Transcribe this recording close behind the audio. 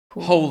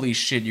Holy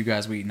shit, you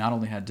guys! We not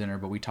only had dinner,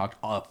 but we talked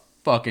a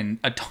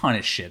ton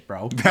of shit,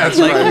 bro. That's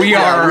like right. We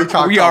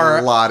talked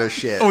a lot of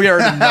shit. We are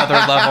at another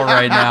level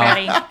right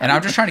now, and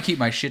I'm just trying to keep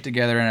my shit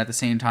together, and at the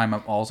same time,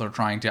 I'm also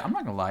trying to. I'm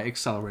not gonna lie,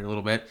 accelerate a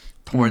little bit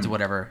towards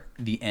whatever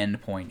the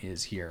end point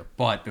is here.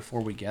 But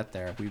before we get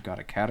there, we've got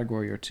a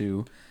category or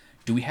two.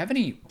 Do we have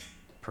any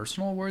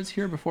personal awards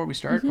here before we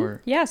start?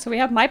 Or yeah, so we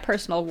have my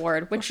personal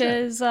award, which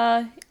is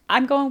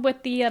I'm going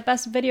with the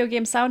best video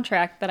game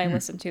soundtrack that I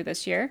listened to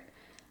this year.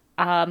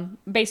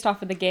 Based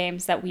off of the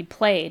games that we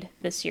played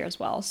this year as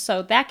well.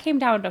 So that came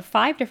down to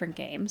 5 different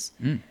games.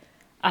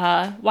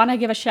 Want to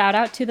give a shout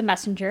out to The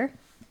Messenger.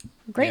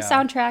 Great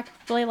soundtrack.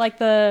 Really like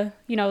the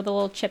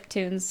little chip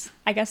tunes.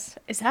 I guess,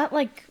 is that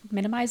like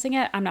minimizing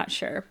it? I'm not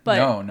sure. But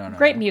no.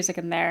 Great music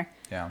in there.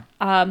 Yeah.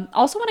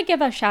 Also want to give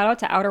a shout out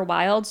to Outer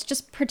Wilds,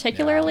 just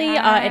particularly in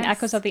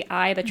Echoes of the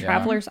Eye, the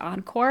Traveler's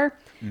Encore.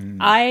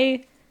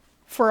 I,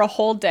 for a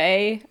whole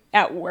day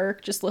at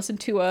work, just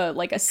listened to a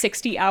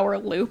 60-hour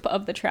loop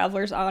of the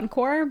Traveler's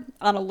Encore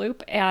on a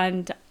loop,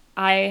 and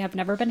I have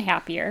never been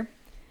happier.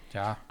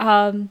 Yeah.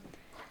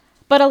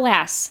 But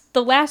alas,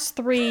 the last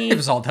 3 it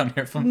was all down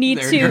here from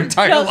need your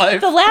entire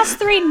life. The last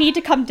 3 need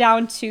to come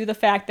down to the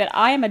fact that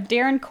I am a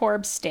Darren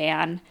Korb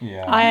stan.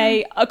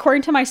 Yeah.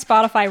 According to my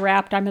Spotify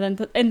Wrapped, I'm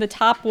in the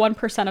top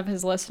 1% of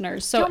his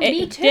listeners. So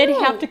it did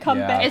have to come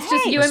back. It's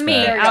just you and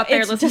me out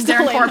there listening to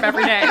Darren Korb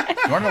every day.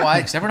 You wanna know why?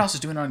 Because everyone else is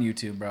doing it on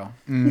YouTube, bro.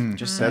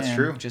 Just saying. That's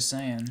true. Just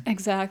saying.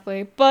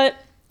 Exactly. But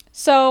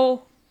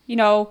so,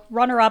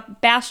 runner-up,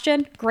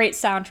 Bastion, great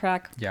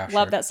soundtrack. Yeah,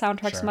 Love that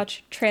soundtrack so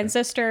much.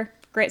 Transistor,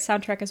 great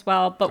soundtrack as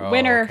well. But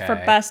winner for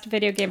best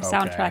video game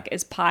soundtrack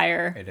is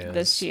Pyre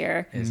this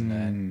year. Isn't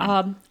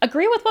it?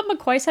 Agree with what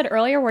McCoy said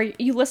earlier, where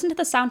you listen to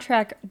the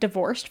soundtrack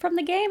divorced from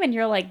the game and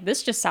you're like,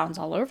 this just sounds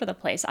all over the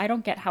place. I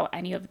don't get how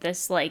any of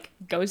this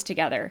goes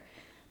together.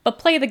 But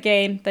play the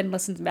game, then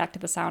listen back to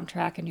the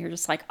soundtrack and you're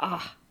just like,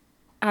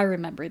 I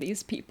remember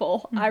these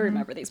people. I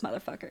remember these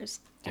motherfuckers.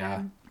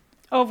 Yeah.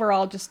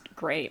 Overall, just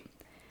great.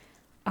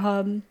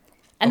 And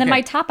then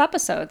my top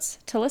episodes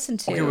to listen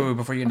to. Okay, wait,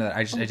 before you get into that,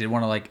 I did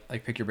want to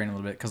pick your brain a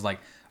little bit, because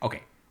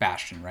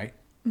Bastion, right?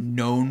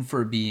 Known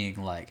for being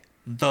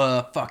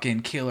the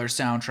fucking killer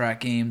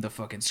soundtrack game, the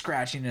fucking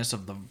scratchiness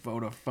of the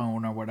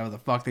Vodafone or whatever the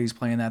fuck that he's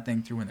playing that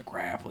thing through, and the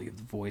gravelly of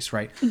the voice,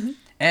 right?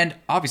 And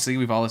obviously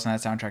we've all listened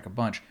to that soundtrack a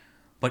bunch,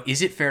 but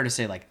is it fair to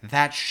say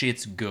that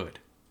shit's good,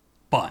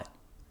 but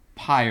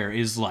Pyre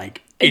is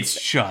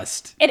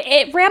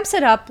it ramps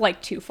it up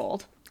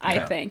twofold, I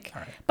think.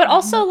 Right. But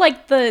also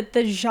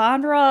the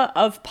genre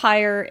of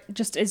Pyre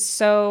just is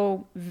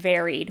so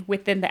varied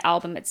within the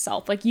album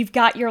itself. You've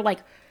got your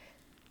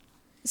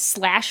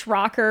slash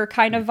rocker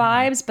kind of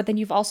vibes, but then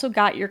you've also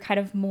got your kind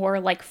of more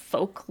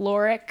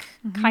folkloric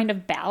kind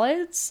of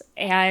ballads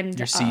and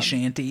your sea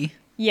shanty.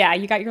 Yeah,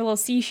 you got your little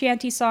sea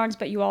shanty songs,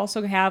 but you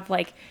also have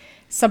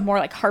some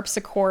more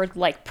harpsichord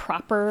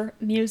proper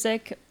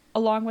music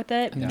along with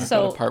it. And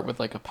so got a part with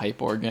a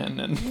pipe organ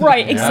and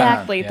right,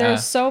 exactly. Yeah.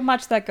 There's so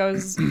much that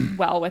goes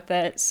well with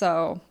it.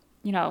 So,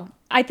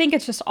 I think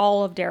it's just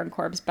all of Darren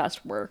Korb's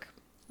best work.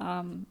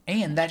 And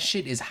that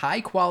shit is high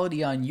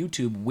quality on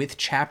YouTube with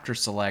chapter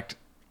select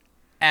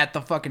at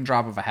the fucking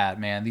drop of a hat,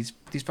 man. These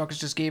fuckers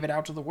just gave it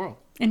out to the world.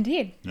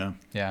 Indeed.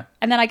 Yeah.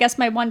 And then I guess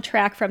my one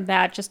track from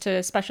that, just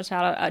to special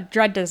shout out,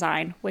 Dread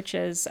Design, which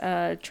is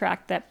a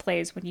track that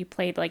plays when you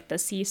play the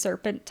sea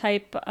serpent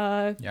type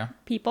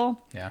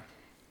people. Yeah.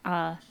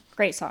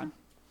 Great song.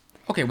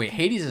 Okay, wait.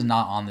 Hades is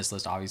not on this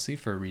list, obviously,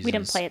 for reasons. We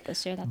didn't play it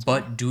this year. That's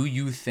but why. do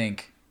you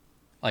think,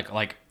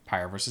 like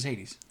Pyre versus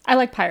Hades? I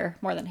like Pyre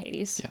more than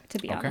Hades, to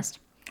be honest.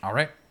 All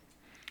right.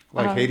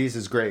 Hades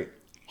is great.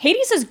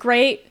 Hades is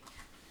great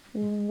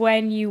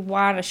when you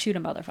want to shoot a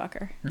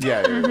motherfucker.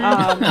 Yeah.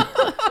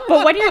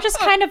 But when you're just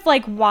kind of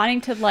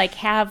wanting to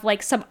have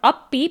some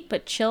upbeat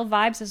but chill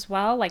vibes as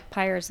well,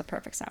 Pyre is the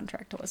perfect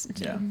soundtrack to listen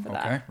to. For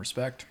Okay. that.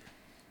 Respect.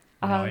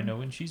 Now I know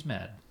when she's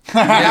mad.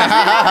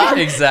 Yeah,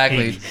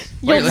 exactly.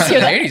 You'll You're listening just to hear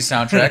the that.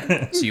 80s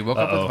soundtrack, so you woke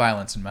up with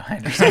violence in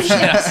mind. Or some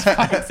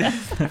shit.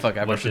 Fuck,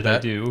 I What should I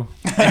do?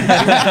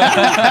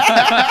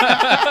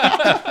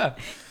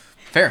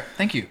 Fair.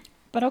 Thank you.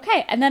 But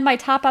okay, and then my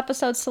top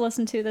episodes to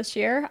listen to this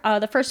year.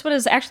 The first one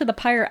is actually the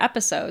Pyre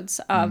episodes.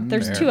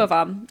 There's 2 of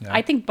them. Yeah.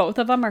 I think both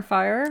of them are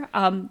fire.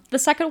 The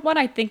second one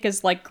I think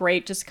is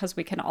great just because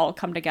we can all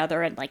come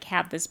together and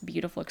have this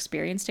beautiful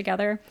experience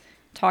together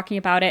talking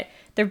about it.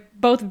 They're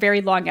both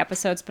very long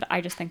episodes, but I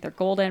just think they're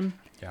golden.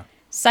 Yeah.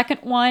 Second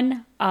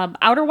one,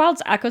 Outer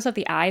Wilds Echoes of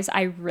the Eyes.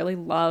 I really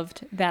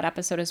loved that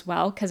episode as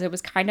well because it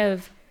was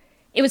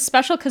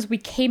special because we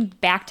came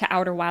back to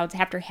Outer Wilds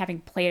after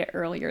having played it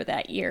earlier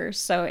that year.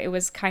 So it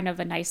was kind of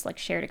a nice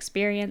shared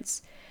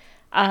experience.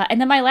 And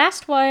then my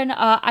last one,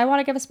 I want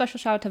to give a special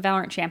shout out to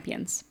Valorant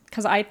Champions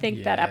because I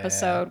think that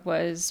episode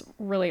was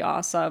really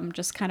awesome.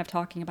 Just kind of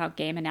talking about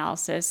game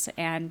analysis.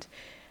 And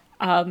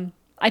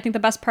I think the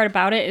best part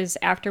about it is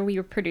after we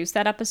produced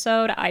that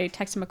episode, I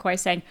texted McCoy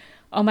saying,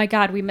 oh my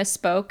God, we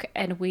misspoke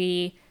and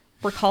we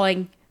were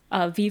calling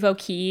Vivo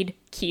keyed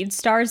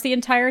stars the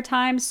entire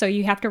time, so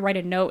you have to write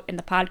a note in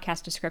the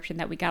podcast description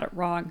that we got it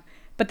wrong.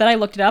 But then I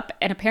looked it up,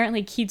 and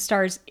apparently keyed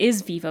stars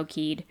is Vivo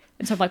keyed.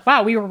 And so I'm like,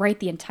 wow, we were right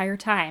the entire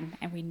time,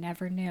 and we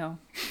never knew.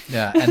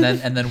 Yeah,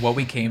 and then what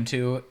we came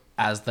to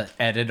as the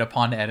edit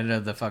upon edit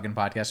of the fucking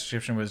podcast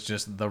description was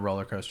just the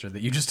roller coaster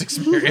that you just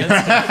experienced.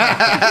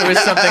 It was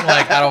something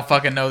like, I don't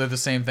fucking know, they're the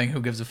same thing,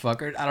 who gives a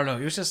fuck? Or, I don't know,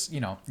 it was just,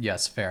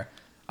 yes, fair.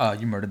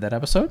 You murdered that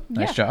episode.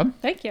 Nice job.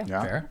 Thank you.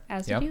 Yeah. Fair.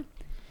 As you do.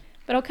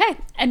 But okay.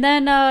 And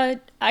then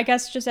I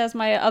guess just as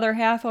my other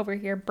half over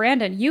here,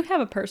 Brandon, you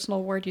have a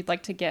personal word you'd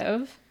like to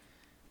give.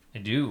 I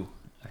do.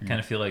 I kind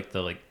of feel like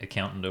the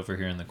accountant over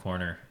here in the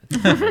corner at the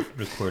moment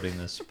recording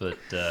this, but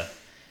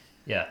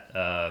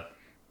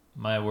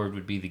my award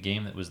would be the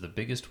game that was the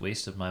biggest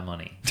waste of my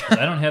money.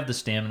 I don't have the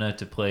stamina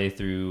to play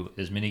through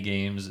as many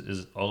games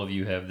as all of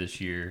you have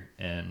this year,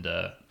 and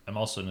I'm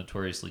also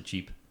notoriously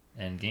cheap.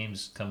 And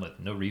games come with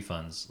no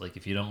refunds. Like,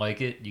 if you don't like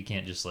it, you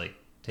can't just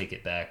take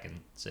it back and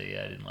say,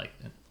 yeah, I didn't like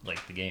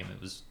the game. It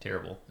was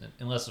terrible.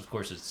 Unless, of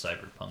course, it's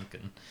Cyberpunk,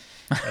 and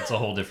that's a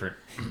whole different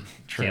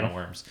can of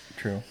worms.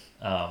 True.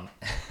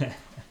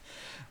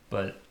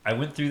 But I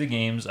went through the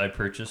games I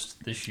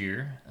purchased this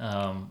year,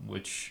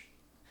 which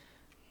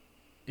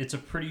it's a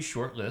pretty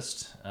short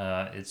list.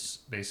 It's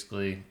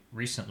basically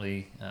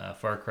recently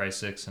Far Cry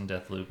 6 and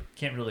Deathloop.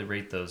 Can't really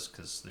rate those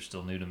because they're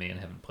still new to me and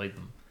haven't played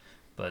them.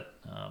 But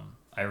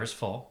Iris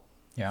Fall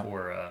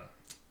for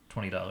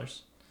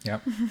 $20.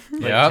 Yep.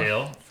 Plague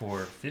Tale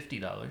for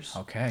 $50.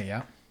 Okay,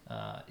 yeah.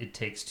 It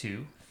Takes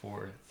Two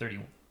for $40.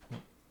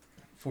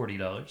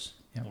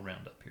 Yep. We'll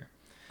round up here.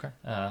 Okay.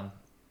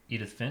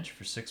 Edith Finch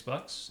for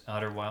 $6.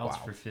 Outer Wilds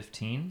for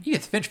 $15.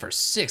 Edith Finch for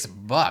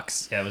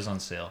 $6. Yeah, it was on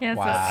sale. Yeah, it's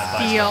Wow. a I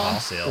bought steal. stuff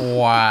on sale.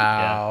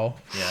 Wow.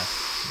 Yeah.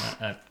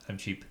 I'm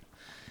cheap.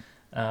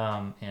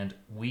 And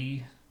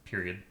We,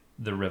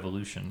 The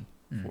Revolution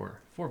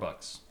for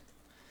 $4.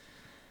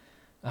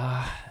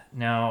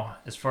 Now,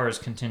 as far as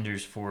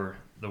contenders for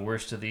the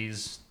worst of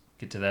these,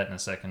 get to that in a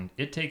second.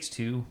 It Takes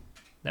Two,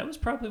 that was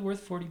probably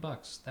worth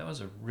 $40. That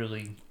was a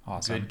really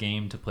good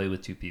game to play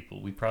with two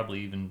people. We probably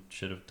even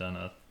should have done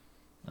a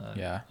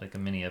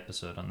mini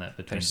episode on that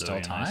between Zoe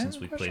and I, since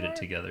we played it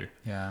together.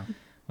 Yeah.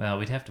 Well,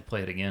 we'd have to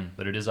play it again,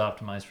 but it is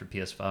optimized for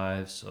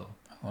PS5, so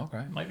Okay.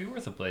 it might be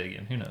worth a play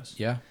again. Who knows?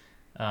 Yeah.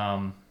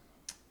 As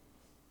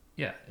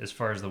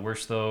far as the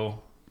worst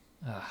though,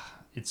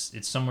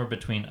 it's somewhere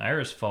between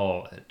Iris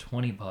Fall at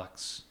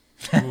 $20.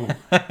 Ooh,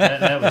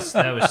 that was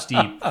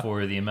steep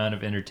for the amount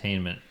of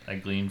entertainment I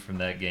gleaned from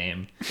that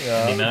game.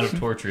 Yeah. And the amount of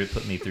torture it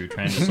put me through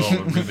trying to solve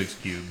a Rubik's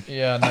Cube.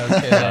 Yeah, no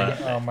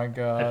kidding. Oh my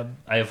god.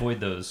 I avoid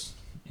those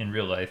in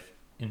real life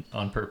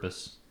on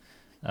purpose.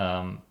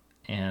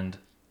 And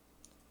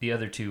the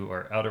other two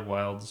are Outer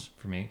Wilds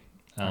for me.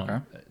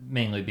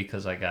 Mainly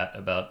because I got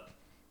about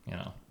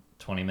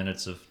 20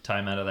 minutes of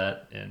time out of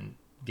that and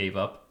gave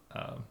up.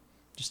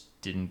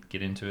 Just didn't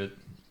get into it.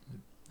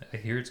 I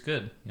hear it's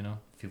good,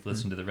 if you've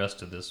listened to the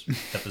rest of this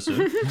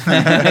episode.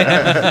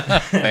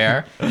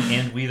 Fair.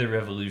 And We, The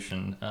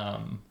Revolution.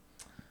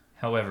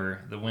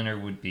 However, the winner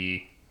would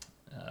be...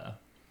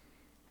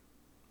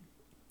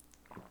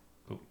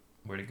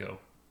 where'd it go?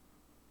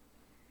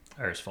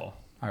 Iris Fall.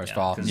 Iris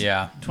Fall,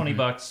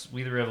 $20.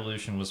 We, The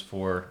Revolution was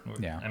for...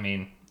 Yeah. I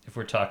mean, if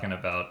we're talking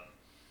about,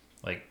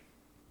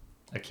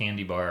 a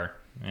candy bar,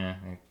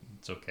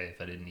 it's okay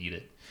if I didn't eat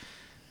it.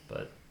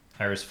 But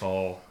Iris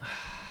Fall...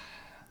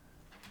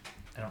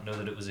 I don't know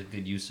that it was a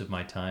good use of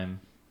my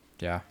time.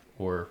 Yeah.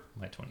 Or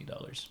my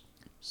 $20.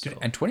 So. Dude,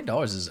 and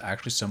 $20 is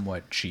actually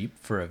somewhat cheap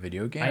for a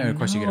video game. And of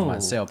course, you get them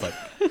on sale, but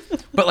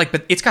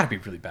it's got to be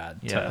really bad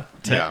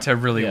to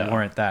really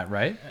warrant that,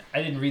 right?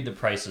 I didn't read the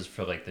prices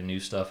for the new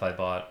stuff I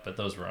bought, but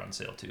those were on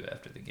sale too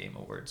after the Game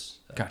Awards.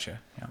 Gotcha.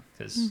 Yeah.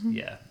 Because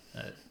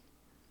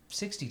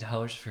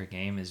 $60 for a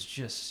game is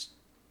just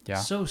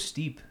so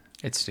steep.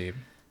 It's steep.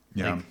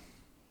 Yeah.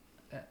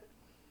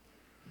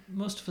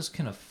 Most of us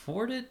can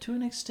afford it to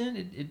an extent.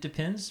 It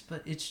depends,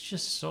 but it's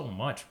just so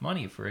much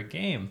money for a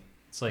game.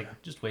 It's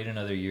just wait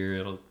another year.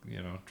 It'll,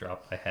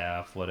 drop by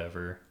half,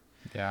 whatever.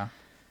 Yeah.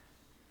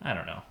 I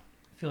don't know.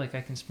 I feel like I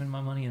can spend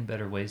my money in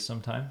better ways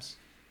sometimes.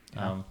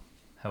 Yeah.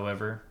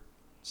 However,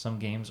 some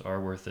games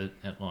are worth it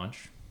at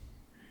launch.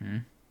 Mm-hmm.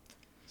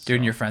 Dude,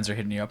 and your friends are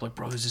hitting you up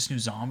bro, there's this new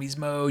zombies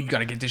mode. You got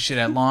to get this shit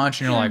at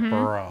launch. And you're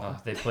bro.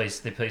 They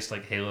placed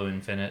Halo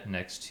Infinite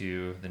next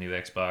to the new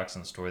Xbox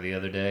in the store the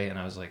other day. And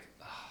I was like,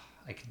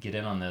 I could get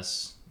in on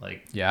this,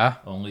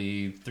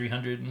 only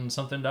 $300 and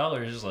something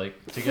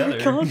together.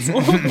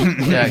 Console.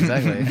 Yeah,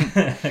 exactly.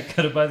 I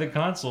could have buy the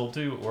console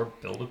too, or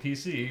build a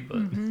PC,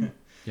 but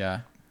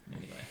yeah.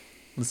 Anyway,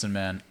 listen,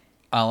 man.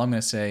 All I'm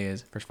gonna say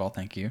is, first of all,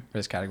 thank you for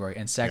this category,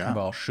 and second of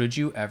all, should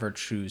you ever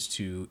choose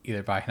to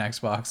either buy an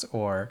Xbox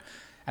or,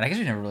 and I guess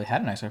we never really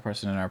had an Xbox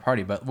person in our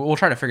party, but we'll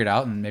try to figure it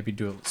out and maybe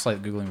do a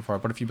slight googling before.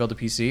 But if you build a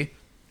PC,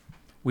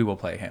 we will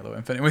play Halo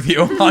Infinite with you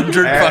 100% We'll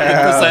do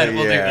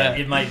that.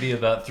 It might be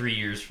about 3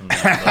 years from now.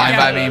 Fine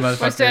by me,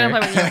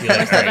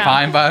 motherfucker.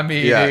 Fine by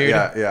me, dude.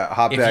 Yeah.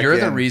 Hop if back you're in.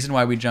 the reason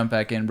why we jump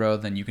back in, bro,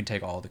 then you can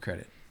take all the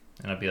credit.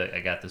 and I'd be like, I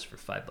got this for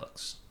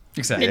 $5.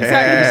 Exactly. I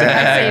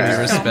saved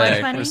so much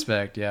Respect. money.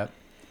 Respect. Yeah.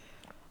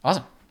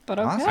 Awesome. But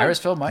okay. Awesome.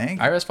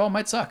 Iris Fall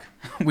might suck.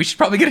 We should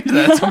probably get into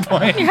that at some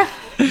point. I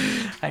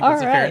think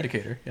that's a fair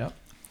indicator. Yep.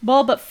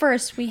 Well, but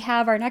first we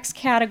have our next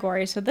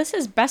category. So this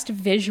is best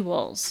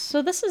visuals.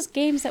 So this is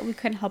games that we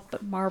couldn't help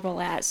but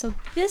marvel at. So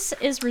this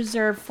is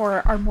reserved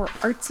for our more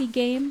artsy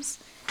games.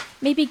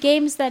 Maybe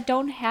games that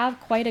don't have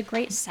quite a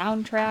great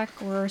soundtrack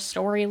or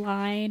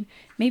storyline.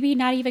 Maybe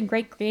not even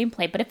great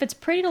gameplay. But if it's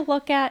pretty to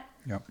look at,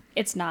 Yep.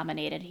 it's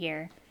nominated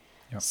here.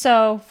 Yep.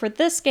 So for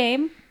this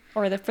game,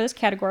 for this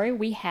category,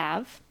 we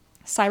have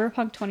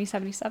Cyberpunk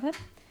 2077,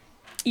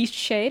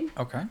 Eastshade,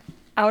 Okay.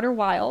 Outer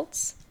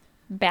Wilds,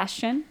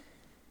 Bastion,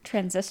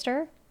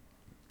 Transistor,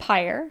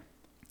 Pyre,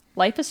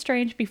 Life is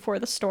Strange Before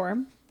the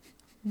Storm,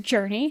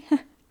 Journey,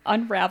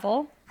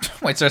 Unravel.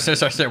 Wait, sorry.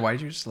 Why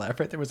did you just laugh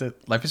right there? Was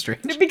it Life is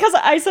Strange? Because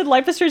I said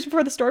Life is Strange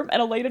Before the Storm,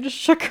 and Elena just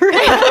shook her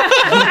head.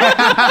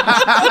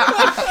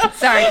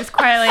 Sorry, just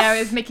quietly, I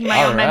was making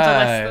my own mental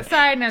list to the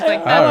side, and I was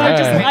like,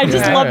 I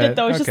just All loved right. it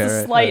though. It's Okay, just a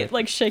right, slight right.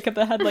 like shake of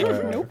the head, like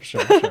nope.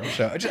 Sure.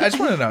 I just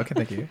want to know. Okay,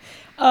 thank you.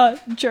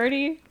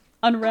 Journey,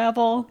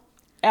 Unravel,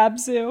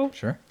 Abzu,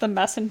 Sure. The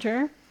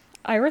Messenger,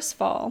 Iris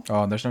Fall.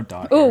 Oh, and there's no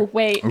dot. Oh here.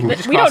 wait, we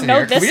just we cross don't it know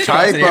here? Can we this. just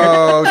cross it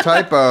here?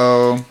 Typo.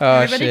 Oh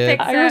Everybody shit.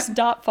 fix- Iris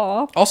dot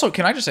fall. Also,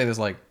 can I just say this?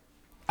 Like,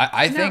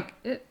 I think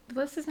the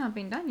list is not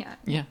being done yet.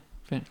 Yeah.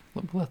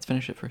 Let's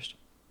finish it first.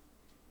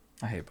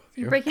 I hate both of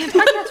You're you. breaking the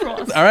podcast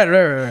rules. All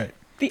right.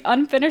 The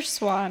Unfinished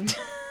Swan,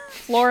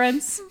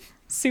 Florence,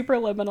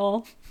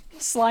 Superliminal,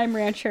 Slime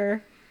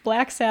Rancher,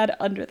 Black Sad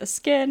Under the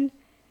Skin,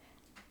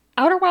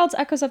 Outer Wilds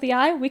Echoes of the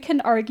Eye. We can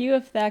argue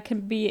if that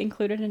can be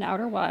included in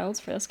Outer Wilds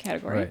for this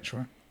category. Right,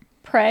 sure.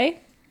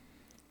 Prey,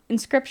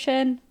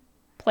 Inscription,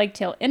 Plague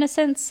Tale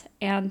Innocence,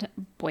 and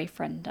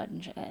Boyfriend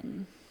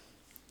Dungeon.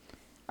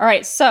 All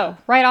right, so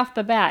right off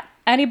the bat,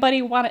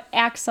 anybody want to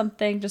act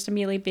something just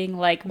immediately being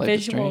like Life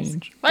is visuals?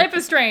 Strange. Life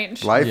is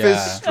Strange. Life Yeah.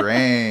 is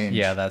strange.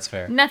 Yeah, that's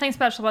fair. Nothing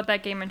special about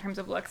that game in terms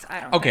of looks.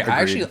 I don't Okay,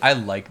 think. I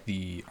like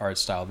the art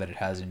style that it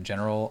has in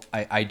general.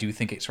 I do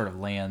think it sort of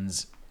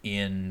lands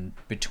in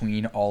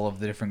between all of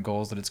the different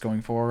goals that it's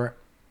going for,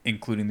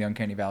 including the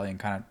Uncanny Valley and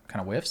kind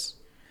of whiffs.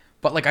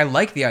 But like I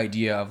like the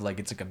idea of like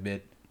it's like a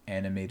bit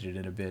animated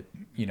and a bit,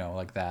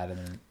 like that, and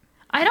then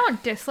I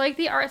don't dislike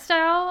the art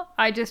style.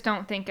 I just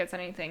don't think it's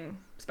anything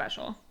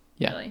special.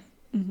 Yeah. Really.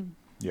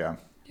 Yeah.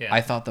 Yeah.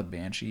 I thought the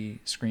Banshee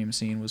scream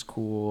scene was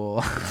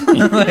cool. When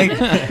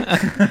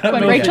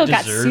know Rachel if it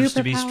got deserves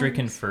to be superpowers.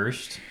 stricken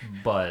first,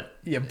 but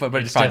Yeah, but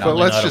it's it's fine.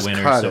 definitely let's not a just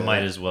winner, cut so it.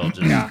 might as well just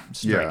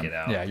strike Yeah. it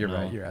out. Yeah, you're you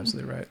know? right. You're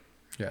absolutely right.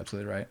 You're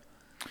absolutely right.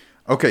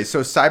 Okay,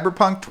 so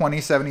Cyberpunk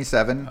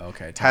 2077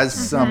 Okay, has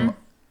some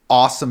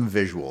awesome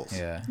visuals.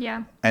 Yeah.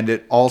 Yeah. And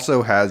it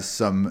also has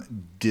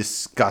some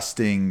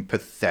disgusting,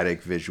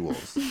 pathetic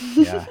visuals.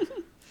 Yeah.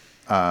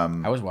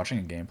 I was watching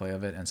a gameplay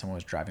of it, and someone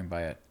was driving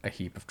by a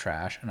heap of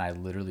trash, and I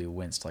literally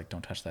winced, like,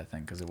 don't touch that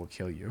thing because it will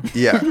kill you.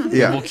 Yeah, It will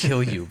yeah.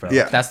 kill you, bro.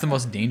 Yeah. That's the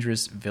most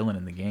dangerous villain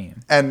in the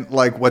game. And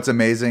like what's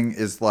amazing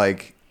is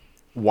like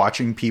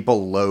watching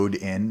people load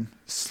in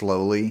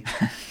slowly.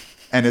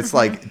 And it's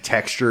like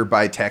texture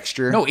by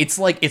texture. No, it's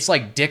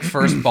like dick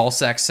first, ball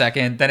sack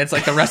second, then it's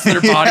like the rest of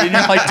their body, and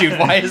you're like, dude,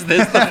 why is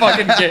this the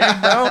fucking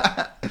game, bro?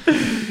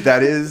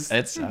 That is I'm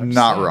just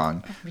not saying.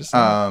 wrong. Just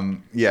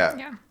saying. Yeah.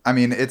 Yeah. I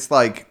mean, it's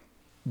like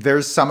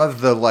there's some of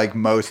the like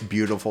most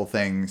beautiful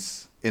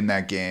things in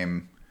that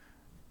game,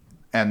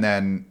 and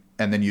then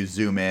you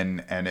zoom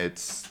in and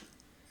it's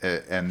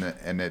and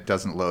it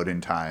doesn't load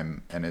in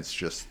time, and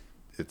it's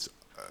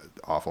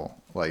awful.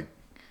 Like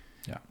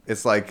Yeah.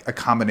 it's like a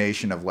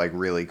combination of like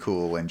really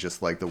cool and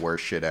just like the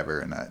worst shit ever,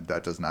 and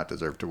that does not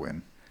deserve to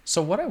win.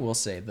 So what I will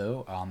say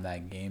though on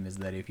that game is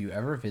that if you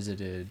ever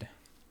visited,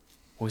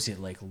 what was it,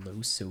 like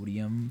low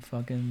sodium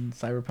fucking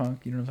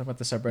Cyberpunk? You know what I'm talking about,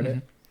 the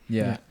subreddit?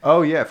 Yeah.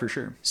 Oh yeah, for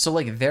sure. So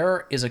like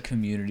there is a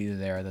community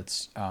there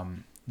that's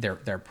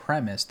their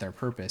premise, their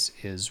purpose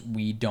is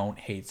we don't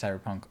hate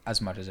Cyberpunk as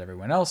much as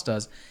everyone else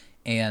does,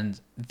 and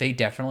they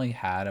definitely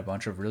had a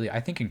bunch of really, I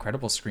think,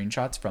 incredible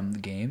screenshots from the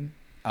game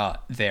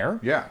there.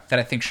 Yeah. That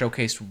I think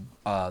showcased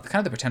kind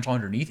of the potential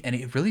underneath, and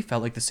it really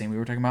felt like the same we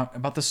were talking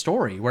about the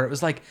story, where it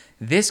was like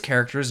this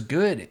character is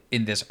good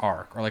in this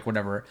arc or like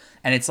whatever,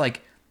 and it's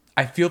like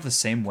I feel the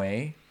same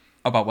way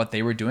about what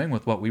they were doing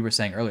with what we were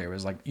saying earlier. It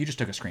was like, you just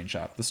took a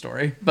screenshot of the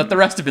story, but the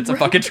rest of it's a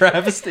fucking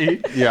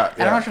travesty. Yeah,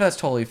 And I'm not sure that's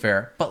totally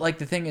fair. But like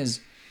the thing is,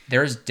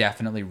 there's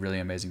definitely really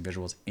amazing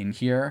visuals in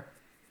here,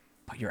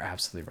 but you're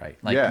absolutely right.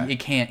 Like Yeah. it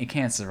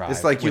can't survive.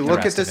 It's like you with the look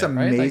at rest of this it,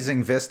 right? Like,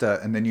 amazing vista,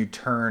 and then you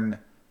turn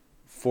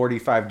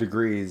 45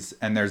 degrees,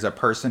 and there's a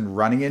person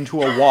running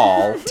into a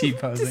wall,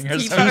 T-posing or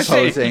T-posing. something.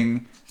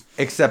 posing,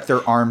 except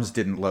their arms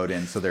didn't load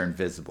in, so they're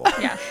invisible.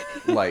 Yeah.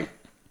 Like,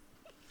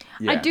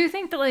 yeah. I do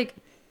think that like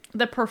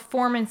the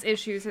performance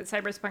issues that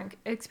Cyberpunk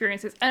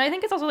experiences, and I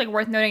think it's also like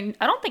worth noting,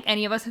 I don't think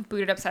any of us have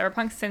booted up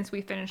Cyberpunk since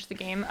we finished the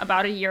game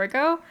about a year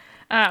ago.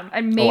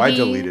 And maybe Oh, I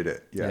deleted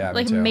it. Yeah. Yeah.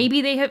 like Me too.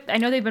 maybe they have, I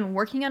know they've been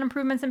working on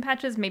improvements and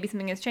patches, maybe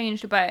something has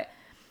changed, but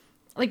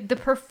like the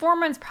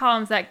performance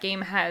problems that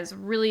game has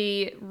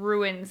really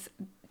ruins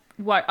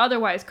what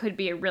otherwise could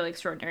be a really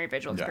extraordinary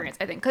visual Yeah. experience,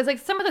 I think. Because like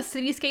some of the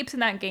cityscapes in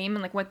that game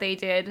and like what they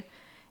did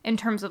in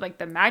terms of like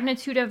the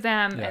magnitude of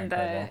them Yeah, and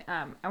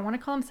incredible. I want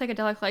to call them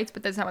psychedelic lights,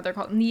 but that's not what they're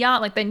called.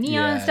 Neon, like the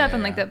neon Yeah, stuff, yeah,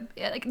 and like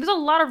yeah. like there's a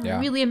lot of Yeah.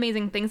 really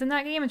amazing things in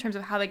that game in terms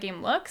of how the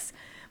game looks,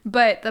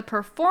 but the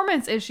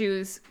performance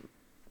issues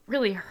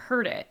really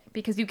hurt it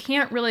because you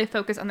can't really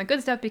focus on the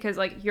good stuff because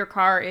like your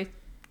car is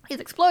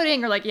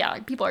exploding or like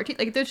like people are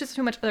like there's just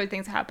too much other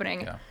things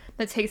happening Yeah.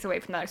 that takes away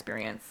from that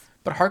experience.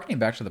 But harkening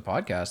back to the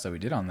podcast that we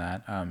did on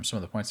that, some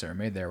of the points that were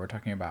made there, we're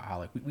talking about how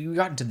like we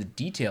got into the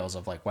details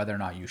of like whether or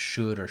not you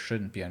should or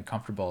shouldn't be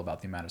uncomfortable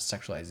about the amount of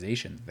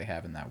sexualization that they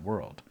have in that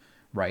world,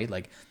 right?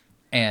 Like,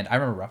 and I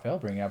remember Raphael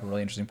bringing up a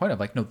really interesting point of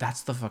like, no,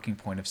 that's the fucking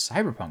point of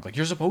Cyberpunk. Like,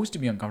 you're supposed to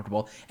be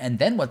uncomfortable, and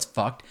then what's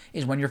fucked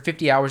is when you're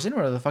 50 hours in,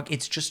 whatever the fuck,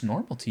 it's just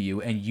normal to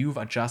you, and you've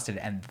adjusted,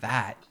 and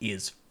that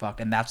is fucked,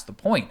 and that's the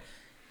point.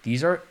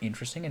 These are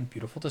interesting and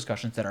beautiful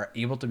discussions that are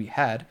able to be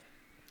had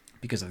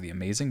because of the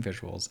amazing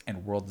visuals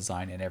and world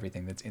design and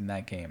everything that's in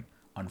that game.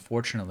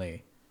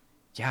 Unfortunately,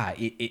 yeah,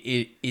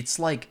 it's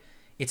like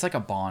a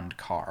Bond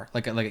car,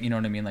 like you know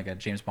what I mean, like a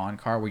James Bond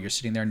car where you're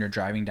sitting there and you're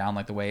driving down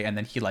like the way, and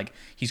then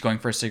he's going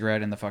for a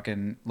cigarette in the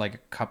fucking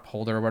like cup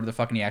holder or whatever the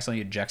fuck, and he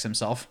accidentally ejects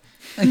himself.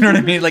 You know what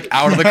I mean, like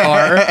out of the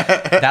car.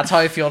 That's how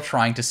I feel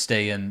trying to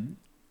stay in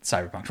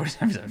Cyberpunk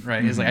 2077,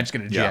 right? It's like I just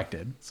get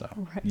ejected. So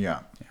Yeah.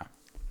 yeah,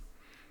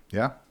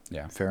 Yeah.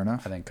 yeah, Fair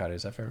enough. I think cut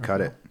is that fair.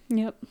 Cut it.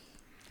 Yep.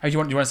 Oh, you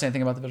want to say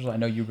anything about the visuals? I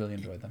know you really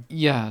enjoyed them.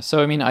 Yeah,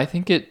 so I mean, I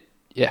think it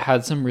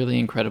had some really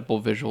incredible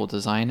visual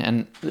design,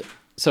 and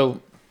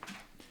so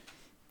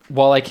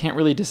while I can't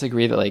really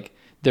disagree that like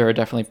there are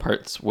definitely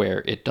parts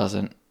where it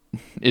doesn't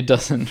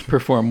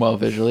perform well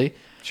visually.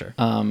 Sure.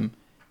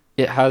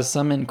 It has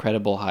some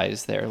incredible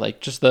highs there,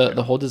 like just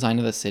the whole design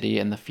of the city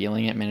and the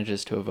feeling it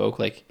manages to evoke,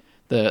 like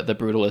the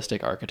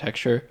brutalistic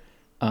architecture.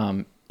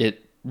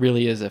 It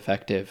really is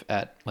effective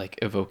at like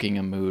evoking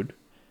a mood.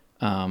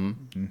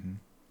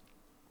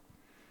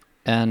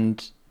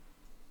 And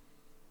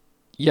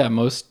yeah,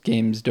 most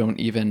games don't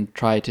even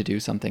try to do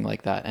something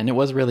like that. And it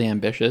was really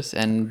ambitious,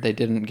 and they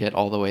didn't get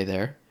all the way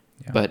there,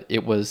 Yeah. but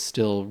it was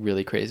still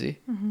really crazy.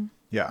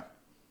 Yeah.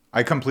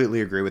 I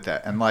completely agree with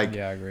that. And like,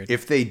 Yeah, agreed.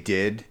 if they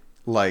did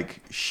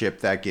like ship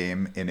that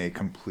game in a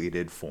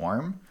completed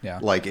form, Yeah.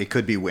 like it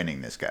could be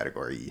winning this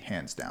category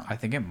hands down. I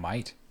think it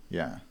might.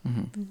 Yeah.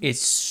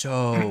 It's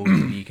so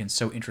unique and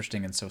so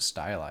interesting and so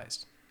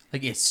stylized.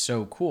 Like, it's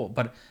so cool.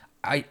 But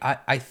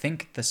I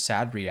think the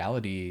sad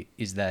reality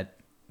is that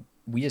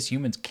we as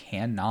humans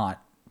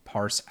cannot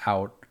parse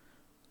out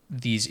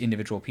these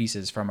individual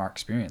pieces from our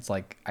experience.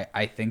 Like,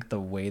 I think the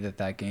way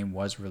that game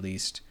was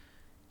released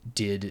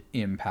did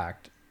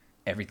impact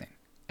everything.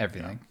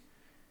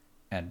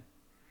 And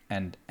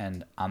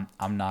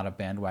I'm not a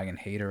bandwagon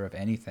hater of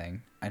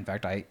anything. In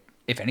fact,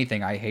 if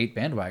anything, I hate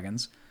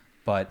bandwagons,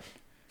 but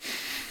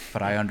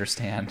I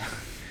understand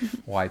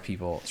why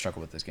people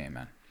struggle with this game,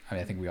 man. I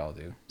mean, I think we all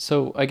do.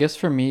 So I guess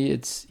for me,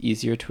 it's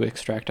easier to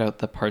extract out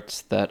the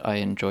parts that I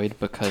enjoyed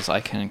because I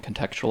can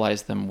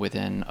contextualize them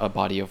within a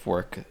body of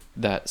work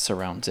that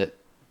surrounds it.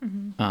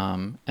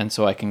 And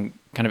so I can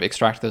kind of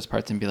extract those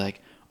parts and be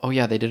like, oh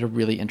yeah, they did a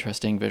really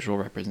interesting visual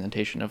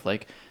representation of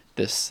like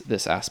this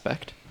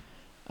aspect.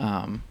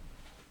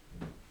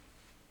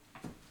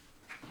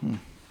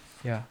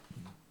 Yeah.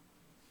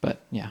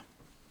 But yeah.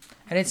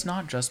 And it's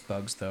not just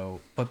bugs, though.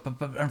 But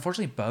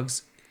unfortunately,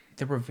 bugs,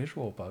 there were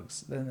visual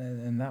bugs.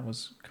 And that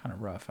was kind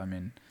of rough. I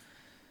mean,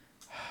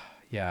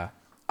 yeah.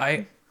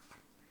 I'm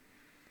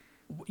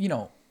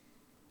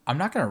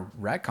not going to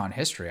retcon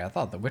history. I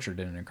thought The Witcher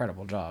did an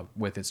incredible job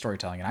with its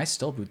storytelling. And I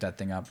still boot that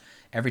thing up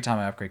every time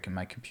I upgrade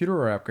my computer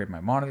or I upgrade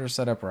my monitor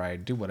setup or I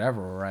do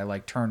whatever. Or I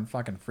like turn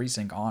fucking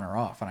FreeSync on or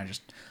off. And I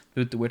just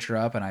boot The Witcher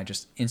up and I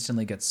just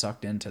instantly get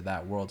sucked into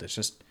that world. It's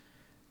just,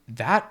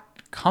 that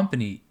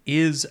company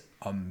is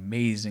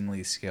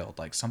amazingly skilled.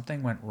 Like,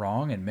 something went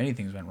wrong and many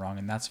things went wrong,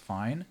 and that's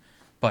fine,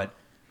 but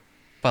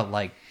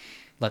like,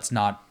 let's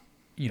not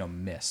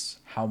miss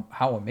how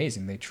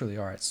amazing they truly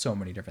are at so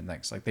many different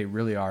things. Like, they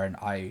really are. And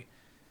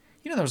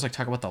there was like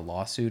talk about the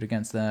lawsuit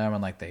against them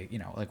and like they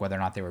like whether or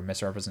not they were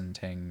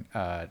misrepresenting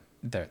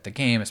the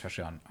game,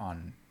 especially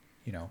on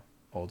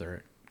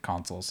older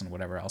consoles and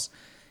whatever else.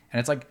 And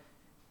it's like,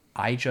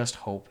 I just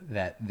hope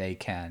that they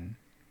can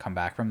come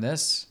back from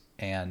this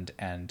and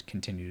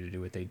continue to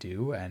do what they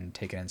do and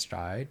take it in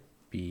stride,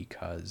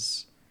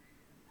 because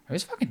it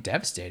was fucking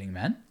devastating,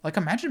 man. Like,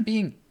 imagine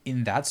being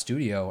in that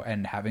studio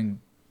and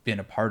having been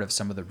a part of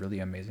some of the really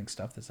amazing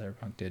stuff that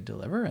Cyberpunk did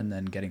deliver, and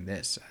then getting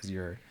this as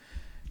your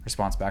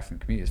response back from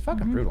the community. It's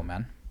fucking brutal,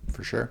 man.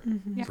 For sure.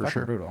 Yeah. For Fucking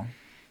sure. brutal.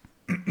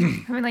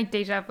 I mean, like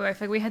deja vu. I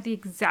feel like we had the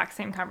exact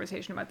same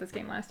conversation about this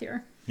game last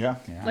year. Yeah.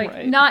 Yeah. Like,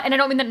 Right. not, and I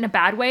don't mean that in a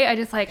bad way. I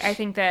just I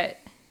think that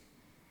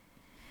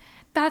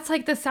that's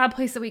like the sad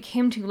place that we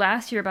came to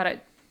last year about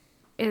it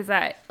is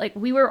that like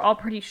we were all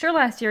pretty sure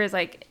last year is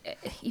like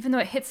even though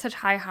it hits such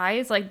high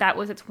highs, like that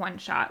was its one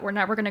shot. We're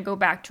never going to go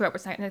back to it.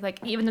 We're not, like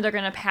even though they're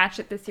going to patch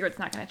it this year, it's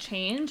not going to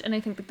change. And I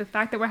think that the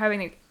fact that we're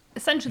having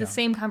essentially the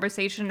same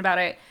conversation about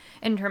it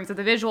in terms of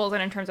the visuals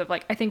and in terms of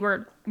like I think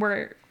we're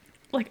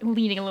like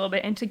leaning a little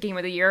bit into game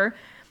of the year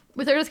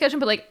with our discussion,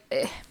 but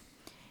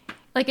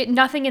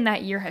nothing in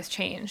that year has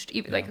changed.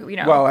 Even like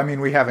Well, I mean,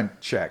 we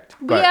haven't checked.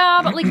 But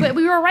but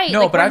we were right.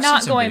 No, like, but we're I've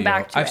not seen some going video.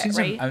 back to I've it, seen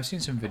right? I've seen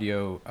some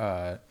video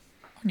on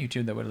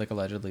YouTube that would like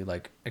allegedly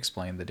like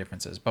explain the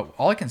differences. But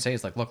all I can say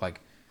is like, look, like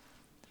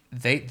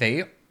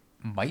they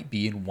might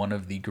be in one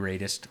of the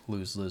greatest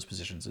lose-lose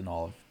positions in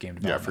all of game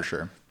development. Yeah, for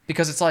sure.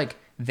 Because it's like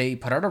they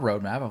put out a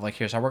roadmap of like,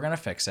 here's how we're gonna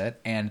fix it,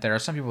 and there are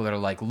some people that are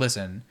like,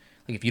 listen,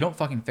 like if you don't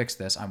fucking fix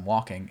this, I'm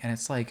walking. And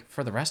it's like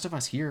for the rest of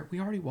us here, we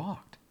already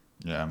walked.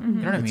 Yeah. You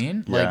know what I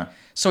mean? Yeah. Like,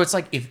 so it's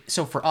like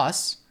for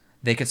us,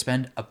 they could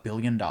spend $1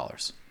 billion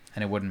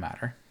and it wouldn't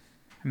matter.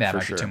 I mean, that For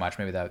might sure. be too much.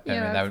 Maybe that. I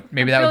Yeah, mean, that would, a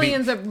maybe that would be.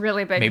 billion's a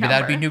really big Maybe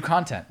that'd be number. new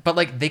content. But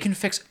like, they can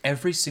fix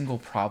every single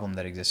problem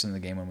that exists in the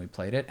game when we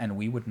played it, and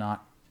we would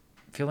not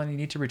feel any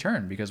need to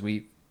return because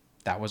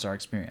that was our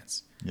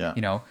experience. Yeah.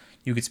 You know,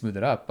 you could smooth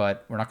it up,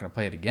 but we're not going to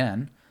play it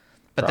again.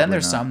 But then Probably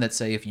there's not. some that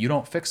say, if you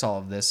don't fix all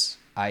of this,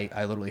 I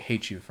literally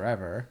hate you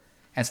forever.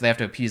 And so they have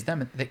to appease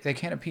them. They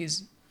can't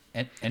appease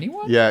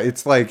anyone. Yeah,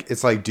 it's like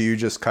do you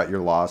just cut your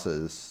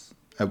losses?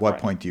 At what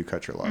point do you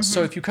cut your losses?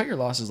 So if you cut your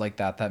losses like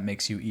that, that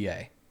makes you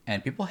EA.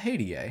 And people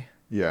hate EA.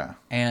 Yeah.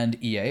 And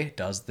EA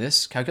does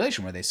this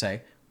calculation where they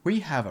say,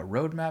 we have a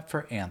roadmap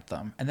for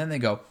Anthem. And then they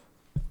go,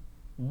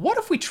 what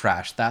if we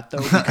trash that,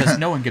 though? Because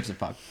no one gives a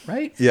fuck,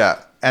 right?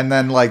 Yeah. And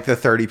then like the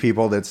 30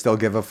 people that still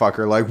give a fuck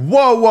are like,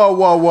 whoa, whoa,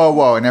 whoa, whoa,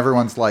 whoa. And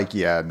everyone's like,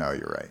 yeah, no,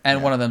 you're right. And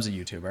yeah. one of them's a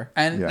YouTuber.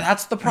 And Yeah.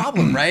 that's the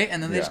problem, right?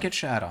 And then they Yeah. just get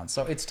shat on.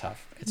 So it's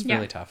tough. It's Yeah.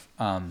 really tough.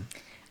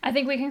 I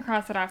think we can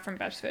cross it off from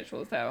best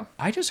visuals though.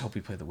 I just hope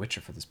we play The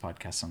Witcher for this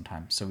podcast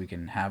sometime so we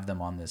can have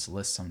them on this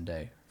list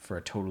someday for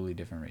a totally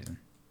different reason.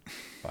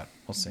 But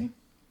we'll see.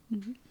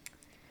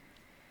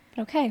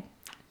 Okay.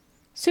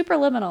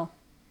 Superliminal.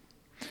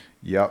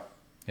 Yep.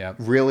 Yeah.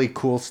 Really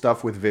cool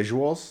stuff with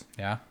visuals.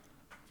 Yeah.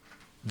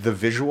 The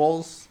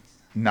visuals,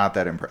 not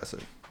that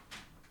impressive.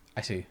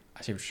 I see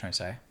what you're trying to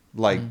say.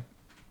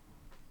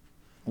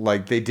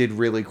 Like they did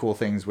really cool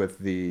things with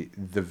the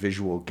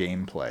visual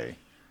gameplay,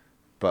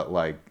 but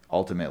like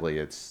ultimately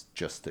it's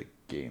just a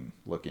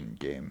looking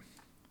game.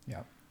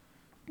 Yeah.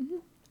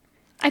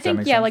 I think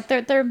make yeah, sense?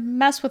 like their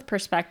mess with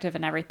perspective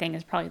and everything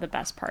is probably the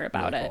best part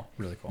about Really it. cool.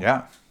 Really cool.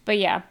 Yeah. But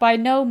yeah, by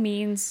no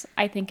means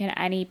I think in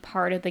any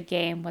part of the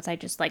game was I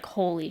just like,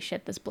 holy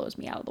shit, this blows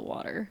me out of the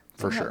water.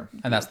 For sure.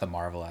 And that's the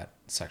Marvel at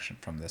section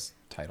from this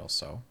title,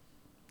 so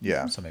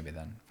Yeah. maybe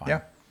then fine.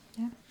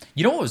 Yeah.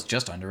 You know what was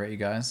just underrated, you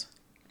guys?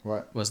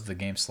 What? Was the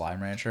game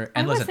Slime Rancher. I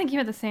And was listen, thinking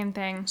of the same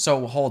thing.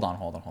 so hold on.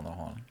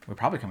 We're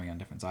probably coming on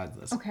different sides of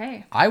this.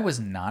 Okay. I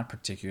was not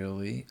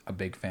particularly a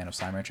big fan of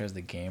Slime Rancher as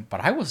the game, but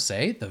I will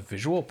say the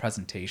visual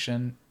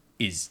presentation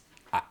is,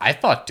 I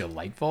thought,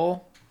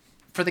 delightful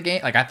for the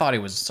game. Like, I thought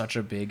it was such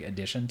a big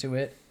addition to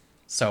it.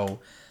 So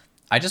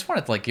I just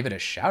wanted to, like, give it a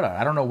shout out.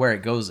 I don't know where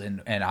it goes,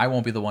 and I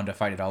won't be the one to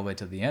fight it all the way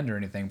to the end or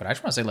anything, but I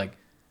just want to say, like,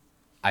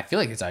 I feel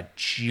like it's a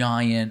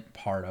giant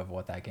part of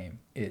what that game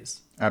is.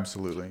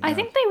 Absolutely. I yeah.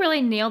 think they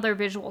really nailed their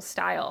visual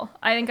style.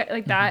 I think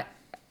like that.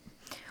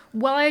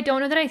 While I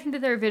don't know that I think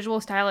that their visual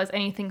style is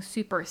anything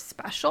super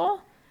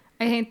special,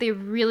 I think they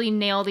really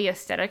nail the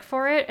aesthetic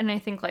for it, and I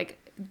think like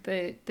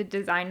the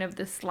design of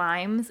the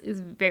slimes is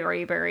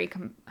very very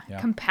Yeah.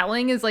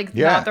 compelling. Is like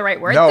Yeah. not the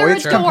right word. No, They're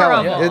it's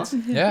compelling. adorable. It's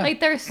Yeah. Like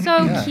they're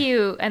so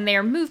cute, and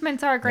their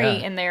movements are great,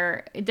 Yeah. and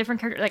they're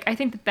different characters. Like I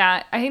think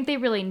I think they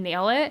really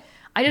nail it.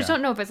 I just Yeah.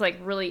 don't know if it's like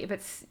really if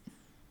it's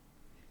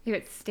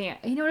stand.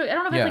 You know, I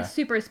don't know if Yeah. it's like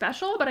super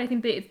special, but I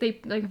think they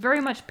like very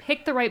much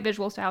picked the right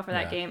visual style for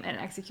that Yeah. game and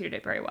executed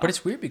it very well. But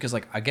it's weird because,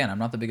 like, again, I'm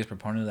not the biggest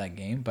proponent of that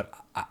game, but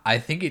I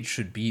think it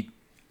should beat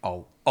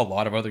a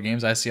lot of other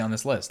games I see on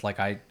this list. Like,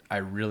 I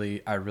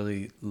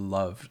really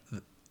loved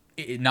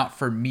it, not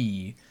for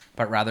me,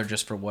 but rather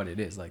just for what it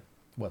is, like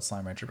what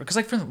Slime Rancher. Because,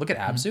 like, look at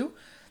Abzu.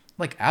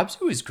 Like,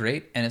 Abzu is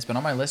great, and it's been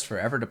on my list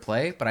forever to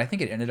play, but I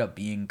think it ended up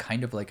being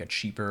kind of like a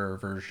cheaper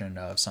version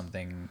of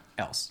something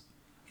else,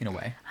 in a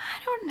way.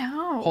 I don't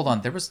know. Hold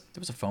on, there was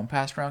a phone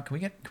passed around. Can we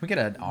get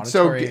an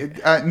so auditory?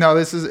 no,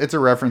 it's a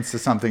reference to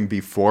something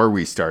before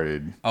we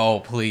started.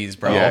 Oh, please,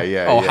 bro.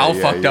 Yeah. Oh, how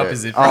yeah, fucked up yeah.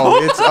 is it, bro?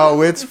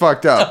 It's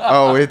fucked up.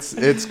 Oh, it's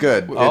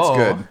good. It's Oh.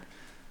 good.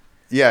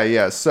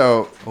 Yeah.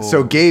 So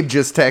Gabe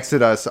just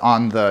texted us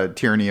on the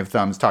Tyranny of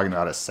Thumbs talking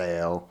about a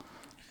sale.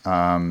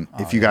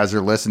 If you guys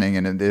are listening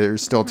and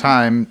there's still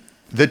time,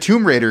 the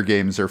Tomb Raider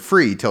games are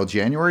free till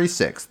January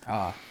 6th.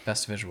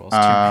 Best visuals.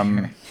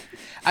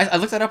 I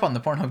looked that up on the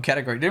Pornhub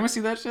category. Did anyone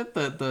see that shit?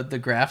 The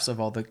graphs of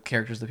all the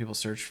characters that people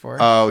searched for.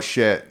 Oh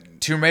shit.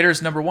 Tomb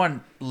Raider's #1,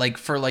 like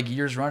for like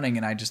years running,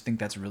 and I just think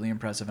that's really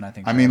impressive. And I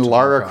think I mean,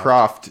 Lara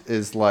Croft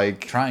is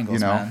like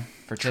triangles, you know, man.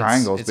 for tits.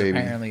 Triangles, it's baby.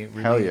 Apparently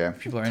really, Hell yeah.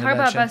 People are into Talk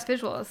that about shit.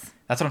 best visuals.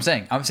 That's what I'm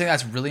saying. I'm saying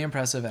that's really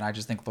impressive, and I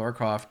just think Lara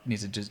Croft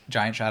needs a just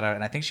giant shout out.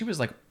 And I think she was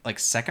like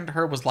second to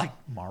her was like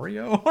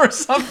Mario or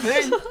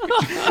something,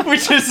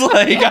 which is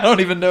like I don't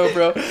even know,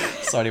 bro.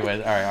 So anyways,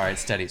 all right,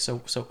 steady.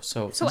 So So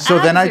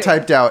then I Andrew.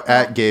 typed out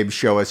at Gabe,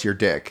 show us your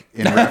dick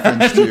in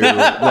reference to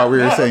what we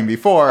were saying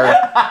before,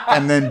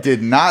 and then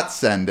did not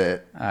send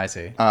it, I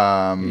see.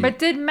 But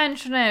did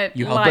mention it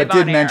You helped- live but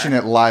did on air. mention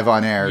it live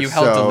on air. You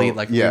held so, delete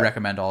like yeah, we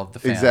recommend all of the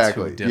fans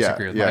Exactly. who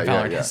disagree with Yeah, my yeah,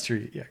 Valorant yeah.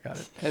 history. Yeah, got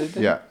it.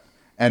 Yeah.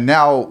 And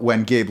now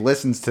when Gabe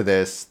listens to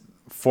this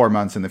 4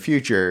 months in the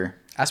future,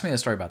 Ask me a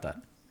story about that.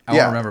 I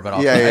yeah, won't remember, but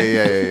I'll yeah,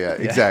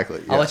 exactly.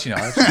 I'll yeah. let you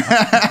know.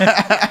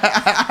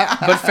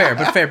 But fair.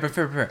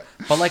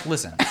 But like,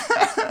 listen,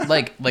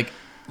 like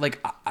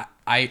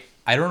I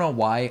don't know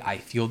why I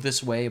feel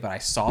this way, but I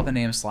saw the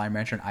name Slime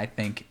Rancher, and I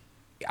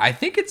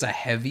think it's a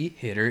heavy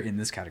hitter in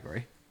this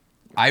category.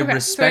 I Okay, so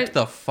respect it-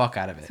 the fuck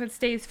out of it So it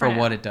stays for now.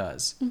 what it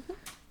does.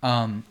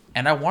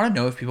 And I want to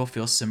know if people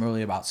feel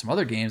similarly about some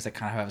other games that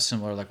kind of have a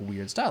similar like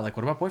weird style. Like,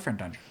 what about Boyfriend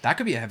Dungeon? That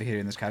could be a heavy hitter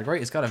in this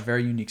category. It's got a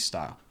very unique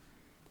style.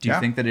 Do you Yeah.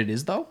 think that it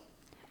is though?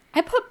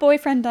 I put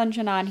Boyfriend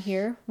Dungeon on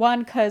here.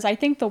 One, because I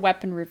think the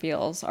weapon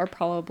reveals are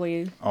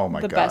probably Oh my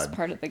the God. best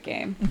part of the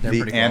game. They're The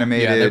pretty cool.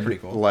 animated, Yeah, they're pretty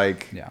cool.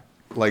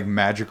 like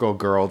magical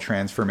girl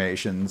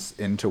transformations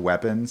into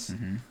weapons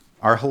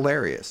are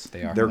hilarious.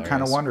 They are. They're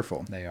kind of hilarious.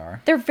 wonderful. They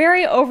are. They're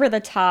very over the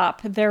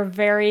top. They're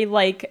very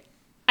like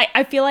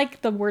I feel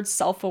like the word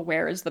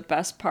self-aware is the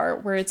best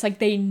part, where it's like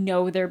they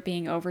know they're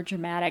being over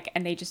dramatic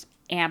and they just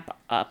amp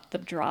up the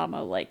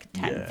drama like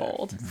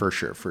tenfold. For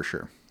sure, for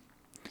sure.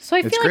 So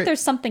I It's feel great. like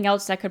there's something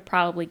else that could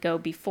probably go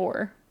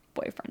before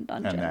Boyfriend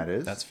Dungeon. And that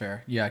is That's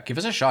fair. Yeah, give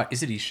us a shot.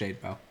 Is it East Shade,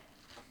 Bo?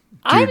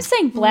 I'm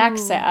saying Black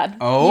Sad.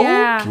 Oh,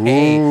 Yeah.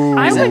 okay.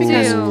 I Is that would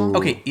because- do.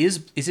 Okay,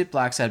 is it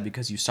Black Sad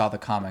because you saw the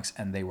comics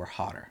and they were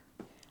hotter?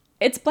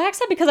 It's Black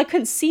Sad because I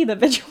couldn't see the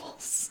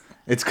visuals.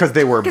 It's because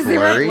they were they were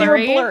blurry. They were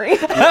Blurry? blurry.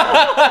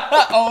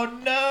 Oh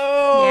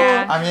no!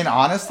 Yeah. I mean,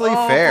 honestly,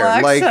 Oh, fair.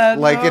 Black Like,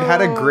 Sad, it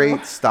had a no.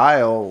 great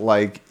style.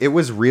 Like, it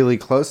was really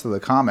close to the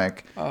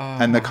comic,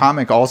 and the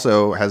comic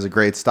also has a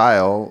great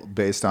style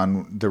based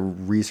on the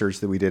research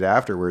that we did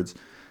afterwards.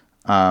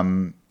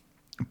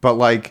 But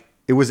like,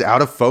 it was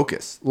out of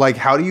focus. Like,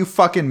 how do you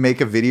fucking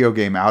make a video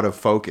game out of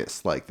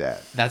focus like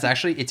that?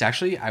 It's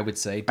actually I would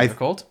say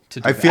difficult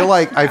to do I feel that.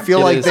 like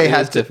It is- they it is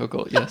had to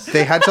difficult. Yes.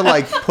 they had to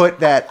like put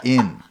that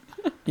in.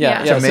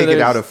 Yeah. Yeah, To make it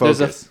there's- out of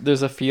focus.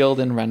 There's a field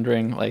in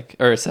rendering, like,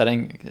 or a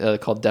setting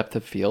called depth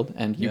of field,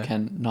 and you Yeah.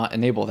 can not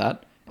enable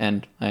that.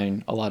 And I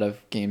mean, a lot of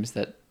games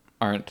that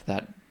aren't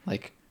that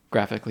like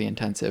graphically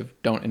intensive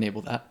don't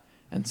enable that.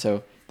 And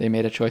so they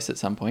made a choice at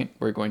some point.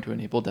 We're going to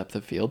enable depth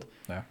of field,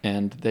 Yeah.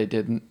 and they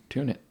didn't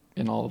tune it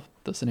in all of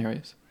the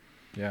scenarios.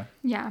 Yeah.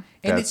 Yeah.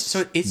 And That's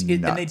and they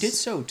did nuts.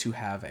 so to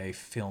have a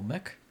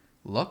filmic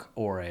look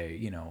or a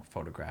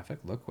photographic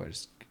look,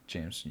 whereas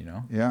James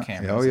Yeah.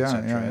 cameras, Oh, yeah,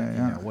 etc.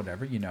 yeah.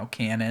 Whatever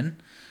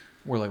Canon.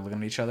 We're like looking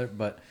at each other,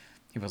 but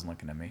he wasn't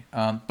looking at me.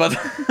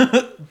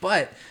 But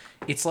but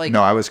it's like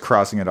No, I was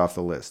crossing it off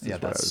the list. is yeah,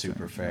 what I that's was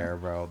super saying. fair,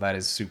 bro. That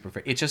is super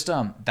fair. It's just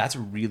that's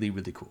really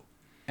really cool.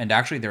 And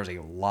actually, there's a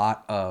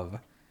lot of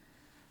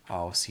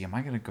am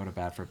I gonna go to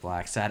bat for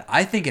Black Sad?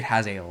 I think it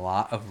has a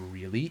lot of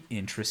really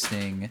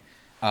interesting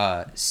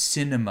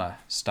cinema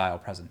style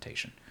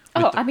presentation.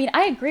 With Oh, I mean,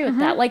 I agree with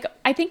that. Like,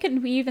 I think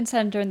we even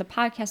said during the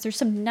podcast, there's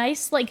some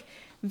nice, like,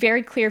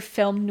 very clear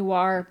film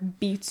noir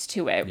beats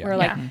to it, Yeah. where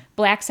like Yeah.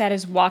 Black Sad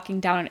is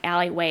walking down an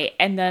alleyway,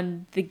 and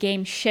then the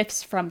game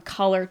shifts from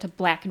color to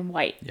black and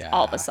white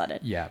all of Yeah. a sudden.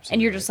 Yeah, And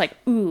you're absolutely. just like,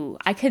 ooh,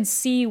 I could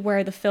see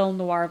where the film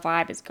noir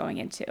vibe is going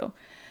into.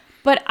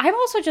 But I'm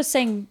also just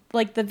saying,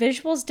 like, the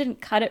visuals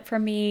didn't cut it for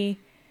me.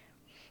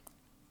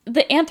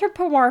 The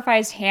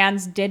anthropomorphized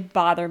hands did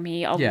bother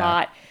me a Yeah,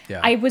 lot. yeah.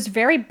 I was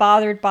very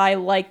bothered by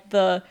like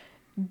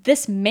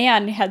this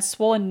man had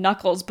swollen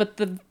knuckles, but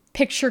the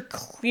picture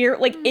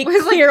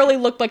clearly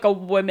looked like a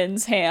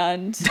woman's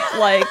hand.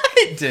 Like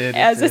It did.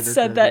 as it did,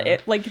 said did, that yeah.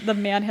 it like the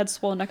man had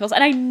swollen knuckles.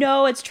 And I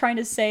know it's trying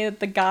to say that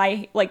the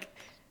guy like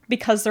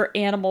because they're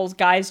animals,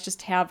 guys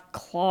just have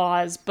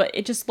claws, but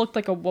it just looked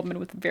like a woman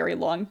with very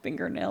long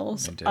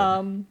fingernails. It did.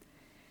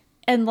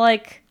 And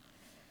like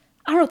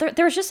I don't know,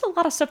 there was just a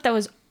lot of stuff that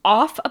was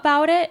off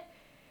about it.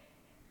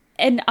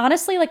 And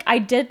honestly, like I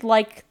did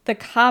like the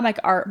comic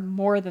art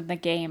more than the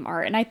game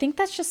art. And I think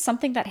that's just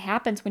something that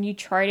happens when you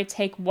try to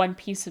take one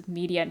piece of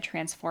media and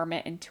transform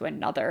it into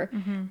another.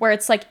 Where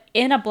it's like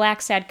in a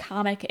Black Sad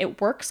comic,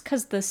 it works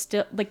because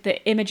the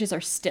images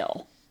are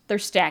still. They're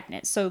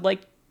stagnant. So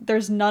like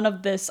there's none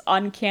of this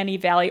uncanny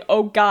valley.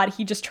 Oh God,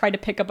 he just tried to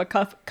pick up a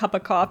cup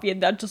of coffee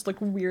and that just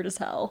looked weird as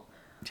hell.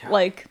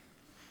 Like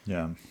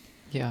Yeah.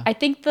 Yeah. I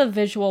think the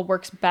visual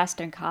works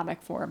best in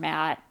comic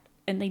format,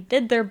 and they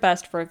did their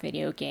best for a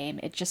video game.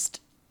 It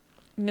just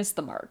missed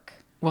the mark.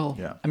 Well,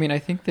 Yeah. I mean, I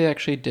think they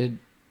actually did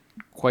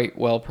quite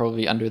well,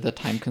 probably under the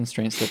time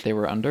constraints that they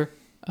were under,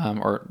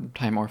 or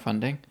time or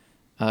funding,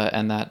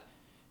 and that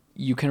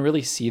you can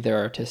really see their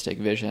artistic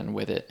vision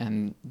with it,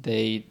 and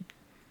they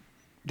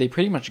they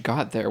pretty much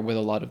got there with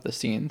a lot of the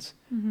scenes,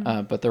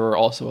 but there were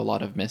also a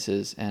lot of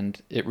misses,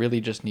 and it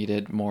really just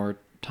needed more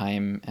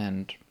time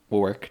and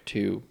work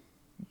to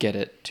get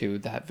it to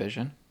that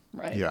vision.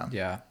 Right. Yeah.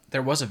 Yeah,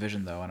 there was a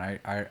vision though, and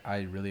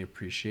I really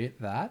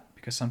appreciate that,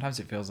 because sometimes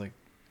it feels like,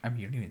 I mean,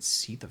 you don't even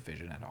see the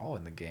vision at all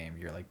in the game.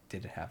 You're like,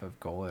 did it have a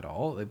goal at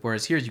all? Like,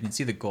 whereas here you can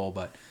see the goal,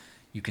 but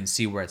you can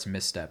see where it's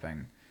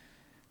misstepping.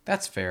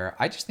 That's fair.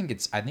 I think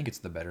it's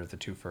the better of the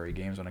two furry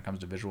games when it comes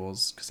to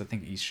visuals, because I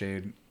think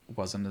Eastshade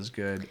wasn't as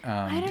good.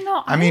 I don't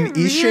know. I mean,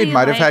 Eastshade really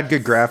might have had liked-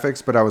 good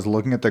graphics, but I was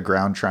looking at the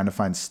ground trying to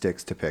find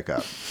sticks to pick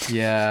up.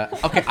 Yeah.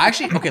 Okay.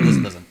 Actually, okay.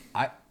 Listen.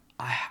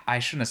 I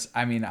shouldn't have.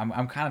 I mean,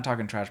 I'm kind of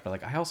talking trash, but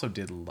like, I also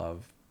did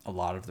love a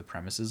lot of the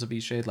premises of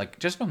Eastshade, like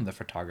just from the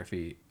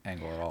photography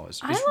angle at all.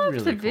 It's I loved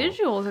really the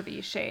cool. visuals of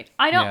Eastshade.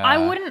 I don't. I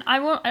Yeah. wouldn't. I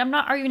won't. I'm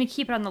not arguing to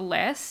keep it on the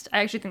list. I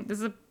actually think this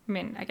is. I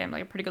mean, again,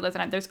 like a pretty good list,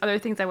 and there's other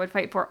things I would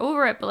fight for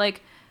over it. But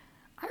like,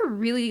 I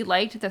really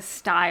liked the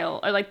style.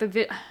 I like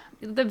the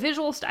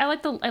visual style.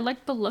 I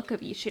liked the look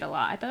of Eastshade a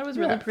lot. I thought it was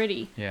really Yeah.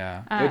 pretty.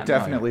 Yeah. It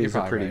definitely you're is a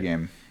probably pretty right.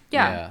 game.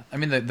 Yeah. I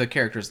mean, the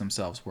characters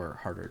themselves were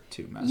harder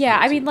to master. Yeah,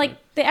 I too, mean, like,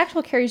 the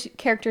actual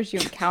characters you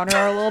encounter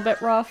are a little bit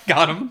rough. but-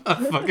 got him. I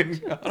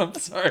fucking got him.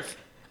 Sorry.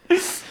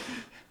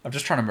 I'm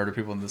just trying to murder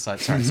people on the side.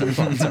 Sorry. Sorry.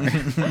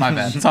 My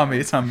bad. It's on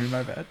me.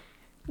 My bad.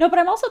 No, but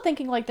I'm also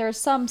thinking, like, there's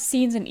some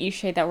scenes in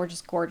Eastshade that were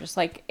just gorgeous.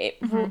 Like, it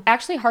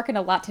actually harkened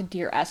a lot to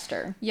Dear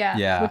Esther. Yeah.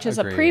 Yeah. Which is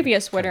a agreed.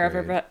 previous winner of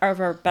Agreed.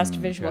 our best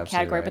you're visual absolutely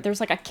category. right. But there's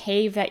like a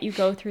cave that you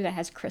go through that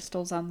has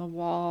crystals on the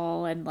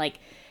wall, and like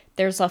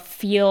there's a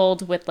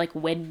field with like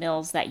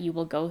windmills that you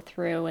will go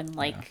through, and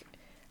like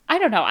I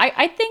don't know.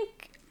 I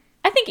think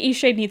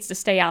Eastshade needs to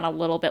stay on a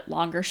little bit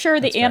longer. Sure,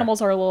 That's the fair.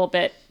 animals are a little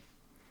bit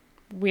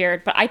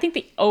weird, but I think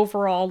the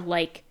overall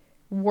like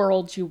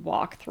world you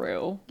walk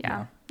through. Yeah.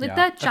 Yeah. Like Yeah.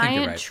 that I think you're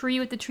giant right. tree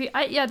with the tree.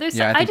 There's.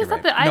 Yeah, I I think just you're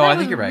thought that right. No, I that think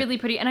was you're right. really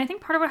pretty, and I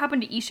think part of what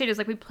happened to Eastshade is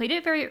like we played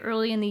it very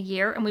early in the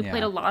year, and we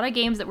played Yeah. a lot of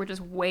games that were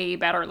just way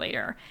better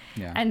later.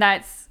 Yeah. And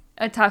that's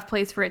a tough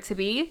place for it to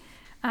be.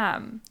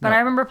 But No. I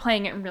remember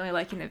playing it and really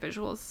liking the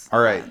visuals.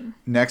 All right.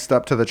 Next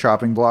up to the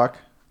chopping block,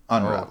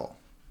 Unravel.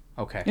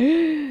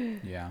 Okay.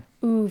 Yeah.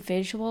 Ooh,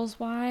 visuals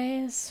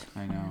wise.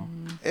 I know.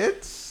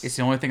 It's It's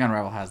the only thing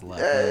Unravel has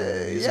left.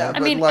 yeah, I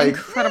but mean, like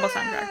incredible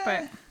soundtrack,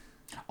 but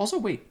Also,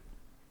 wait.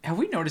 Have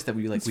we noticed that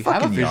we It's have a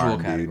fucking visual yarn,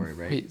 dude. category,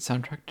 right? Wait,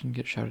 soundtrack didn't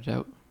get shouted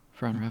out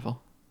for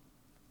Unravel.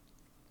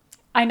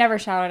 I never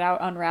shouted out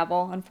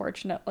Unravel,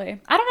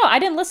 unfortunately. I don't know. I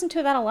didn't listen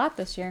to that a lot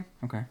this year.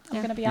 Okay.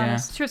 I'm gonna be Yeah.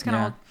 honest. it's true. It's kind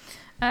of old.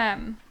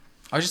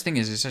 I was just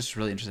thinking, it's just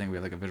really interesting. We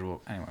have like a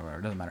visual. Anyway, whatever.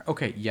 It doesn't matter.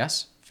 Okay.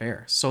 Yes.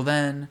 Fair. So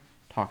then,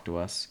 talk to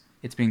us.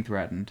 It's being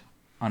threatened.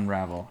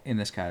 Unravel in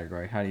this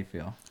category. How do you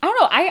feel? I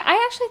don't know.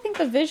 I actually think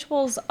the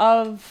visuals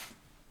of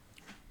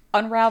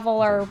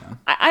Unravel are.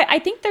 I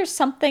think there's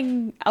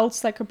something else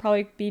that could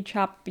probably be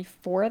chopped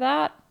before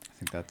that. I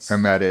think that's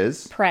and that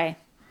is Prey.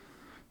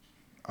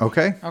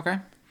 okay. okay.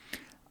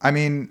 I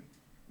mean,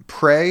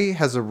 Prey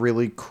has a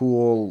really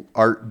cool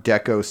Art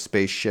Deco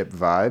spaceship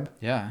vibe.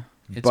 Yeah.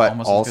 It's But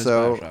almost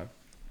also- as good as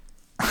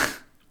Bioshock.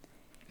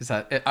 Is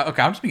that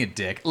okay? I'm just being a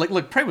dick. Like,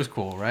 look, Prey was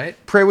cool, right?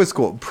 Prey was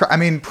cool. I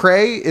mean,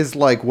 Prey is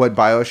like what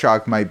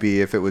Bioshock might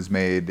be if it was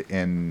made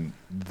in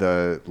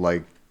the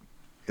like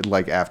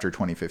after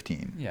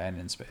 2015 Yeah, and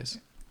in space.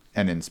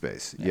 and in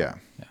space. Yeah.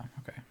 Yeah.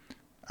 Okay.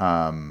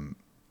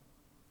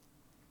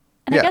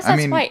 And Yeah, I guess I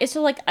that's mean- why it's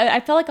so like I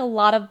felt like a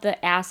lot of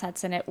the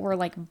assets in it were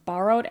like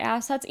borrowed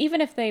assets, even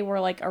if they were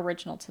like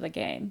original to the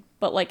game.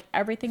 But like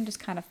everything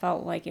just kind of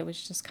felt like it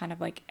was just kind of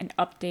like an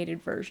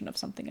updated version of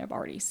something I've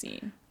already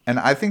seen. And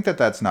I think that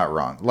that's not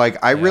wrong.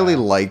 Like, I really Yeah.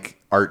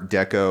 like Art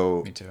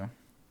Deco, Me too.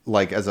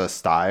 like as a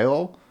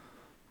style.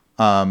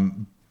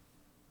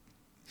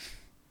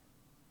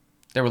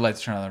 There were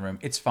lights turned on in the room.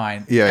 It's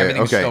fine. Yeah.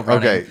 Everything's Okay. still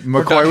running. Okay.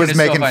 McCoy Production was is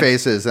still making fine.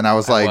 faces, and I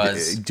was I like,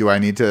 was. "Do I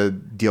need to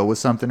deal with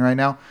something right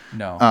now?"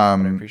 No, but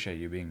I appreciate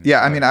you being.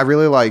 Yeah. I mean, I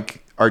really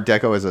like Art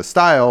Deco as a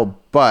style,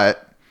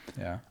 but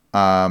Yeah.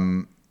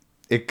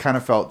 it kind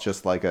of felt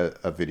just like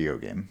a video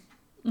game.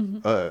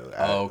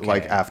 Okay.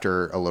 Like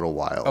after a little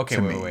while. Okay,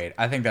 to wait, me. wait.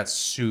 I think that's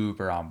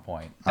super on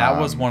point. That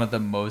was one of the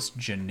most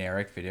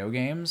generic video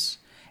games,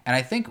 and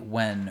I think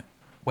when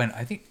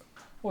I think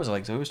what was it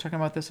like? Zoe was talking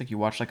about this. Like you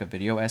watched like a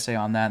video essay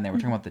on that, and they were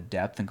talking about the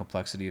depth and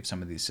complexity of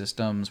some of these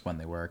systems when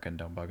they work and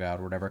don't bug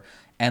out or whatever.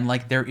 And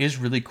like there is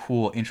really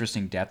cool,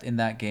 interesting depth in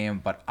that game,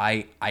 but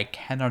I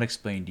cannot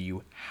explain to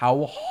you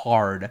how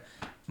hard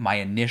my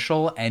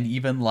initial and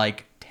even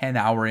like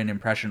 10-hour in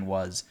impression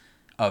was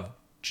of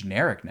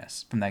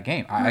genericness from that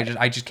game.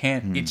 I just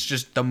can't. It's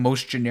just the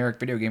most generic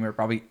video game I've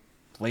probably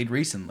played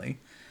recently.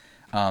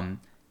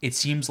 It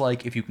seems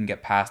like if you can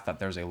get past that,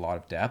 there's a lot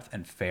of depth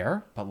and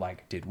fair. But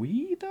like, did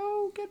we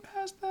though get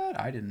past that?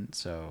 I didn't.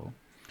 So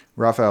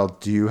Raphael,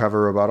 do you have a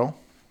rebuttal?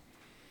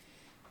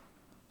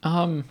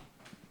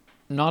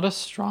 Not a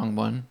strong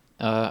one.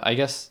 I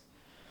guess.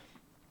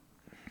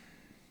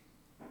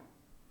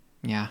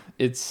 Yeah,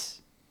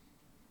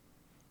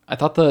 I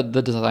thought the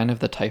design of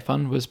the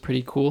Typhon was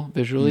pretty cool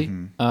visually,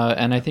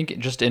 and I think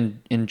just in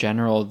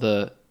general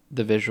the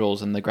the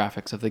visuals and the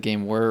graphics of the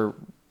game were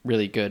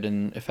really good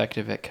and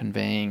effective at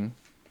conveying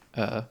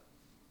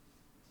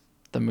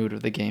the mood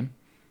of the game.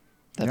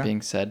 That Yeah.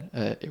 being said,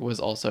 it was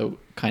also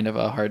kind of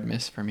a hard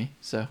miss for me.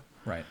 So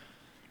Right.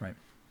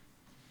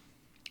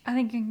 I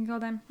think you can go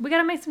then. We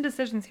gotta make some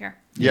decisions here.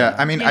 Yeah,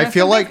 I mean, Yeah, I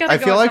feel something's like gotta I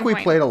go feel at like some we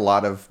point. played a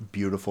lot of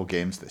beautiful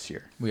games this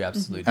year, We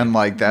absolutely and did.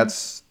 like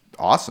that's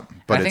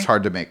awesome. But I it's think-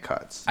 hard to make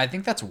cuts. I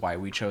think that's why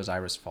we chose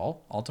Iris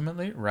Fall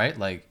ultimately, right?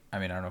 Like, I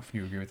mean, I don't know if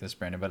you agree with this,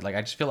 Brandon, but like,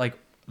 I just feel like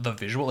the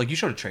visual, like you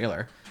showed a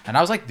trailer, and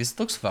I was like, this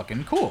looks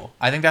fucking cool.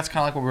 I think that's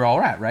kind of like where we're all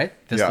at, right?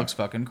 This Yeah. looks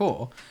fucking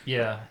cool.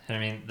 Yeah, I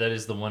mean that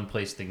is the one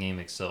place the game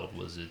excelled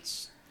was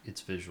its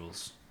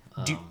visuals.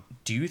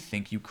 Do you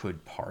think you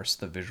could parse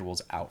the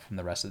visuals out from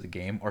the rest of the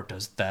game, or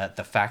does that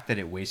the fact that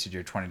it wasted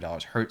your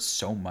 $20 hurt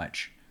so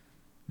much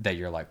that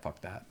you're like,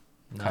 fuck that?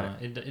 Cut No,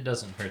 it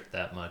doesn't hurt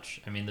that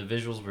much. I mean, the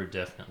visuals were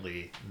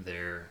definitely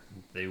there.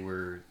 They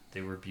were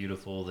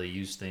beautiful. They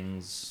used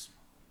things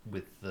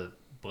with the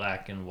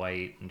black and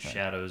white and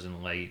shadows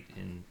and light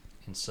in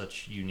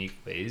such unique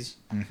ways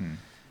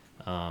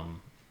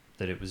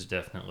that it was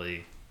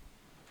definitely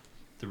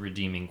the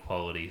redeeming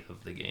quality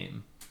of the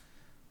game.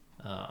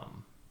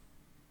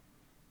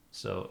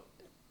 So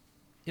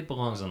it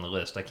belongs on the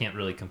list. I can't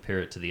really compare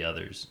it to the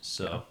others.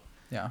 So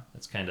Yeah.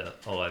 that's kind of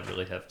all I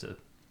really have to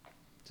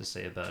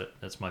say about it.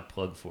 That's my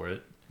plug for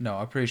it. No,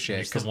 I appreciate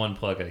it. It's the one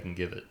plug I can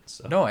give it.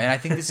 So No, and I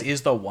think this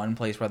is the one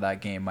place where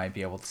that game might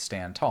be able to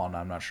stand tall. And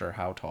I'm not sure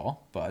how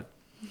tall, but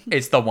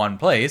it's the one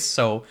place,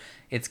 so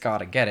it's got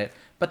to get it.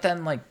 But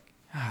then, like,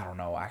 I don't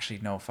know.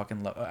 Actually, no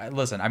fucking.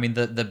 Listen, I mean,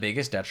 the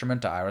biggest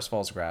detriment to Iris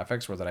Fall's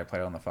graphics was that I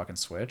played it on the fucking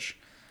Switch,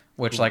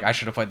 which, like, I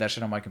should have played that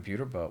shit on my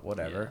computer, but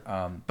whatever.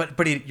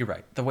 You're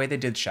right. The way they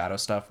did shadow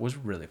stuff was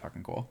really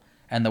fucking cool.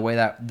 And the way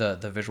that the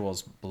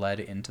visuals bled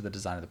into the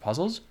design of the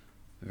puzzles,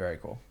 very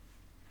cool.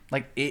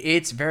 Like,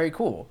 it's very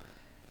cool.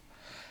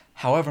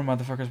 However,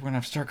 motherfuckers, we're gonna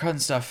have to start cutting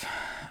stuff.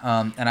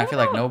 And I feel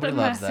like What about nobody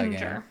the loves that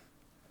Messenger? game.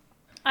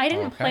 I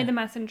didn't Okay. play the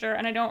Messenger,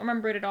 and I don't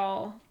remember it at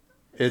all.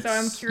 It's So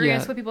I'm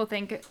curious Yeah. what people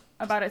think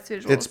about its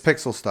visuals. it's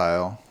pixel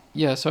style.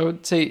 yeah, so I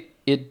would say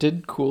it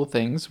did cool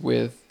things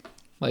with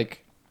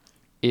like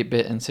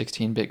 8-bit and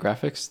 16-bit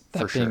graphics. That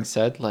For being sure.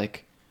 said,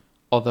 like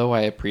although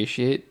I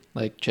appreciate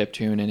like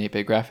chiptune and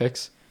 8-bit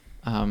graphics,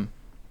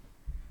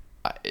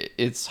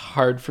 it's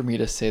hard for me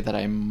to say that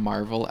I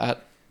marvel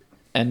at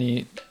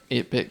any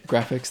 8-bit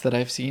graphics that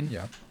I've seen.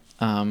 Yeah.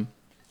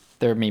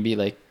 They're maybe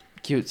like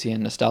cutesy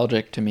and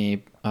nostalgic to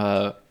me,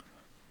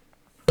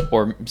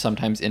 or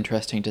sometimes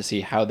interesting to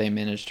see how they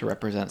managed to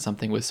represent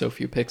something with so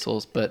few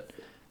pixels. But,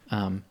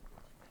 and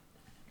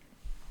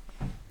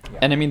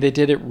I mean, they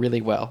did it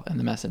really well in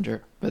The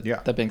Messenger. But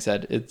Yeah. that being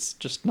said, it's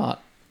just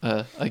not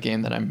a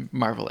game that I'm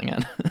marveling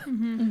at.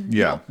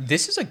 Yeah,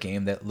 This is a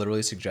game that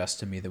literally suggests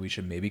to me that we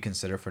should maybe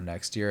consider for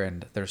next year,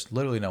 and there's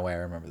literally no way I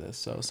remember this,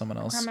 so someone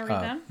else. I'm gonna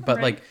read them. I'm But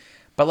ready.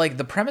 like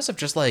the premise of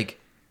just like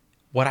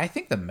what I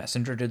think the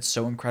Messenger did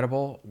so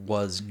incredible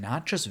was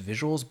not just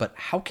visuals, but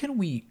how can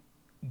we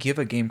give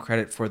a game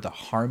credit for the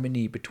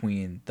harmony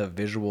between the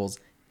visuals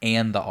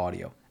and the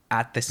audio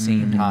at the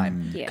same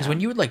time? Because Yeah. when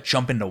you would like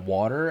jump into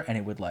water and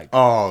it would like,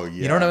 oh yeah,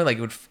 you know what I mean?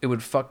 Like it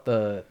would fuck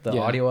the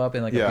Yeah. audio up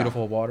in like Yeah. a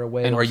beautiful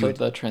waterway, And or also you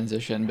the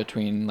transition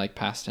between like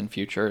past and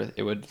future,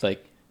 it would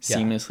like Yeah.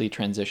 seamlessly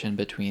transition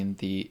between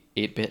the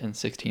 8-bit and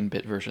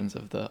 16-bit versions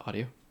of the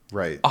audio.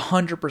 right,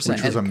 100%,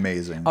 which was and-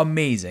 amazing.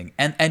 amazing,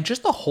 and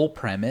just the whole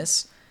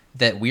premise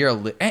that we are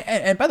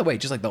and by the way,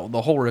 just like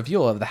the whole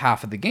reveal of the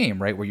half of the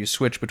game, right, where you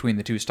switch between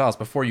the two styles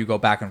before you go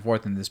back and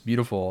forth in this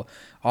beautiful,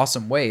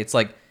 awesome way. It's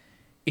like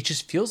it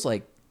just feels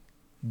like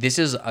this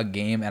is a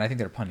game, and I think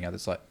there are plenty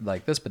others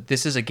like this, but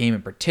this is a game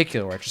in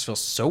particular where it just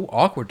feels so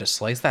awkward to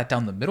slice that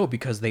down the middle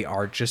because they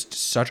are just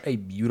such a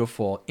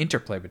beautiful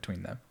interplay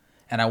between them,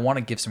 and I want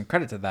to give some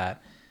credit to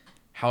that.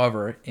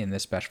 However, in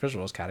this best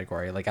visuals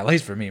category, like at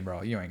least for me,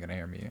 bro, you ain't gonna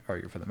hear me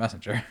argue for the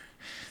Messenger.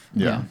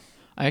 yeah.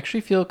 I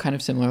actually feel kind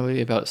of similarly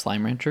about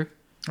Slime Rancher.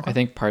 I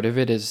think part of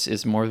it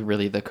is more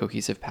really the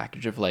cohesive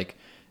package of like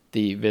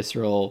the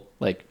visceral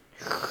like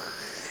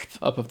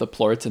up of the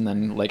plorts and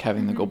then like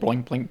having them go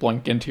blink blink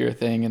blink into your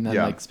thing and then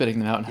Yeah. like spitting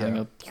them out and having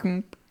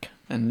a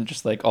and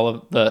just like all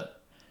of the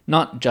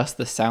not just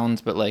the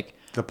sounds but like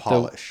The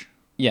polish.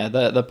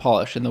 the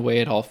polish and the way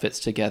it all fits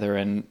together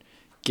and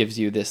gives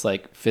you this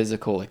like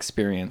physical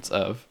experience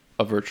of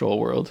a virtual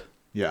world.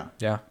 Yeah,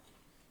 Yeah,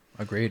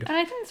 agreed. And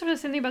I think sort of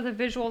the same thing about the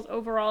visuals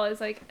overall is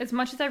like as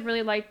much as I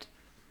really liked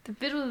the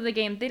visuals of the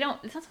game,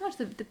 it's not so much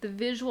that the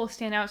visuals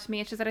stand out to me.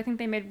 It's just that I think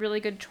they made really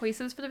good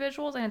choices for the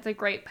visuals, and it's a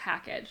great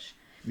package.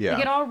 yeah.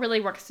 Like it all really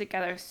works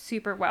together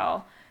super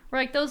well.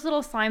 Where like those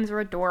little slimes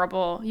are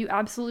adorable. You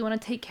absolutely want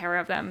to take care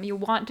of them. You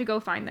want to go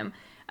find them.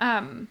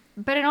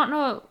 But I don't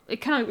know. It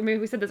kind of maybe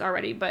we said this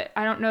already, but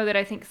I don't know that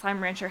I think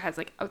Slime Rancher has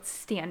like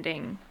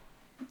outstanding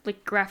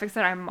like graphics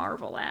that I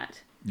marvel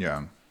at.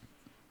 Yeah.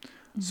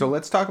 So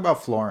let's talk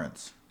about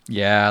Florence.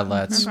 Yeah,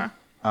 let's. Okay.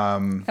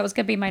 That was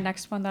gonna be my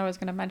next one that I was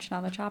gonna mention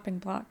on the chopping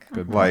block.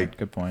 Good point. Like-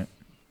 good point.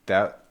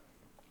 That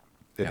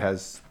it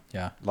has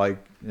Yeah. like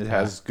it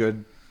has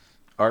good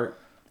art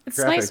It's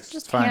graphics. nice, It's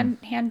just fine.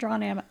 hand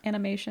drawn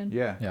animation.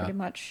 Yeah. Yeah. Pretty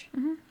much.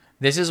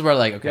 This is where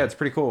like okay, Yeah, it's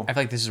pretty cool. I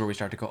feel like this is where we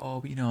start to go.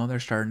 Oh, they're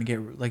starting to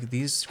get like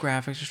these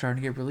graphics are starting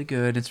to get really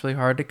good. It's really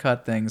hard to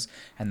cut things,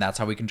 and that's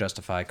how we can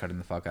justify cutting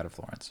the fuck out of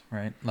Florence,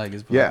 right? Like,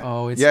 it's Yeah.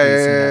 oh, it's Yeah, yeah,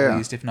 decent yeah, at yeah.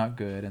 least, if not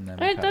good, and then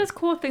And we it cut does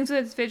cool things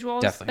with its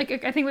visuals. Definitely.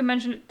 Like I think we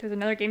mentioned there's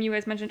another game you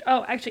guys mentioned.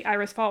 Oh, actually,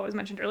 Iris Fall was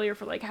mentioned earlier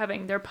for like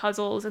having their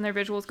puzzles and their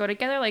visuals go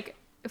together. Like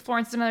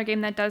Florence is another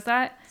game that does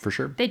that. For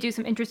sure. They do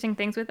some interesting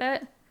things with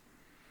it.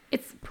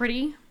 It's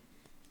pretty.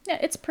 Yeah,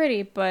 it's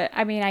pretty, but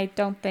I mean, I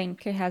don't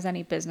think it has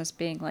any business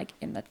being like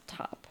in the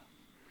top.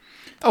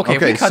 Okay, if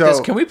Okay, we cut so- this.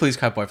 Can we please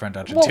cut Boyfriend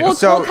Dungeon Well, too?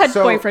 we'll cut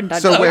Boyfriend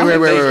Dungeon. So wait.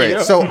 Thank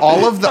you. So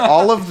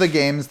all of the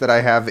games that I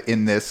have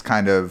in this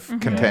kind of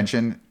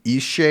contention: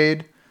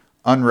 Eastshade,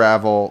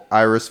 Unravel,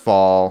 Iris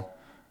Fall,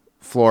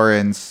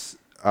 Florence,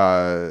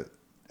 and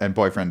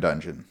Boyfriend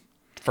Dungeon.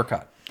 For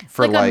cut.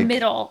 For like a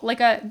middle.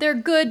 They're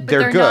good, but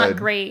They're they're not good.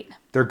 great.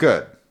 they're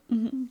good.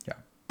 Yeah.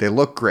 They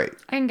look great,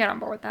 I can get on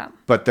board with that.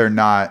 but they're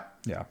not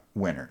Yeah.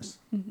 winners.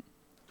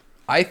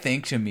 I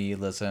think to me,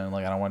 listen,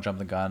 like I don't want to jump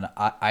the gun.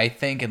 I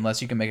think unless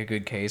you can make a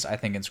good case, I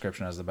think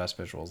Inscription has the best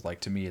visuals.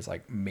 Like to me, it's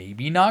like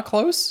maybe not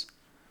close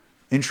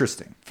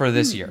Interesting. for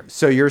this year.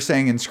 So you're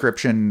saying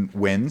Inscription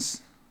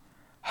wins?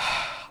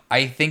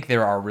 I think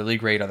there are really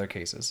great other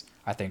cases.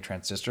 I think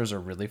Transistors are a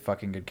really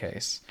fucking good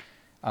case.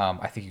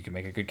 I think you can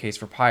make a good case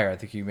for Pyre. I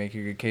think you can make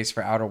a good case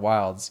for Outer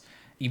Wilds.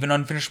 Even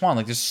Unfinished Swan.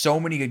 Like there's so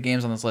many good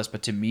games on this list,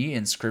 but to me,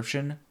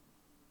 Inscription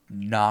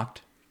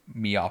knocked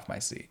me off my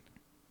seat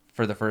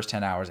for the first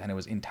 10 hours, and it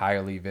was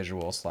entirely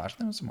visual /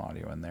 there was some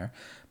audio in there.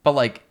 But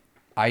like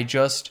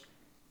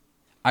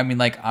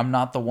I'm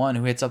not the one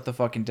who hits up the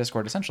fucking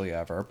Discord essentially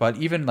ever, but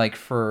even like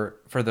for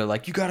the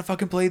like, you gotta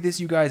fucking play this,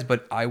 you guys,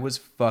 but I was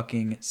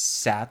fucking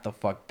sat the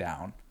fuck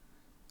down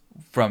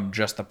from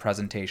just the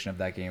presentation of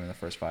that game in the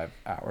first 5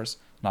 hours.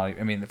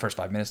 The first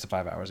 5 minutes to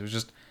 5 hours. It was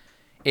just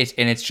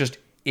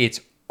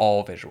it's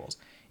all visuals.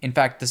 In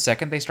fact, the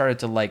second they started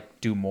to like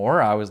do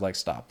more, I was like,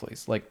 stop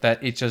please. Like that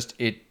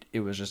it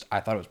was just, I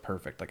thought it was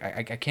perfect. Like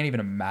I can't even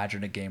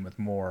imagine a game with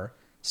more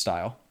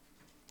style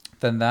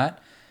than that.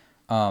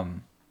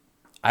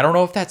 I don't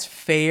know if that's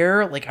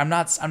fair. Like I'm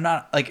not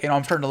like,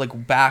 I'm starting to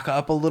like back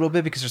up a little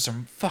bit because there's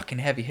some fucking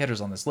heavy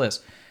hitters on this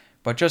list.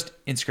 But just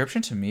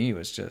Inscription to me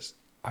was just,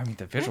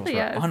 the visuals were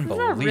Yeah, this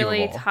unbelievable. is a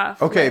really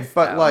tough. Okay, list,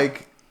 but though.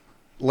 like,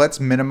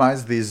 let's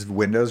minimize these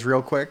windows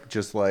real quick.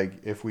 Just like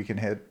if we can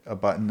hit a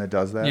button that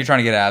does that. You're trying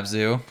to get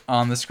Abzu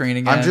on the screen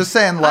again. I'm just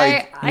saying,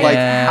 like,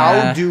 Yeah.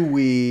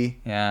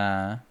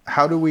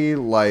 how do we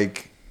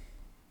like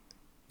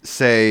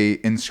say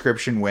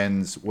Inscription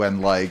wins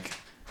when like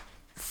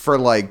for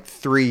like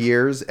 3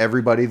 years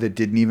everybody that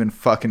didn't even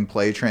fucking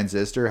play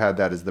Transistor had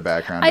that as the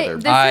background of their.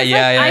 This is, like, I do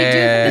think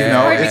this You is know,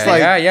 hard it's because-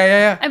 like-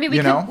 yeah. I mean,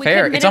 you know,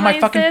 fair. could It's on my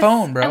minimize fucking this.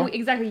 phone, bro. Oh,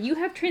 exactly. You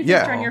have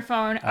Transistor Yeah. on your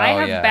phone. I Oh,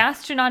 have yeah.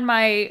 Bastion on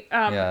my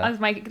Yeah. as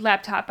my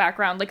laptop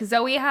background. Like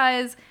Zoe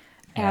has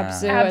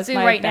Abzu, as Abzu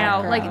my right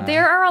now. background. Like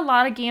there are a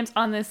lot of games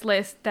on this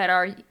list that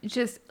are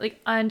just like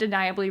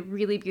undeniably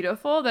really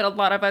beautiful that a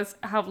lot of us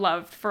have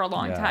loved for a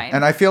long Yeah. time.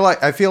 And I feel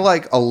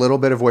like a little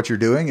bit of what you're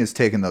doing is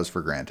taking those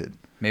for granted.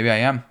 Maybe I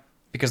am.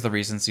 Because the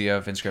recency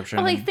of Inscription.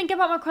 But like think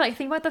about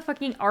the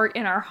fucking art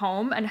in our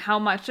home and how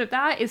much of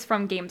that is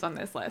from games on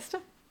this list.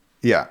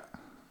 Yeah,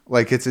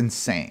 like it's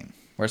insane.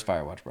 Where's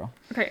Firewatch, bro?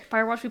 Okay,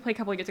 Firewatch we played a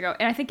couple of years ago,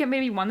 and I think it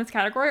maybe won this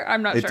category.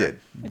 I'm not It sure.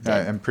 did.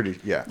 I'm pretty.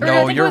 Yeah. Or I No,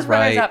 think it you're was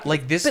runners right. up.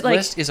 Like this But, like,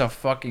 list is a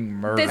fucking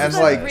murder. This And is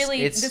like, a really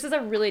it's- this is a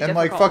really And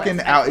like difficult fucking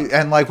list. out,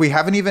 and like we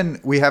haven't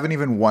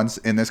even once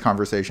in this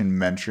conversation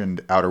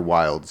mentioned Outer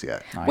Wilds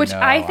yet. Which know,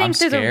 I I'm think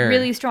there's a scared.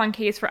 really strong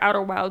case for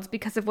Outer Wilds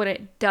because of what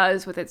it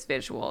does with its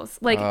visuals.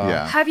 Like,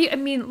 Yeah.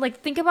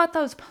 think about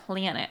those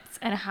planets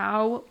and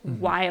how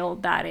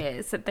wild that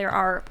is. That there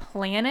are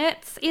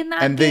planets in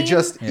that And game. they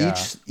just Yeah.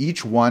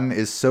 each one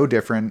is so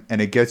different, and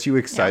it gets you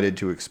excited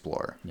to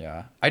explore.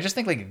 Yeah. I just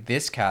think like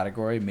this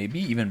category, maybe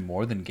even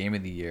more than Game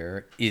of the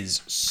Year, is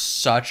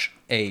such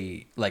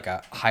a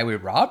highway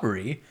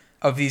robbery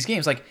of these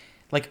games. Like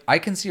I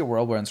can see a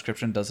world where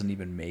Inscription doesn't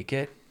even make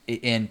it.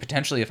 And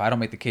potentially, if I don't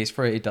make the case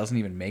for it, it doesn't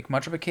even make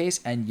much of a case.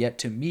 And yet,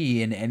 to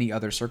me, in any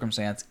other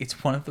circumstance,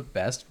 it's one of the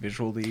best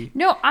visually.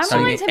 No, I'm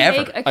stunning willing to ever.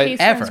 make a case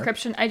Ever. for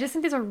Inscription. I just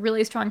think there's a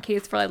really strong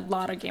case for a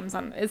lot of games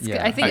on this. Yeah.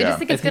 I Yeah. just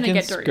think it's I think gonna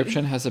get dirty.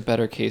 Inscription has a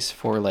better case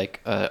for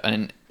like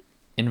an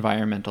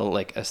environmental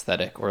like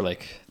aesthetic or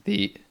like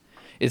the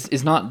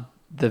it's not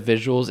the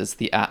visuals, it's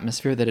the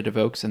atmosphere that it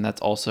evokes, and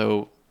that's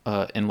also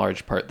in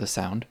large part the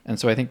sound. And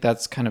so I think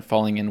that's kind of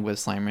falling in with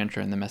Slime Rancher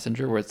and The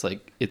Messenger, where it's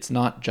like it's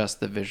not just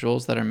the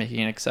visuals that are making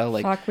it excel.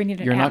 Like Fuck, we need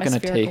an you're not going to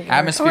atmospherical take word.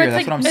 Atmosphere, Or it's that's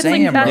like what I'm it's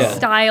saying, like best bro.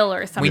 style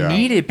or something. We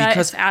need it That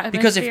because it's if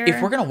atmosphere.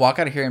 we're gonna walk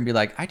out of here and be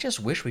like, I just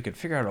wish we could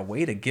figure out a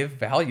way to give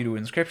value to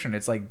Inscription,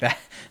 it's like that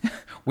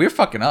we're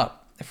fucking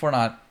up. if we're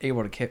not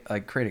able to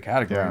create a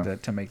category Yeah.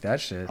 to make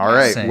that shit. All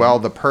right. insane. Well,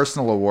 the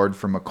personal award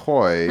for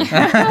McCoy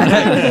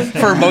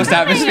for most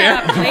atmosphere,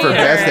 for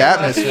best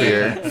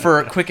atmosphere.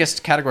 for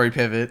quickest category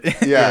pivot.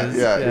 Yeah,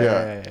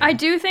 yeah. I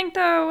do think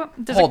though.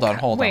 there's Hold a on,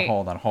 co- hold on, wait.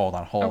 hold on, hold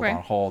on, hold Okay.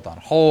 on, hold on,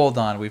 hold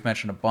on. We've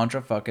mentioned a bunch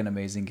of fucking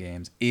amazing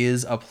games.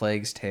 Is A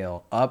Plague's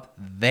Tale up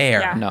there?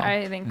 Yeah, No.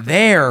 I think.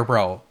 There,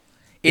 bro.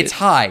 It's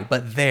high,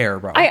 but there,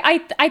 bro.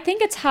 I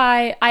think it's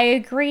high. I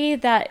agree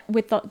that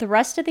with the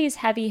rest of these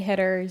heavy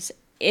hitters,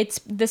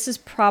 this is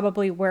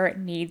probably where it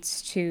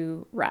needs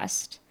to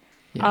rest.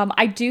 Yeah.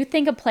 I do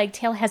think A Plague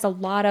Tale has a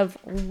lot of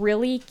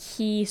really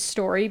key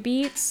story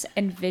beats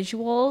and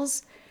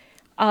visuals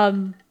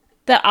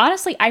that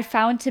honestly I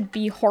found to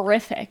be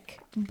horrific.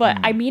 But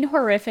I mean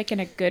horrific in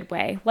a good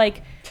way.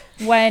 Like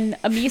when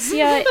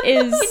Amicia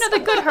is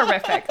The good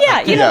horrific.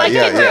 yeah, you know, like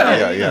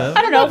Yeah.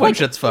 I don't know, when like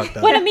shit's fucked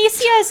up. when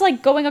Amicia is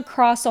like going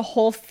across a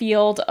whole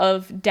field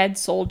of dead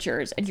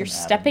soldiers and you're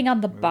stepping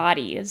on the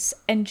bodies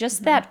and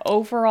just that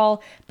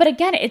overall, but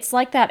again, it's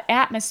like that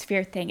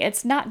atmosphere thing.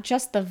 It's not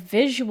just the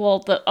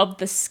visual of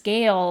the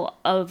scale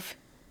of,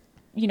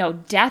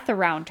 death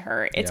around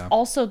her. It's Yeah.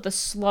 also the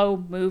slow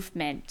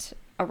movement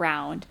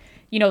around,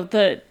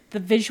 the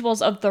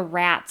visuals of the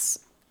rats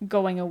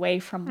going away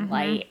from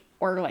light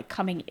or like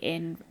coming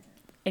in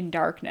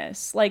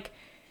darkness. Like,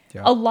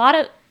 Yeah. a lot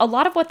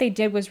of what they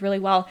did was really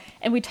well,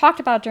 and we talked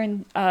about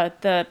during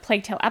the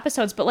Plague Tale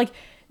episodes, but like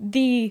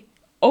the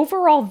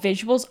overall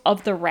visuals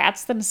of the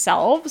rats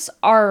themselves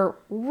are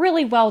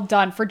really well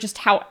done for just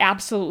how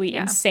absolutely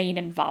insane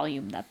in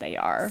volume that they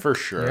are. For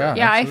sure. Yeah.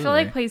 Yeah, I feel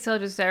Absolutely. like Plague Tale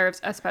deserves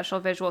a special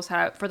visual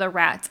setup for the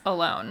rats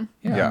alone.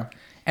 Yeah.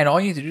 And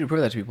all you need to do to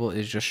prove that to people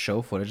is just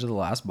show footage of the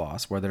last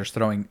boss where they're just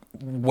throwing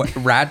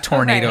rat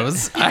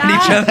tornadoes at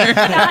each other.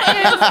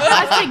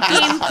 That's a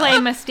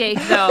gameplay mistake,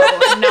 though,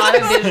 not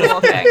a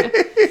visual thing.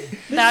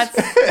 That's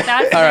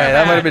All right,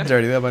 that might have been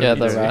dirty. That might Yeah, have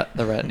been the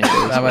dirty. rat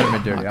natives. That might have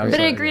been dirty. I'm But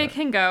I sorry, agree yeah. it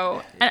can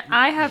go. And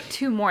I have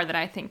two more that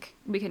I think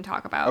we can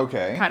talk about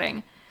Okay.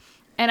 cutting.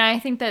 And I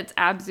think that's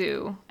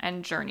Abzu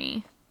and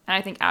Journey. And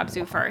I think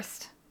Abzu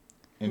first.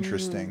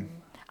 Interesting.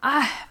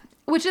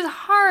 Which is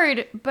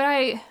hard,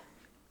 but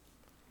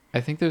I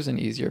think there's an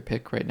easier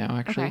pick right now,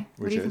 actually. okay.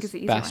 What Which do you think is? is the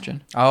easy one?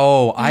 Bastion.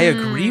 Oh, I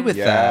agree with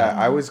Yeah, that.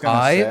 I was gonna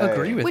I say.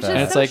 agree with Which that. And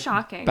is it's so like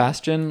shocking.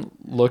 Bastion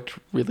looked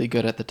really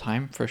good at the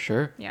time for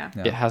sure. Yeah.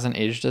 Yeah. It hasn't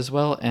aged as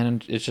well,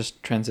 and it's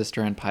just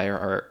Transistor and Pyre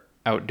are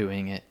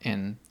outdoing it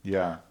in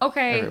Yeah.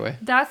 Okay, every way.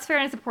 that's fair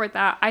and I support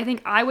that. I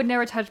think I would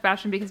never touch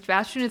Bastion because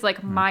Bastion is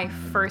like my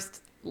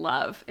first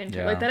love.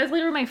 Yeah. Like that is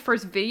literally my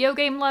first video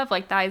game love.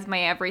 Like that is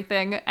my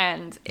everything,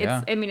 and it's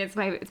Yeah. I mean it's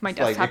my Like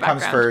desktop it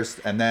comes background. first,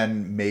 and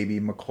then maybe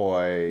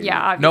McCoy.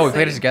 Yeah, obviously. No, we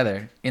played it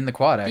together in the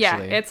quad, actually.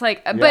 Yeah, it's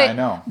like, but I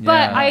know.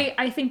 But Yeah.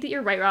 I think that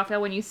you're right, Raphael,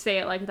 when you say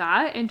it like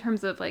that. In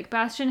terms of like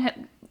Bastion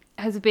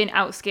has been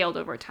outscaled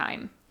over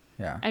time.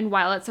 Yeah. And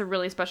while it's a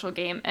really special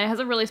game, and it has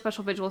a really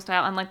special visual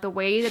style, and like the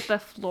way that the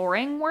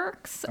flooring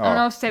works, I don't know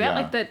how to say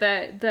that, yeah.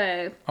 like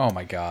the Oh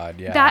my god,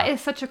 yeah. that is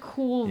such a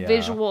cool Yeah.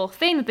 visual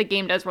thing that the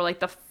game does, where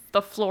like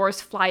the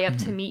floors fly up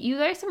to meet you.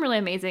 There's some really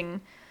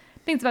amazing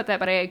things about that,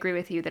 but I agree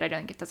with you that I don't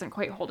think it doesn't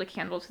quite hold a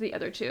candle to the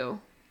other two.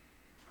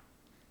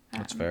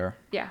 That's fair.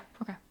 Yeah,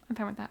 okay, I'm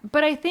fine with that.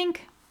 But I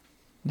think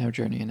now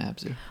Journey and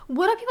Abzu.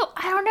 what do people?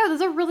 I don't know.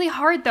 Those are really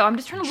hard though. I'm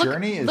just trying to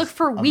Journey is look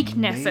for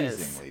weaknesses.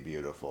 amazingly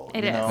beautiful.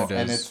 It you is. know? It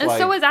And is. it's And like,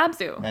 so is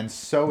Abzu. And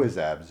so is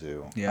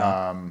Abzu.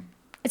 Yeah.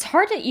 It's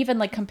hard to even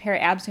like compare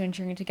Abzu and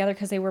Journey together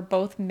because they were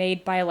both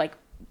made by like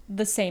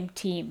the same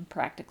team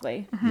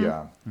practically.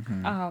 Yeah.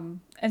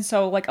 And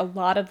so like a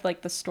lot of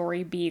like the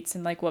story beats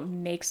and like what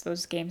makes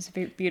those games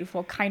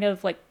beautiful kind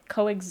of like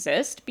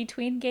coexist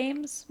between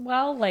games.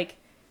 Well, like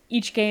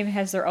each game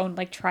has their own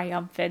like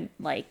triumphant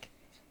like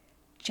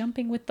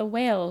jumping with the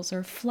whales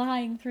or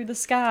flying through the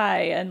sky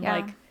and Yeah.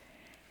 like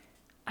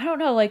I don't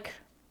know like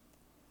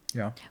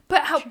Yeah.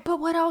 But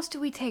what else do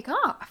we take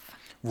off?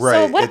 Right.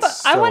 So what about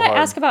it's I so want to hard.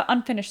 ask about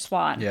Unfinished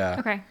Swan. Yeah.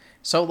 Okay.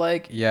 So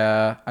like,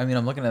 yeah, I mean,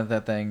 I'm looking at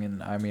that thing,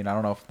 and I mean, I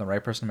don't know if I'm the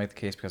right person to make the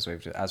case because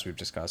as we've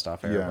discussed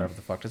off air, Yeah. whatever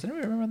the fuck. Does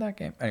anybody remember that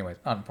game? Anyways,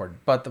 not important.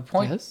 But the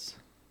point, Yes.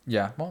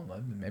 yeah, well,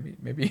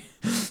 maybe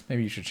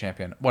you should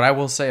champion. What I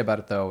will say about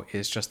it though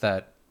is just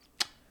that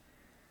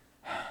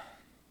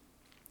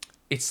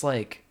it's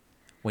like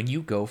when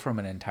you go from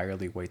an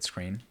entirely white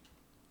screen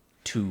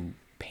to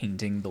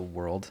painting the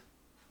world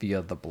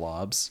via the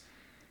blobs,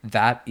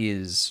 that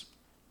is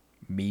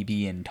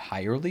maybe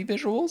entirely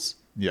visuals,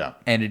 Yeah.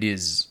 and it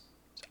is,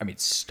 I mean,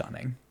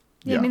 stunning.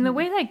 Yeah, I Yeah. mean the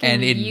way that game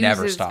And it uses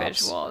never stops.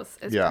 visuals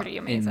is Yeah. pretty It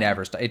amazing.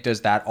 never it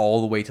does that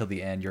all the way till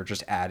the end. You're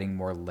just adding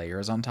more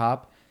layers on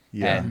top,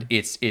 Yeah. and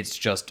it's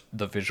just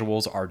the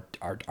visuals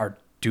are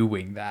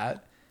doing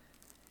that,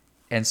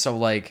 and so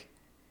like,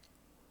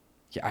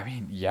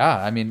 yeah,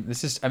 I mean,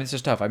 it's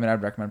just tough. I mean,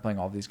 I'd recommend playing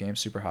all of these games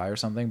super high or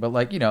something, but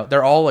like,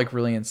 they're all like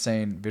really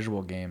insane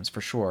visual games for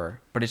sure.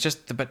 But it's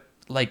just, but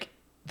like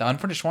the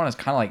Unfinished One is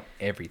kind of like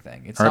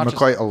everything. It's All right, not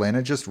McCoy.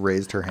 Elena just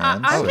raised her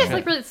hand. I'm so- just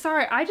like really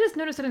sorry. I just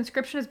noticed that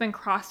inscription has been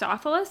crossed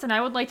off the list, and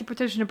I would like to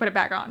petition to put it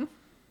back on.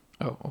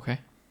 Oh, okay.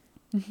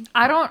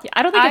 I don't.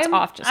 I don't think it's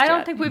off just I don't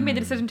yet. think we've made the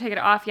decision to take it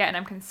off yet, and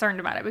I'm concerned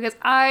about it because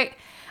I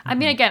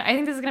mean, again, I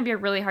think this is going to be a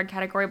really hard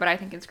category, but I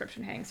think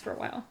Inscription hangs for a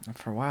while.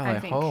 For a while, I I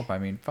think- hope. I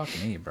mean, fuck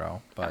me,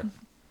 bro. But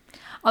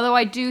Although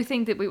I do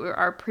think that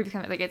our previous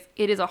comment, like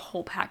it is a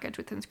whole package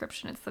with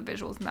Inscription. It's the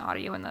visuals and the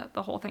audio and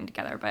the whole thing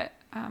together. But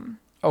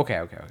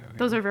okay.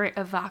 those are very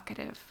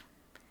evocative.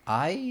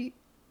 I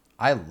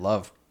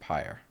love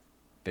Pyre.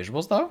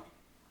 Visuals though?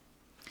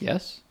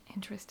 Yes.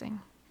 Interesting.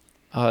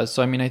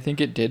 So I mean, I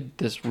think it did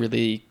this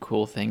really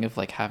cool thing of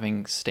like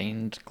having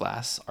stained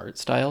glass art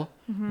style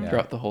Yeah.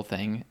 throughout the whole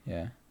thing.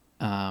 Yeah.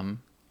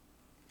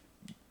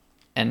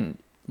 And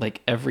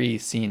like every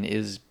scene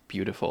is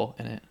beautiful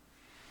in it.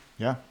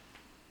 Yeah.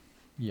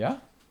 Yeah.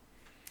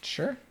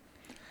 Sure.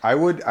 I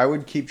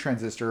would keep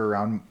Transistor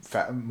around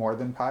more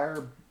than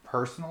Pyre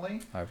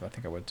personally. I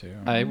think I would too.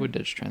 I would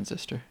ditch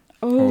Transistor.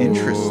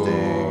 Interesting.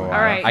 All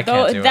right. I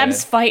can't do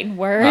Them's it. fighting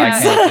words.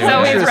 I can't do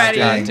So it. he's ready.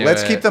 Can't do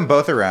Let's it. keep them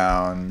both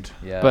around.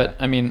 Yeah. But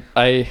I mean,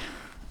 I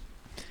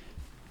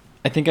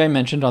think I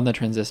mentioned on the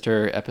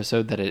Transistor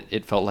episode that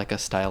it felt like a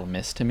style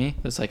miss to me.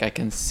 It's like I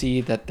can see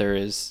that there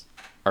is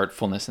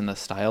artfulness in the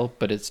style,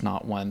 but it's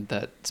not one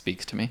that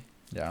speaks to me.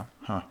 yeah.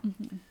 Huh.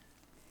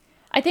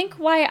 I think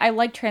why I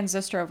like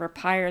Transistor over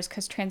Pyre is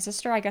because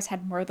Transistor, I guess,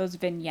 had more of those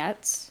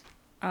vignettes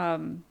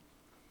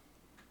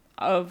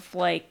of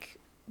like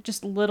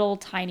just little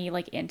tiny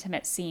like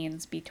intimate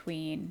scenes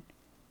between,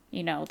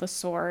 you know, the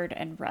Sword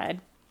and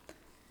Red,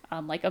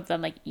 like of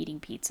them like eating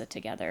pizza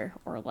together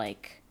or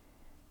like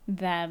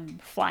them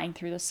flying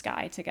through the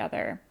sky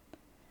together.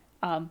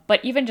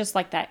 But even just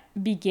like that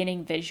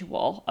beginning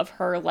visual of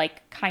her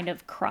like kind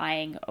of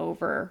crying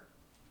over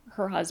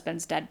her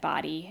husband's dead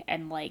body,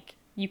 and like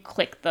you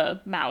click the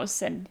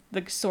mouse and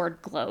the sword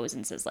glows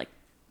and says like,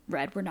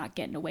 Red, we're not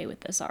getting away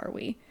with this, are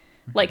we?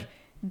 Like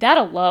that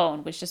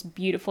alone was just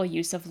beautiful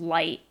use of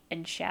light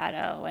and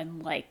shadow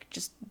and like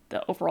just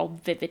the overall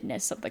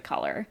vividness of the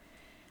color.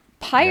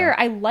 Pyre,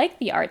 I like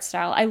the art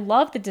style. I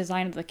love the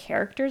design of the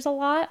characters a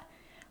lot.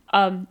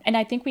 And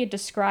I think we had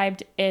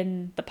described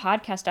in the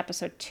podcast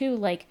episode too,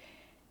 like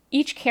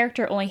each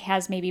character only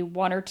has maybe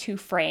 1 or 2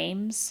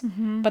 frames,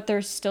 but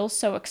they're still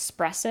so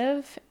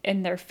expressive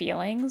in their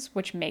feelings,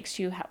 which makes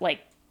you like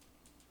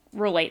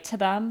relate to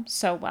them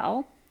so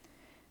well.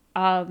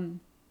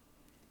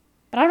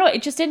 But I don't know,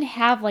 it just didn't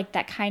have like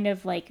that kind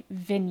of like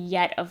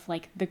vignette of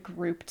like the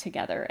group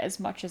together as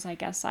much as I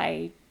guess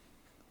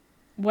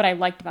what I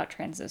liked about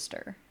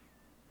Transistor.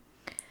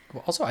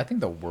 Well, also, I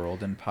think the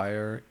world in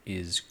Pyre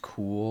is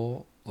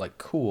cool,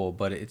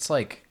 but it's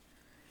like,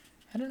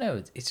 I don't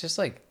know, it's just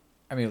like,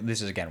 I mean,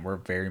 this is, again, we're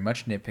very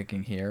much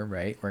nitpicking here,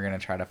 right? We're going to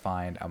try to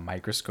find a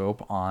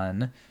microscope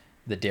on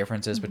the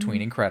differences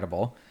between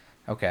Incredible.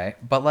 Okay.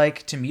 But,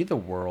 like, to me, the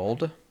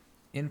world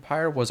in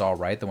Pyre was all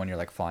right, the one you're,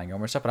 like, flying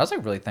over and stuff. But I was,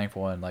 like, really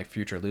thankful in, like,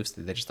 Future Loops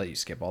that they just let you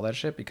skip all that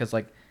shit because,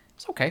 like,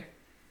 it's okay.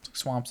 It's like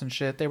swamps and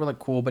shit. They were, like,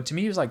 cool. But to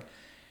me, it was, like,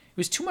 it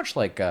was too much,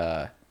 like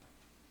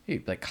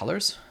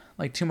colors.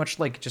 Like, too much,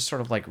 like, just sort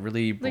of, like,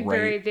 really bright. Like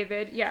very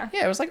vivid. Yeah.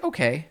 Yeah, it was like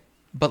okay,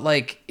 but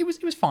like it was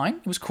fine.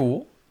 It was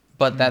cool,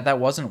 but that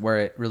wasn't where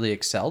it really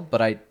excelled.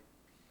 But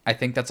I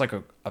think that's like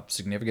a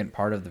significant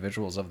part of the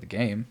visuals of the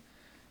game.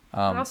 It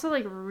also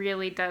like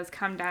really does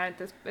come down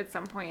at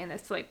some point in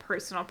this like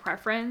personal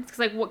preference, because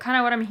like what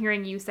I'm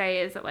hearing you say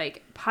is that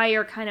like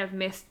Pyre kind of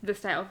missed the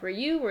style for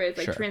you, whereas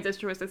like Sure.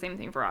 Transistor was the same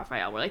thing for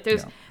Raphael, where like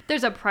Yeah.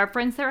 there's a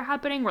preference there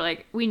happening where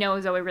like we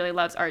know Zoe really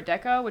loves Art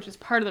Deco, which is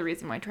part of the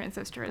reason why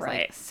Transistor is like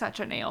Right.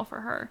 such a nail for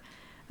her.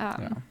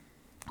 Yeah.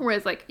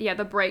 Whereas like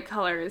the bright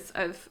colors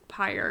of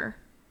Pyre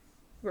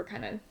were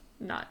kind of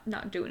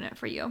not doing it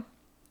for you.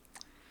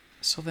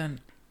 So then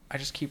I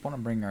just keep wanting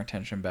to bring our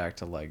attention back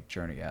to like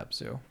Journey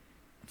Abzu.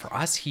 For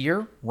us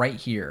here, right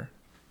here,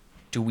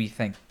 do we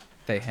think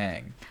they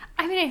hang?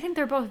 I mean, I think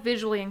they're both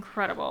visually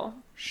incredible,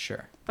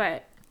 Sure.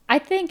 but I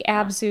think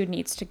Abzu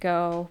needs to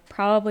go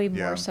probably more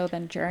Yeah. so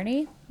than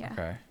Journey. yeah.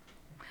 Okay.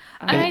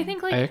 And I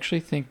think like I actually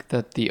think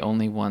that the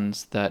only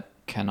ones that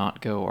cannot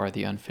go are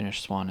the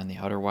Unfinished Swan and the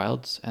Outer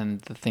Wilds,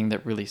 and the thing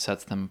that really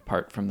sets them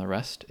apart from the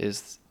rest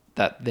is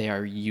that they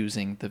are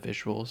using the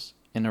visuals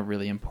in a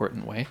really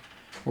important way,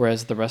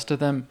 whereas the rest of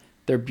them,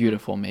 they're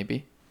beautiful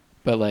maybe,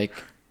 but like,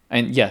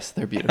 and yes,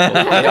 they're beautiful.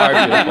 They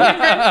are beautiful.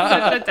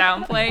 such a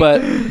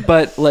downplay.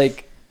 But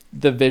like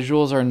the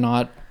visuals are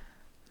not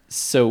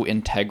so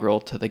integral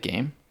to the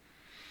game.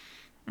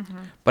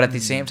 But at the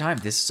same time,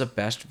 this is a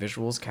best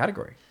visuals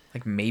category.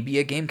 Like maybe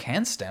a game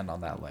can stand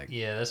on that leg.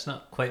 Yeah, that's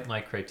not quite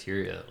my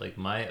criteria. Like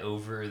my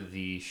over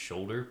the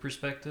shoulder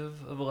perspective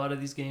of a lot of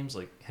these games,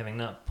 like having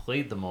not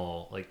played them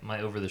all, like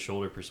my over the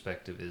shoulder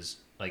perspective is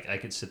like I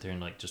could sit there and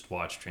like just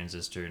watch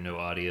Transistor, no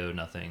audio,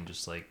 nothing,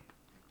 just like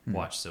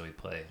watch Zoe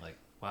play. Like,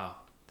 wow,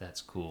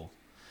 that's cool.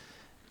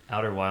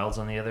 Outer Wilds,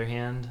 on the other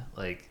hand,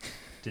 like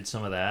did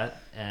some of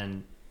that,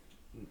 and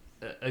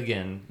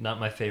again, not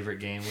my favorite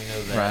game. We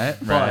know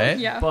that, Right, right.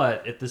 Yeah.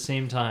 But at the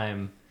same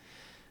time,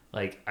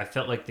 like I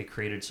felt like they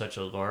created such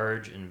a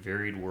large and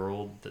varied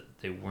world that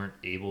they weren't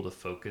able to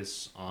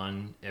focus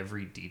on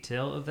every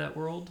detail of that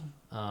world.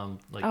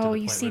 Like to Oh, the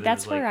you point see, where there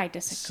that's was, where like, I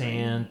disagree.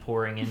 Sand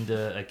pouring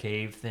into a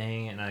cave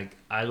thing, and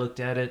I looked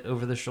at it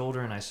over the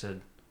shoulder and I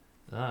said,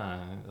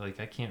 like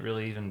I can't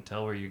really even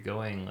tell where you're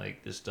going.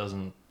 Like this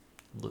doesn't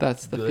look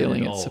That's the good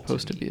feeling at it's all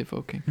supposed to me. be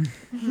evoking.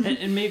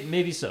 and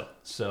maybe so.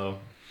 So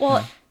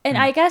Well, and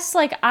I guess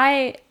like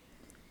I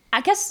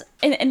guess,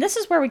 and this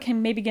is where we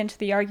can maybe get into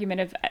the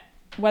argument of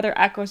whether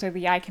Echoes of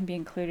the Eye can be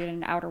included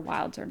in Outer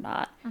Wilds or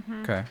not.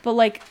 Okay. But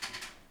like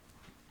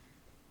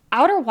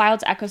Outer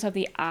Wilds, Echoes of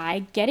the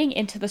Eye, getting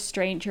into the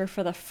Stranger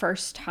for the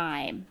first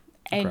time,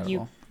 and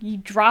Incredible. you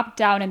drop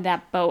down in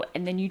that boat,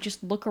 and then you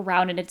just look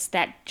around, and it's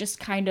that just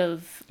kind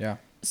of Yeah.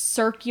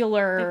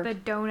 circular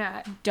Like the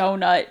donut.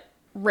 donut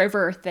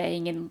river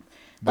thing, and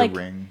The like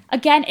ring.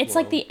 again, it's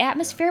like the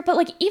atmosphere, but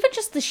like even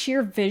just the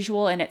sheer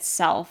visual in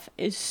itself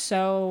is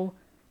so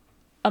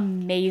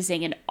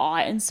amazing and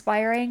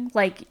awe-inspiring.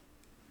 Like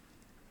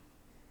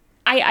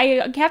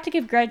I have to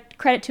give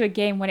credit to a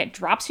game when it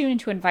drops you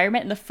into an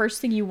environment and the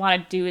first thing you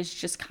want to do is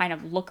just kind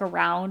of look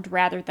around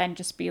rather than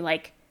just be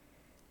like,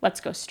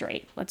 let's go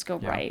straight, let's go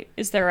right.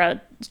 Is there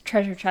a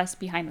treasure chest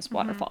behind this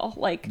waterfall?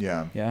 Like,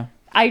 Yeah. Yeah.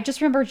 I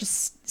just remember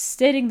just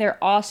sitting there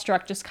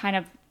awestruck, just kind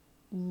of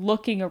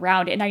looking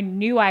around, and I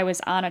knew I was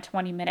on a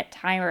 20-minute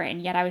timer,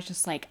 and yet I was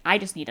just like, I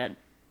just need to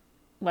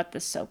let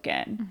this soak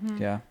in.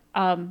 Yeah.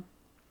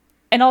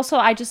 And also,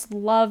 I just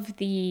love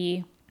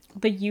the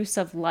use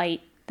of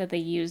light that they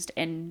used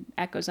in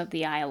Echoes of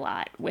the Eye a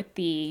lot with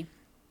the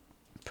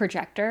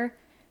projector.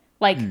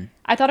 Like,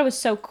 I thought it was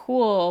so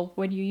cool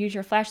when you use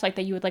your flashlight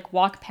that you would like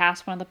walk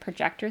past one of the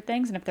projector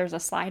things, and if there's a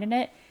slide in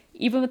it,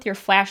 even with your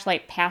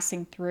flashlight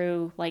passing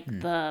through like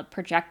the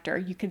projector,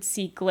 you could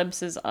see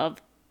glimpses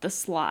of the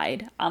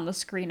slide on the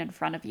screen in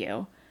front of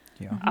you.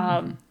 Yeah.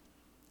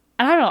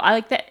 And I don't know, I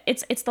like that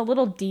it's the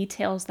little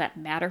details that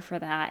matter for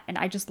that, and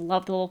I just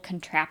love the little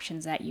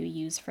contraptions that you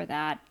use for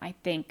that. I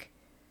think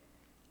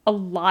a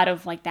lot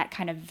of like that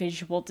kind of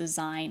visual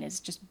design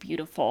is just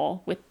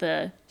beautiful with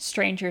the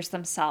strangers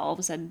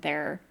themselves and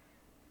their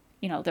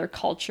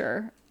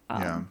culture.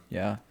 Yeah.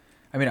 Yeah.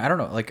 I mean, I don't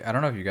know. Like, I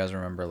don't know if you guys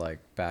remember, like,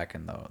 back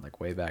in the, like,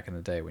 way back in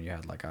the day when you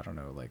had, like, I don't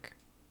know, like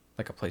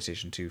a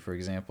PlayStation 2, for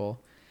example,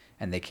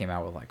 and they came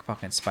out with, like,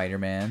 fucking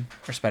Spider-Man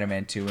or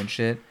Spider-Man 2 and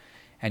shit,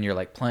 and you're,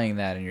 like, playing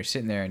that, and you're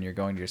sitting there, and you're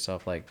going to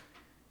yourself, like,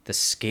 the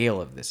scale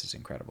of this is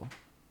incredible.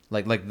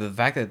 Like the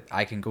fact that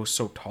I can go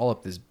so tall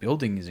up this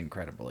building is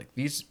incredible. Like,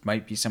 these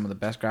might be some of the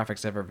best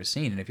graphics I've ever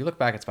seen, and if you look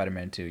back at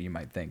Spider-Man 2, you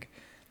might think,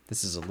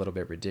 this is a little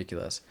bit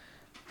ridiculous.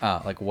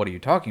 Like, what are you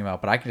talking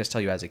about? But I can just tell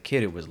you, as a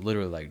kid, it was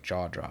literally like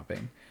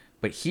jaw-dropping.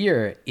 But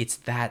here, it's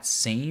that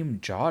same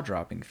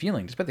jaw-dropping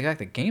feeling, despite the fact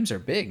that games are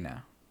big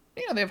now.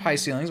 You know, they have high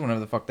ceilings whenever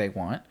the fuck they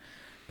want.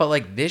 But,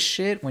 like, this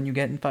shit, when you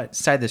get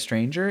inside the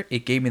Stranger,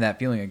 it gave me that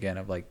feeling again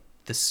of, like,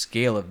 the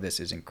scale of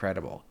this is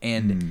incredible.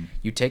 And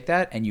you take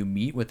that and you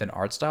meet with an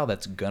art style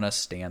that's gonna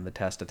stand the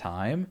test of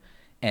time.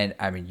 And,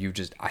 I mean,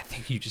 I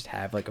think you just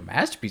have, like, a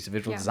masterpiece of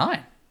visual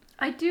design.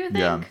 I do think,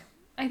 Yeah.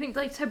 I think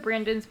like to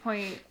Brandon's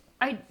point,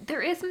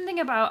 there is something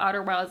about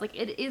Outer Wilds, like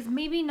it is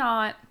maybe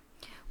not,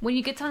 when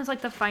you get to like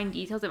the fine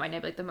details, it might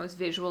not be like the most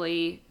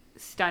visually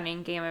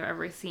stunning game I've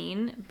ever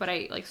seen, but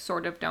I like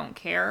sort of don't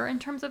care in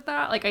terms of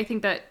that. Like I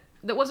think that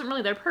wasn't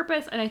really their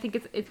purpose, and I think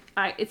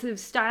it's a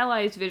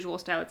stylized visual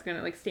style. It's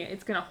gonna like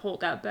it's gonna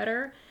hold up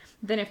better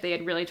than if they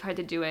had really tried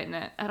to do it. And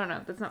I don't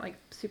know, that's not like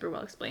super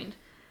well explained.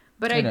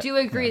 But I do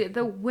agree that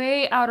the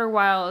way Outer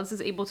Wilds is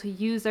able to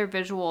use their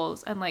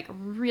visuals and like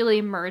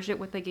really merge it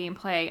with the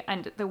gameplay,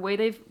 and the way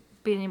they've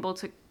been able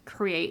to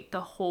create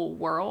the whole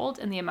world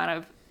and the amount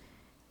of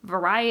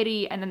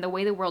variety, and then the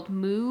way the world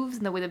moves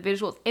and the way the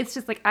visuals, it's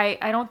just like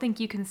I don't think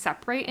you can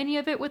separate any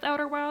of it with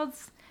Outer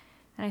Wilds,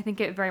 and I think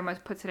it very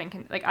much puts it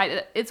in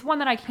it's one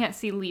that I can't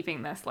see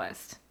leaving this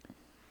list.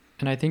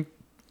 And I think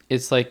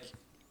it's like,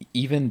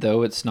 even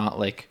though it's not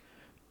like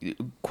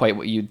quite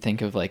what you'd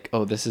think of, like,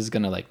 oh, this is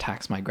gonna like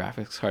tax my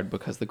graphics card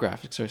because the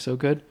graphics are so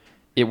good,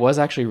 it was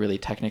actually really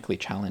technically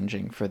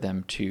challenging for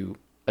them to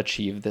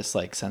achieve this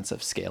like sense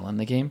of scale in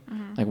the game.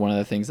 Like, one of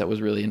the things that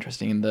was really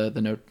interesting in the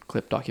No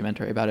Clip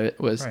documentary about it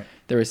was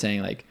they were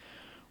saying like,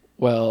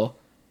 well,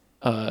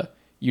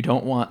 you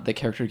don't want the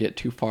character to get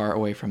too far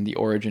away from the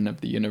origin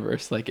of the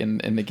universe, like in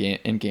the game,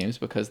 in games,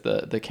 because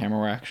the camera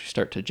will actually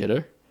start to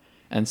jitter.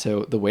 And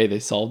so the way they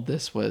solved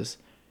this was,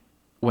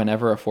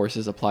 whenever a force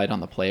is applied on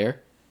the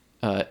player,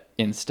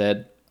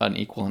 instead an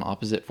equal and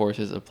opposite force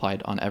is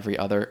applied on every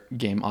other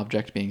game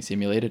object being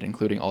simulated,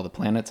 including all the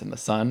planets and the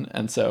sun.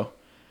 And so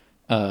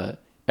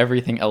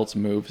everything else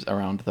moves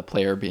around the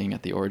player being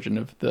at the origin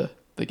of the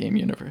game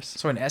universe.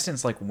 So in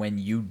essence, like, when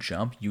you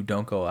jump, you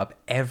don't go up.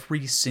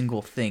 Every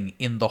single thing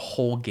in the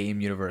whole game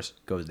universe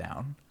goes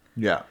down.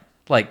 Yeah.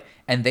 Like,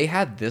 and they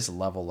had this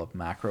level of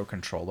macro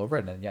control over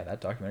it. And yeah, that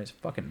documentary is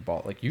fucking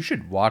ball. Like, you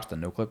should watch the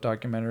No Clip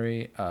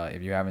documentary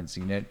if you haven't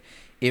seen it.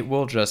 It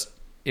will just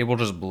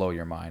blow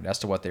your mind as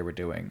to what they were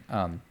doing.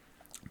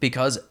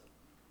 Because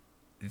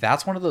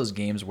that's one of those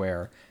games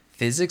where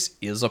physics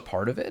is a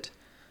part of it,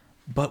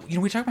 But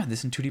we talk about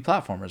this in 2D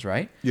platformers,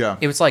 right? Yeah.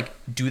 It was like,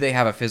 do they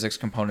have a physics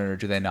component or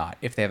do they not?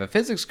 If they have a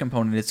physics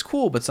component, it's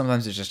cool, but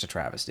sometimes it's just a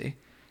travesty.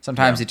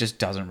 Sometimes Yeah. it just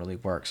doesn't really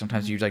work.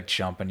 Sometimes you like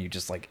jump and you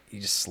just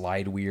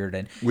slide weird.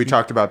 And We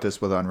talked about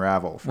this with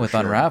Unravel. For with sure.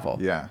 Unravel,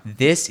 Yeah.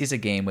 this is a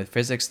game with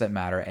physics that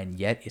matter and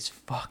yet is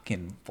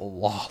fucking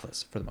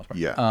flawless for the most part.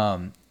 Yeah.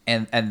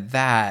 And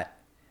that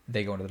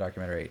they go into the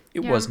documentary.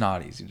 It Yeah. was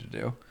not easy to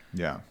do,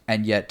 Yeah.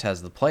 and yet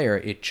as the player,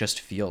 it just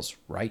feels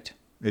right.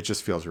 It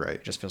just feels right.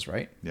 It just feels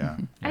right. Yeah.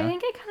 I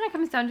think it kind of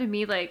comes down to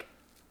me like,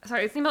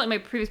 sorry, it's thinking about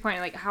like my previous point,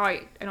 like how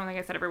I don't think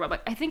I said it very well,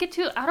 but I think it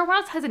too. Outer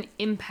Wilds has an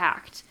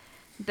impact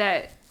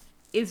that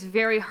is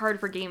very hard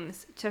for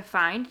games to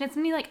find, and it's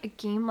something like a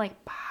game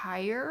like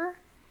Pyre.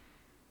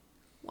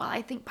 While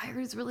I think Pyre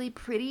is really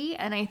pretty,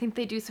 and I think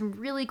they do some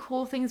really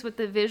cool things with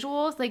the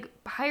visuals, like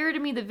Pyre to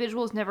me, the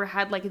visuals never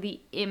had like the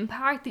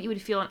impact that you would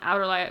feel in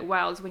Outer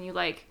Wilds when you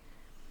like,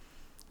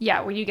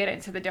 yeah, when you get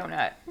into the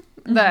donut,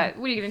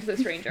 when you get into the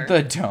stranger.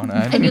 The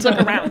donut. And you look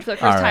around for the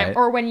first All time, right.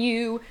 or when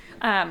you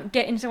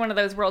get into one of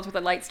those worlds where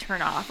the lights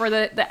turn off, or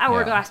the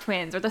hourglass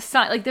twins, or the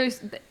sun. Like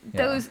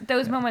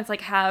those moments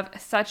like have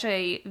such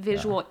a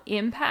visual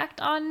impact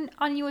on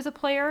you as a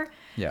player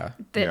Yeah.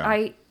 that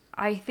Yeah.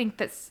 I think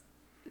that's.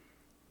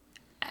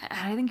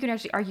 I think you can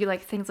actually argue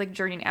like things like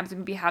Journey and Abs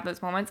maybe have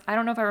those moments. I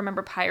don't know if I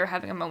remember Pyre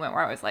having a moment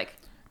where I was like,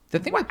 The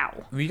thing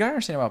wow. you gotta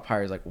understand about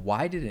Pyre is like,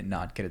 why did it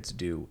not get its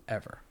due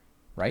ever?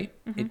 Right?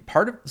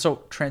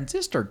 So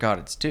Transistor got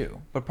its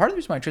due, but part of the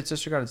reason why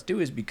Transistor got its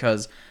due is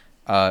because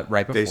right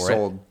before They it,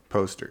 sold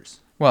posters.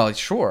 well,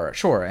 sure,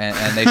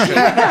 and they should.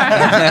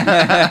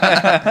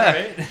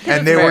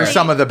 And they were very-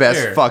 some of the best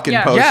Fair. fucking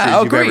Yeah. posters Yeah,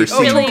 you've ever agreed.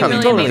 seen Really, coming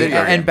really from a amazing.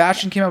 video game. And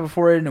Bastion came out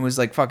before it, and it was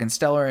like fucking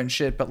stellar and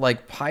shit. But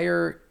like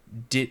Pyre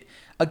did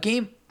a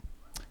game,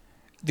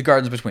 The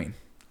Gardens Between.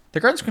 The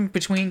Gardens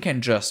Between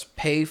can just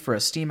pay for a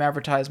Steam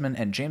advertisement,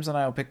 and James and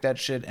I will pick that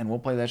shit, and we'll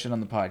play that shit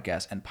on the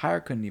podcast. And Pyre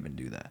couldn't even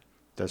do that.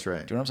 That's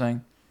right. Do you know what I'm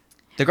saying?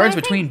 The Gardens I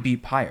think- Between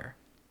beat Pyre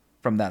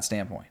from that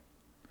standpoint.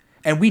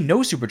 And we know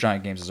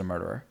Supergiant Games is a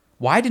murderer.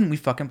 Why didn't we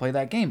fucking play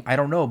that game? I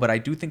don't know, but I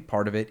do think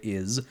part of it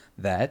is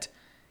that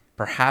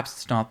perhaps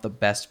it's not the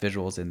best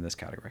visuals in this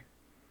category.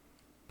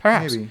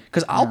 Perhaps. Maybe.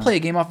 Because I'll play a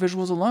game off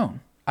visuals alone.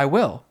 I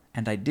will.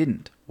 And I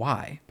didn't.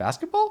 Why?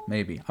 Basketball?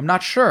 Maybe. I'm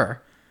not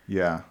sure.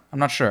 Yeah. I'm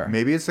not sure.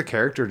 Maybe it's the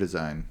character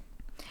design.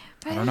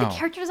 But don't the know.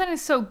 character design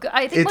is so good.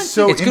 I think It's once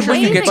so It's good when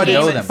you interesting, get to but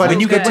know it's- them. But When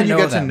it's you good get when to you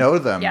know get to them. know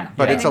them. Yeah.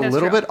 But Yeah. it's I a think that's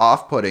little true. bit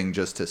off-putting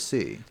just to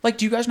see. Like,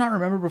 do you guys not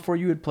remember before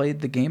you had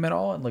played the game at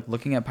all? And like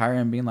looking at Pyre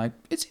and being like,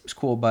 it seems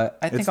cool, but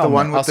I think It's I'll the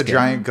one I'll with the skip.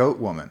 giant goat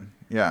woman.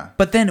 Yeah.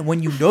 But then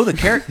when you know the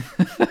character.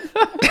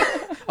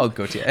 Oh,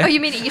 Gautier. Oh, you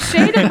mean you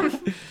shade him?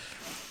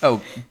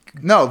 Oh,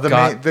 No, the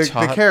Got the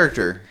taught-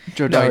 character.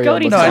 Joe No, Dario.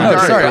 Cody no, Sorry. I know.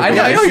 Sorry, I know.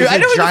 Yeah, I know. she's I a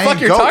know what the giant fuck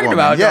you're goat talking woman,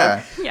 about.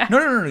 yeah.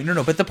 No. Yeah.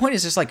 No. But the point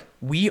is, just like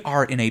we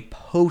are in a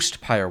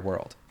post-Pyre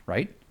world,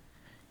 right?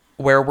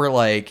 Where we're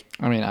like,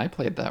 I mean, I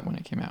played that when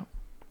it came out.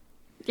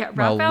 Yeah,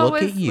 Well, Raphael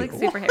look was at you. like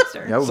super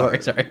hipster. Yeah, sorry.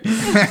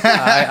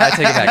 I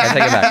take it back. I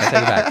take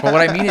it back. But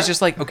what I mean is just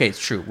like, okay, it's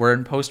true. We're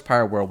in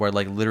post-Pyre world where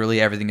like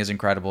literally everything is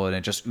incredible and it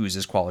just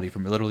oozes quality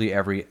from literally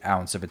every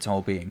ounce of its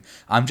whole being.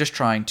 I'm just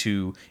trying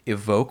to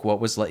evoke what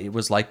it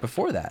was like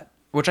before that,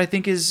 which I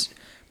think is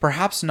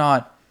perhaps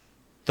not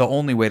the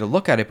only way to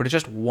look at it, but it's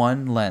just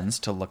one lens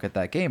to look at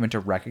that game and to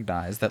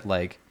recognize that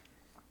like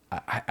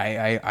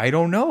I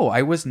don't know.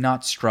 I was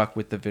not struck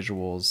with the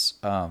visuals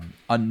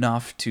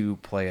enough to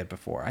play it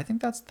before. I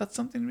think that's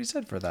something to be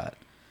said for that.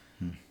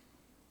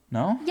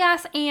 No?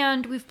 Yes,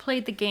 and we've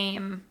played the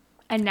game,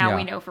 and now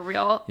we Yeah. know for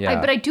real. Yeah.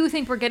 But I do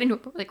think we're getting to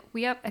like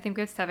I think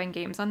we have 7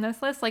 games on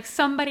this list. Like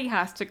somebody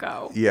has to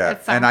go. Yeah,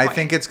 at some and I point.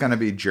 think it's going to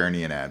be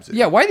Journey and Abs.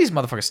 Yeah, why are these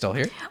motherfuckers still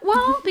here?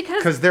 well because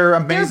Because they're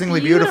amazingly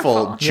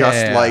beautiful,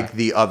 just Yeah. like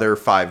the other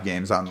 5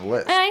 games on the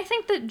list. And I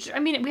think that, I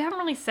mean, we haven't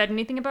really said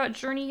anything about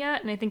Journey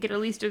yet, and I think it at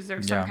least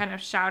deserves some Yeah. kind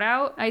of shout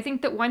out. I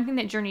think that one thing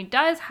that Journey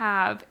does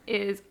have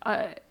is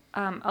a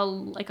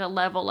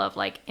level of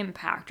like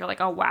impact or like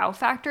a wow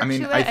factor I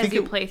mean, to I it as think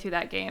you it- play through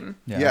that game.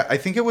 Yeah, I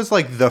think it was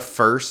like the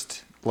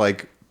first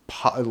like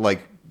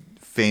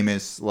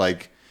famous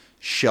like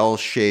shell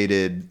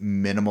shaded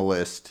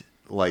minimalist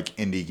like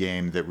indie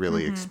game that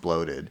really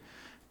exploded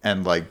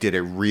and like did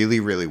it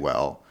really really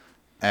well,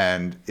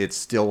 and it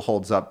still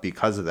holds up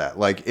because of that.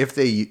 Like if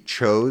they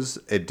chose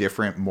a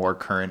different more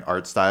current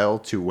art style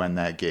to when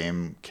that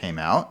game came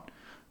out,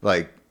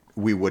 like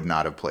we would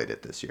not have played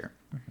it this year.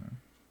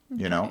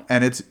 You know,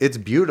 and it's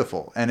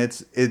beautiful, and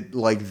it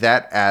like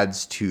that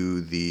adds to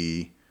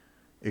the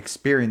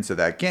experience of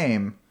that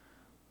game,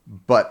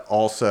 but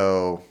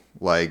also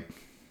like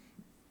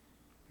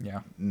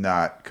Yeah.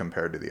 not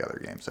compared to the other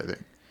games, I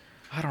think.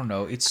 I don't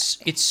know. It's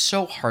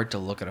so hard to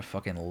look at a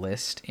fucking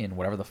list in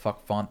whatever the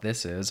fuck font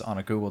this is on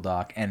a Google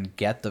Doc and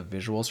get the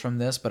visuals from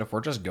this. But if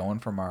we're just going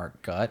from our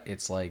gut,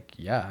 it's like,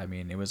 yeah, I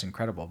mean, it was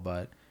incredible,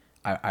 but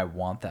I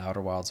want the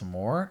Outer Wilds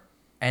more.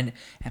 And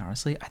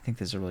honestly, I think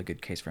there's a really good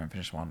case for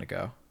Unfinished Swan to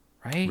go.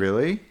 Right?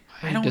 Really?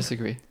 I don't-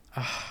 disagree.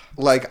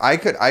 Like I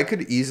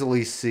could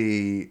easily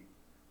see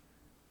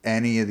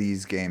any of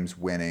these games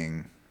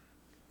winning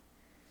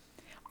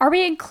Are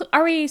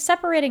we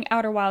separating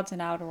Outer Wilds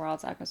and Outer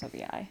Wilds Echoes of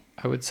the Eye?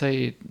 I would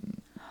say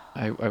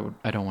I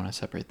don't want to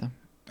separate them.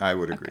 I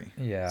would agree.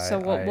 Yeah. So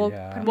we'll Put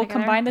 'em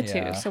combine the together.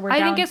 two. Yeah. So we're I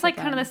down think it's to like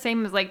kind of them. the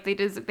same as like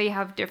they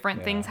have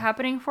different things Yeah.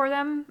 happening for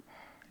them,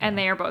 and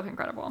they are both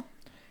incredible.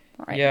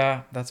 All right.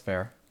 Yeah, that's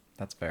fair.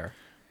 That's fair.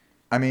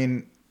 I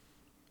mean,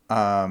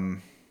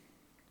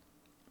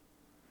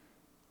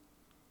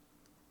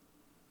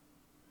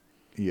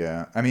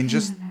 yeah. I mean,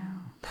 just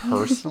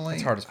personally,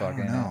 It's hard as fuck, I don't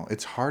ain't it? know.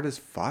 It's hard as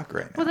fuck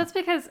right now. Well, that's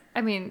because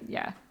I mean,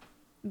 yeah,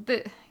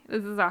 this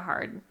is a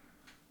hard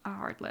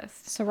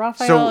list. So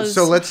Raphael is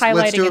so let's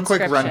highlighting do a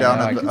quick Inscription. rundown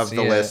Yeah, I of can the, of see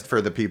the it. list for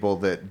the people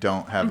that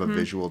don't have a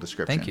visual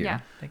description. Thank you.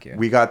 Yeah. Thank you.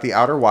 We got the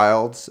Outer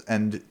Wilds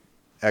and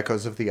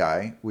Echoes of the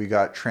Eye. We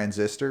got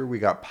Transistor. We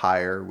got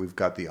Pyre. We've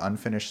got the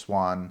Unfinished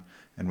Swan,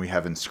 and we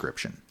have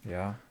Inscription.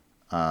 Yeah.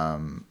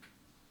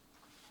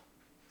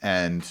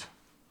 And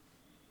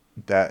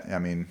that, I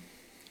mean,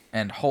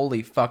 And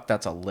holy fuck,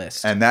 that's a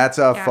list. and that's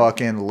a Yeah.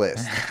 fucking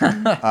list.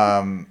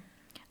 I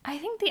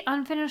think the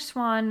Unfinished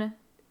Swan,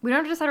 we don't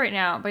have to decide right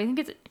now, but I think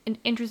it's an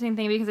interesting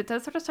thing because it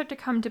does sort of start to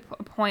come to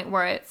a point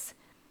where it's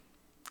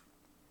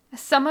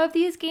some of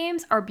these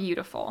games are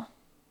beautiful,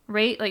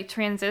 right? Like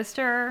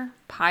Transistor,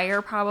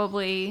 Pyre,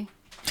 probably.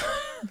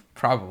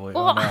 Probably.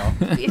 Well, Oh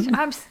no. you know what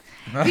I'm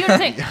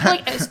saying?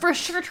 Like, it's for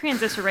sure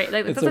Transistor, right?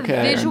 Like, It's that's okay, I a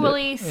earned it.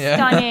 visually Yeah.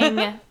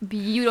 stunning,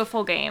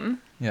 beautiful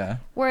game. Yeah.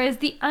 Whereas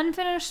the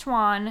Unfinished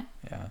Swan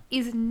Yeah.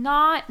 is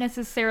not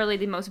necessarily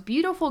the most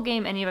beautiful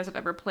game any of us have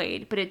ever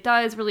played, but it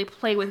does really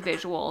play with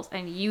visuals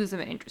and use them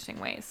in interesting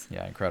ways.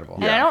 Yeah. Incredible.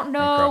 And I don't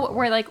know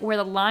Incredible. where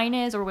the line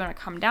is, or we're gonna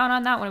come down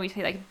on that when we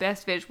say like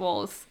best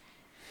visuals.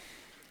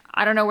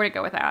 I don't know where to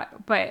go with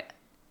that, but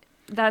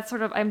that's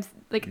sort of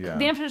Yeah.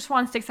 The Unfinished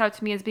Swan sticks out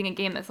to me as being a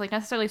game that's like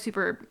necessarily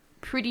super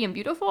pretty and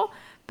beautiful,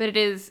 but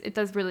it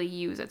does really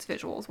use its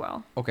visuals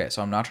well. Okay,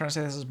 so I'm not trying to say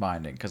this is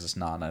binding because it's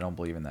not, and I don't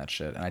believe in that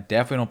shit, and I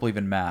definitely don't believe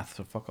in math.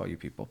 So fuck all you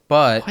people.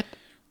 But What?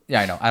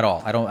 yeah, I know at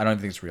all. I don't even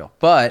think it's real.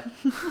 But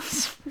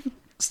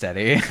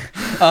steady.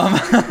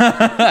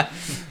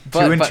 Two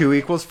and two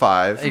equals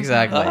 5.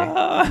 Exactly.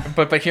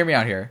 but hear me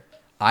out here.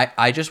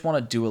 I just want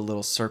to do a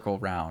little circle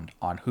round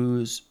on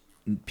who's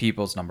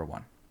people's number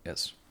one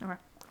is. Okay.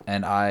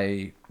 And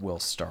I will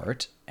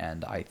start,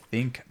 and I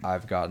think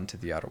I've gotten to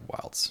the Outer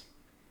Wilds.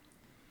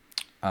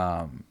 But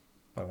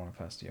I want to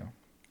pass to you.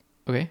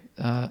 Okay.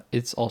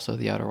 It's also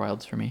the Outer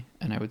Wilds for me,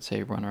 and I would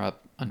say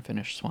runner-up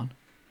Unfinished Swan.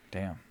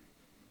 Damn.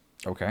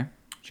 Okay,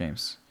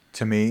 James.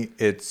 To me,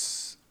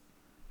 it's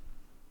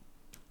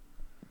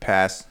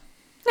pass.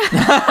 All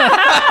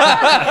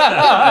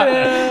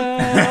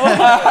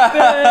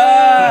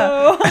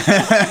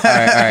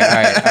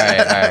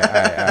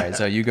right.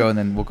 So you go, and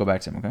then we'll go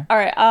back to him. Okay. All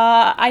right.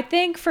 I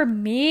think for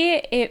me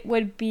it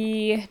would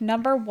be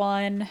number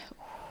one.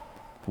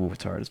 Ooh,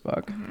 it's hard as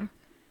fuck.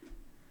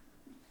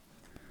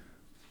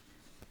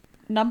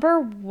 Number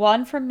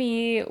one for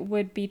me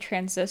would be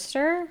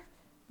Transistor,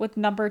 with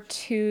number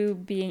two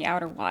being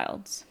Outer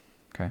Wilds.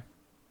 Okay.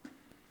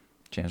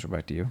 James, we're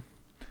back to you.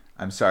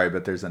 I'm sorry,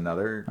 but there's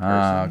another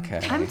person.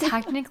 Okay. I'm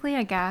technically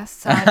a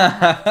guest, so I don't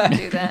have to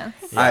do this.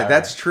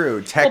 That's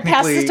true. pass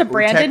Technically, this to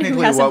Brandon, who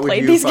technically, hasn't what would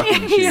played you these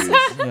fucking games. choose?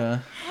 Yeah.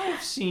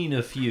 I've seen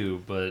a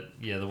few, but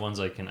yeah, the ones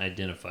I can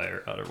identify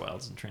are Outer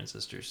Wilds and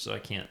Transistors, so I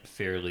can't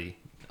fairly,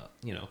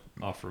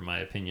 offer my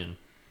opinion.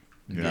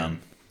 Again,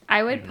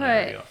 I would even though I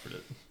already put offered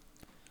it.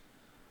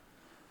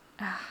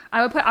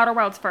 Outer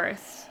Wilds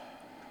first.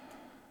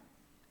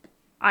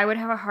 I would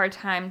have a hard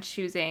time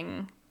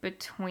choosing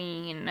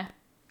between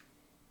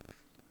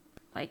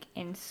like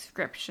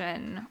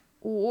Inscription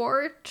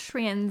or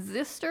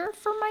Transistor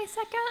for my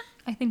second.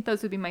 I think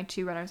those would be my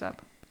two runners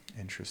up.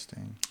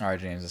 Interesting. All right,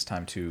 James. It's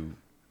time to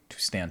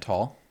stand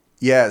tall.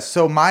 Yeah.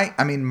 So my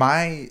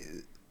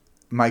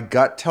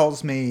gut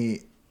tells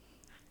me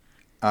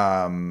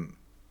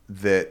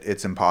that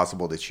it's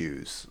impossible to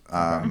choose,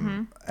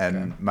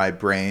 and my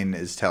brain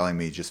is telling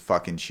me just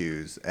fucking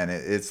choose, and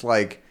it's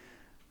like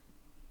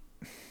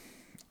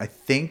I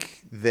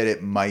think that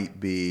it might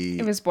be.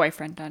 It was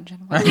Boyfriend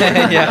Dungeon.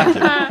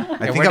 Yeah. I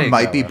where think did it it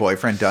might go? be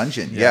Boyfriend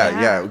Dungeon.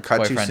 Yeah. Cut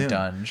Boyfriend too soon.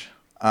 Dunge.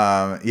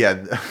 Yeah.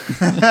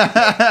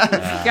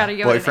 Gotta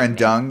go. Boyfriend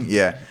Dung.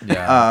 Yeah.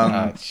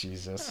 Yeah.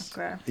 Jesus.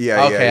 Okay.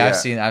 Yeah. Okay, yeah.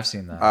 I've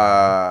seen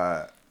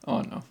that.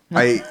 Oh no.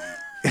 I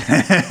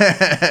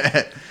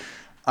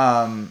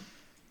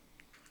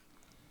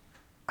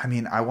I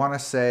mean, I want to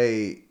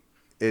say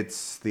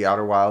it's the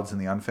Outer Wilds and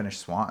the Unfinished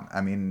Swan.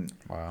 I mean,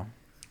 Wow.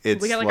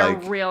 it's We got like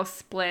a real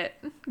split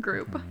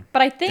group.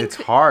 But I think it's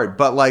hard,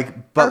 but Our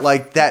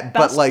like that, but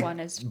best like, one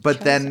is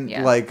but then chosen,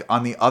 yeah. like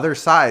on the other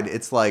side,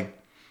 it's like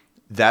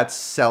that's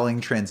selling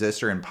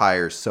Transistor and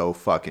Pyre so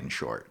fucking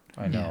short.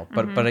 I know,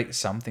 but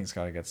something's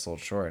got to get sold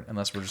short,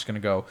 unless we're just gonna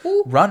go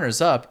runners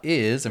up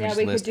is, and we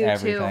just list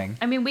everything. two.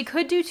 I mean, we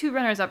could do two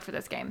runners up for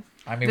this game.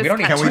 I mean, This we don't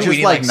need Can two. we just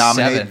need like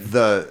nominate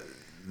seven.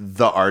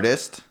 the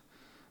artist?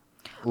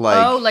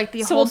 like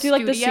the So whole we'll do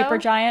like the studio? super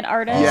giant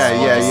artist. Yeah,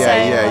 We'll yeah, just yeah,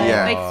 say, yeah, like,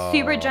 yeah. Like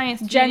Super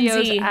Giant Gen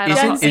Studios. Z. at Is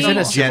Gen it, Z. is it a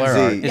Gen similar Z,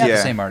 art? Is it yeah. the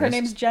same Her artist?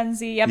 name's Gen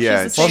Z. Yep,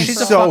 Yeah, she's the she's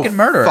same. so fucking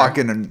murderer.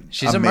 fucking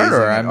She's a amazing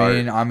murderer. at art.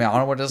 I don't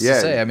know what else Yeah. to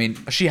say. I mean,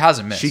 she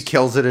hasn't missed. She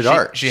kills it at She-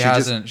 art. she just-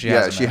 hasn't- she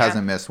hasn't she missed.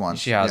 hasn't missed once.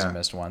 She hasn't Yeah.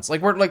 missed once.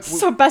 Like we're like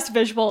So best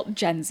visual,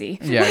 Gen Z.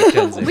 yeah,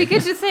 Gen Z. We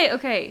could just say,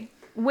 okay,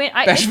 when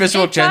I Best it-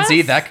 visual it Gen Z.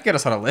 does- That could get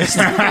us on a list.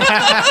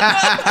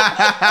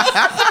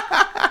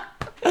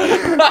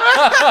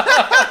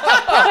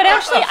 But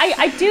actually,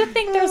 I do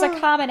think there's a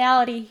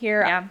commonality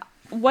here. Yeah.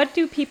 What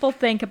do people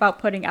think about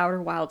putting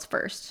Outer Wilds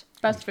first?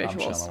 Best I'm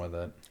visuals. chilling with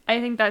it. I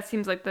think that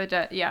seems like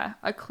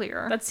a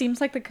clear. That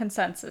seems like the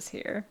consensus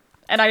here.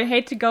 And I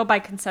hate to go by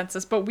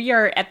consensus, but we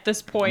are at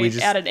this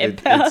point at an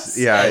impasse.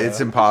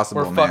 it's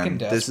impossible, We're man. fucking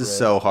This is desperate.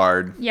 so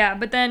hard. Yeah,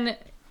 but then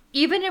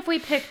even if we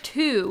pick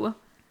two,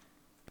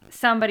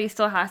 somebody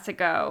still has to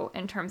go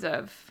in terms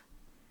of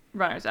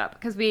runners up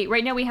because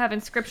right now we have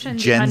Inscription,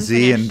 The Gen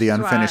Z and the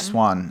Unfinished Unfinished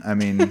Swan. I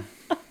mean,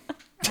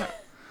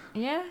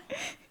 Yeah,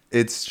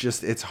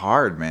 it's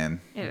hard,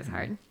 man. it is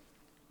hard.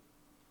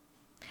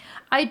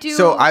 I do.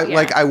 So I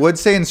yeah. I would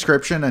say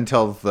Inscription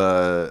until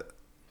the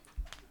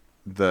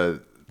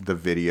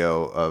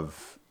video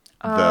of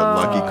the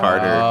Lucky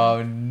Carter.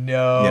 Oh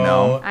no! You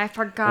know? I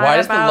forgot. Why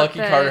does the about Lucky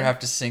Carter have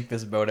to sink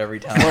this boat every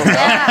time? Yeah. You know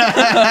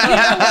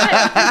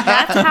what?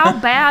 That's how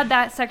bad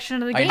that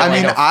section of the I game. know, I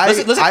mean, know. I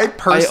Listen, I I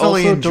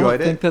personally also enjoyed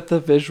don't think it. that the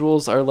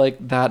visuals are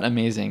like that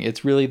amazing.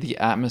 It's really the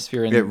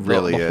atmosphere and It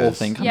really the whole is.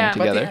 thing coming Yeah.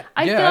 But together.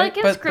 I Yeah, feel like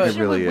but- but- Inscription It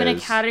really would win a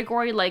is.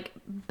 category like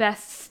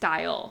best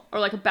style or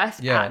like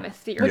best Yeah.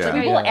 atmosphere. Which Yeah.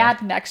 we will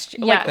add next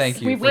year. Yes.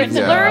 Thank you. We've for written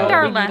We've it learned out.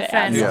 our We need to add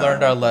lesson. We've Yeah.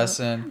 learned our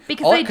lesson.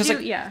 Because All- they 'cause, do,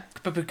 like, yeah.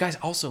 But guys,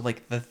 also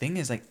like the thing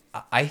is like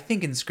I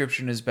think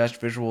Inscription is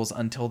best visuals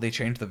until they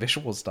change the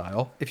visual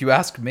style. If you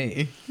ask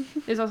me,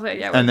 There's also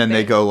yeah. And then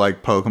they go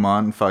like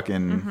Pokemon,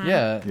 fucking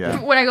yeah, yeah,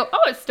 When I go, oh,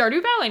 it's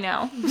Stardew Valley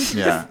now.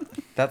 yeah.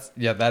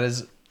 that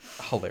is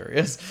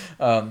hilarious.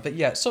 But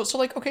yeah, so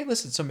like okay,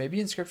 listen. So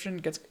maybe Inscription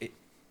gets.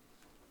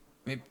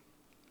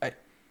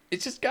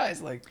 It's just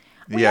guys like.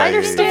 Yeah, I yeah,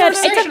 understand. yeah. It's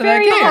a Section of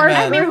very that game, hard.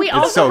 man. I mean, we It's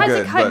also so had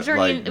good, to cut but, Journey.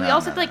 like, We no,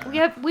 also no, like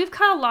no. we've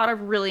cut a lot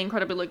of really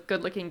incredibly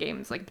good looking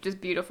games, like just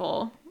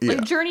beautiful. Yeah.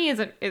 Like Journey is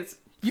You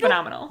don't-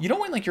 phenomenal. You don't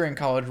when like you're in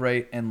college,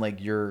 right? And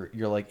like your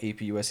like AP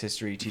US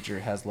history teacher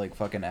has like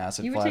fucking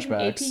acid You were taking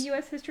AP flashbacks.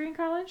 US history in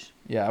college?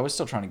 Yeah, I was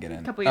still trying to get in.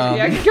 A couple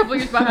years, a couple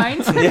years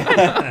behind.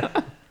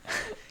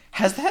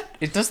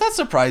 Does that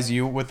surprise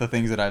you with the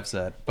things that I've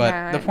said? But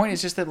Yeah. the point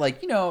is just that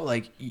like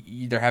like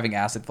they're having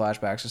acid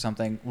flashbacks or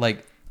something.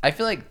 Like I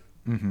feel like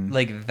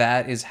like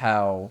that is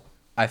how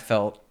I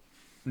felt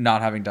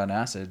not having done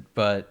acid,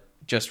 but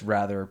just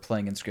rather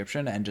playing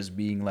Inscription and just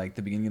being like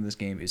the beginning of this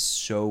game is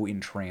so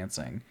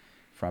entrancing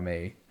from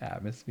a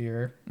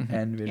atmosphere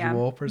and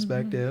visual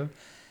perspective.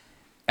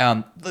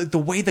 The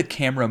way the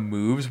camera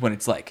moves when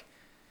it's like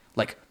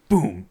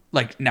boom,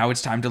 like now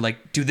it's time to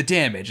like do the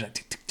damage, like,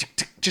 tick, tick, tick,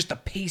 tick, just the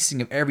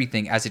pacing of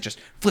everything as it just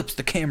flips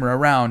the camera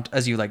around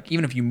as you like,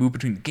 even if you move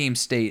between the game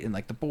state and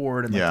like the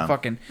board and like Yeah. the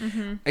fucking,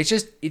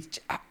 it's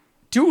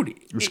dude,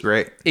 It's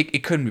great.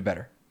 It couldn't be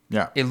better.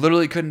 Yeah, It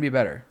literally couldn't be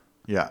better.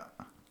 yeah,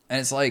 And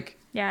it's like,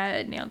 Yeah,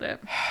 it nailed it.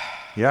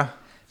 yeah.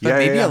 but yeah,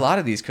 maybe yeah. a lot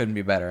of these couldn't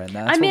be better, and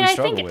that's I mean, what we I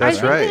struggle think with. I That's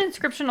think right. the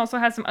Inscription also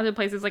has some other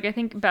places. Like I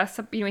think best,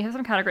 we have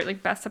some category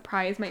like best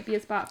surprise might be a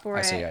spot for I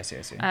it.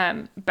 see.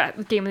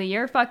 Game of the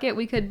year, fuck it,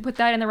 we could put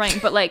that in the running.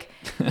 But like,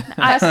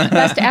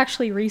 Best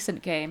actually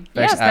recent game.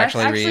 Best yeah,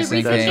 actually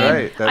recent That's game.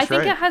 right. That's I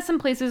think right. it has some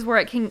places where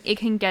it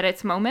can get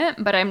its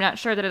moment, but I'm not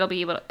sure that it'll be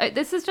able to.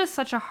 This is just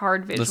such a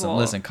hard visual.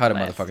 Listen, cut it,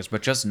 list. motherfuckers.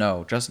 But just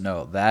know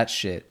that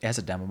shit. It has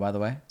a demo, by the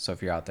way. So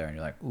if you're out there and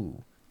you're like,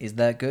 ooh, is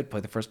that good? Play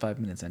the first 5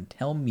 minutes and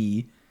tell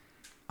me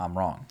I'm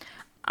wrong.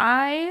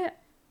 I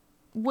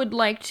would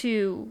like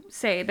to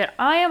say that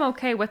I am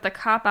okay with the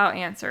cop out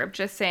answer of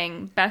just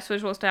saying best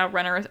visual style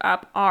runners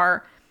up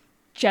are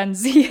Gen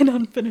Z and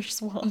Unfinished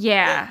Swan.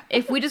 yeah.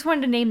 If we just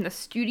wanted to name the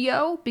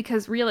studio,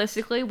 because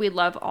realistically we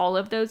love all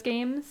of those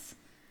games,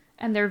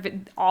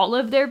 and all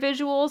of their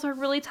visuals are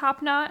really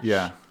top notch.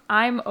 Yeah.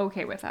 I'm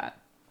okay with that.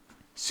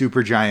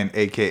 Supergiant,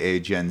 aka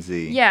Gen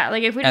Z. Yeah,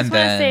 like if we just And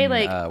want to say then,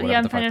 like whatever the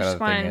the fuck that Unfinished other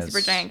Swan thing and is.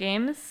 Supergiant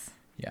Games.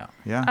 Yeah.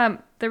 Yeah.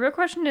 The real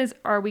question is,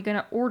 are we going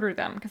to order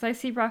them? Because I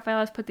see Raphael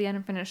has put the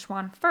Unfinished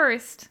Swan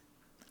first.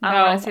 I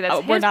don't want to say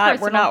that's we're his not.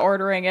 personal... We're not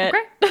ordering it.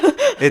 Okay.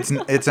 It's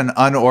an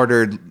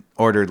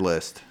unordered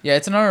list. Yeah,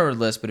 it's an unordered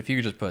list, but if you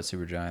could just put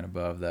Supergiant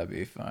above, that'd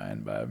be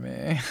fine by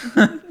me.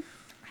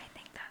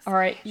 All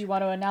right, you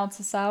want to announce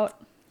this out?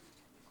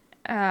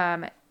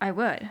 I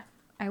would.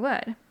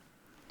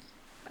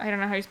 I don't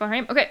know how you spell her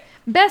name. Okay,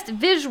 best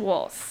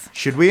visuals.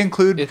 Should we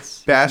include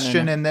It's-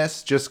 Bastion no. in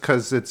this just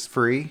because it's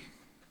free?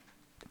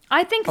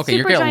 I think Okay,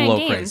 you're getting a Supergiant little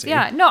Games. crazy.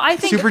 Yeah, no, I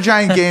think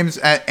Supergiant Games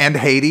and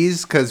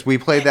Hades because we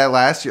played that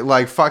last year.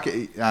 Like fuck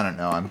it, I don't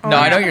know. No,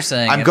 I know what you're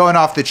saying. I'm going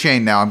off the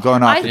chain now. I'm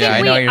going off I the think Yeah, I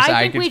chain. know we, you're saying- I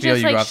I think could we feel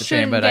just you go like off the chain,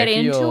 shouldn't but I get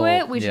into feel-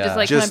 it. We should yeah. just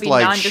like kind of Just be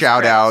like nondescript.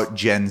 shout out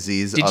Gen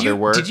Z's other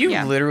work. Did you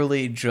Yeah.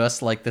 literally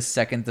just like the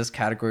second this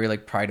category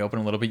like pried open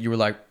a little bit, you were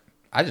like,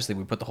 I just think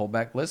we put the whole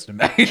back list in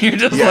back. You're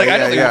just Yeah, like, I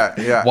yeah, just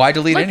think, yeah. why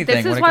delete Like, anything?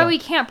 this when is it why comes- we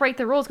can't break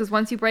the rules, because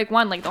once you break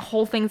one, like the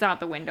whole thing's out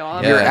the window. All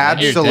of You're it.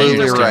 absolutely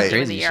just doing right.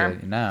 Crazy In the air.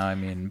 shit. No, I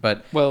mean,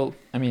 but Well,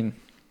 I mean,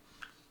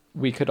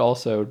 we could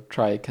also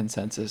try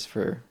consensus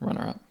for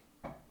runner-up.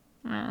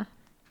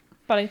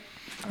 But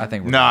I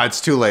think we're No,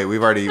 it's too late.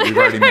 We've already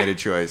made a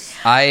choice.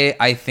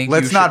 I think you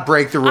Let's should- not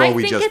break the rule I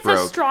we think just it's a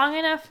broke. strong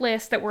enough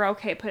list that we're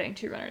okay putting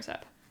 2 runners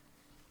up.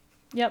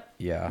 yep.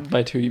 Yeah.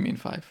 By 2, you mean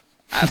 5.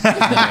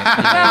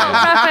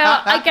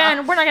 Raphael,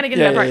 again, we're not going to get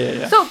Yeah, to that part. yeah,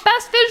 yeah. So,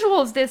 best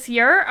visuals this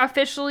year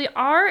officially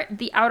are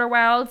The Outer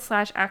Wilds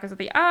 / Echoes of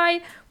the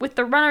Eye, with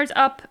the runners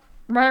up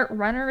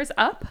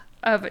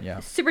of Yeah.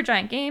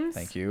 Supergiant Games,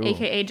 Thank you.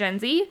 aka Gen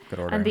Z, Good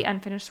ordering. and The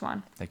Unfinished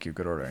Swan. Thank you.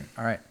 Good ordering.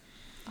 All right.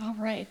 All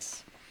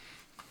right.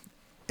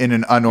 In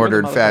an You're the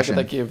unordered motherfucker fashion.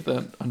 that gave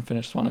the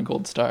Unfinished Swan a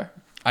gold star.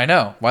 I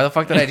know. Why the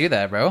fuck did I do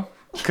that, bro?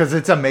 Because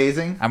it's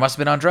amazing. I must have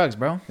been on drugs,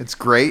 bro. It's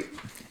great.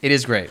 It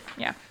is great.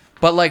 Yeah.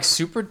 But like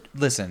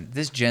listen,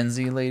 this Gen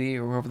Z lady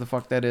or whoever the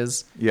fuck that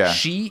is, Yeah.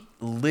 she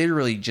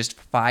literally just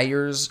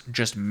fires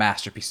just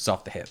masterpieces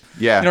off the hip.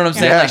 Yeah. You know what I'm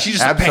saying? Yeah, Like she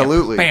just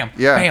absolutely. bam, bam,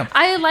 Yeah. bam.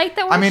 I like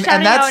that we're I mean, and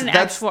shouting that's- out an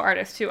that's- actual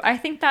artist too. I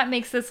think that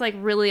makes this like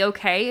really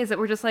okay. Is that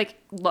we're just like,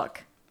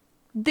 look,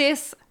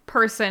 this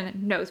person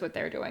knows what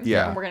they're doing.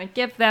 Yeah. and we're gonna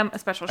give them a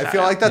special shout I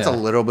feel out. like that's Yeah. a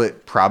little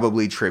bit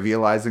probably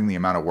trivializing the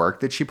amount of work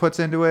that she puts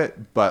into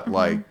it, but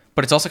like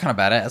But it's also kind of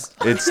badass.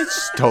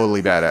 it's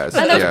totally badass.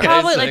 And there's Yeah.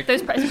 probably Sick.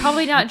 like it's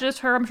probably not just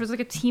her. I'm sure there's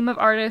like a team of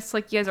artists.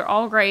 Like you guys are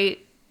all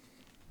great.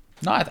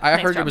 No, I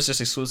Nice heard job. it was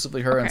just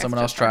exclusively her and Okay, someone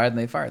it's else just her. tried and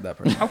they fired that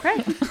person. Okay.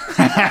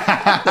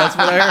 That's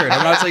what I heard.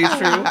 I'm not saying it's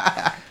true.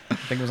 I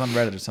think it was on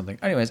Reddit or something.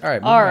 Anyways, all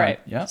right. All moving on. right.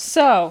 Yeah.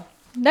 So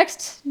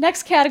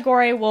next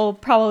category will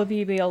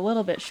probably be a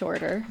little bit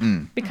shorter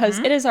because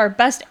it is our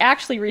best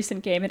actually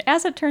recent game, and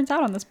as it turns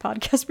out on this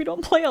podcast, we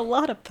don't play a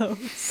lot of those.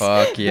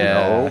 Fuck yeah.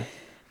 No.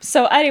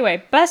 So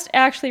anyway, best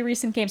actually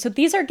recent game. So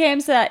these are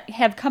games that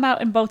have come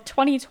out in both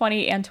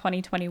 2020 and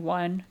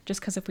 2021. Just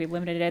because if we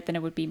limited it, then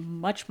it would be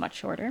much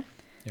shorter.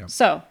 Yep.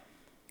 So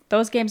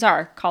those games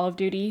are Call of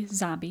Duty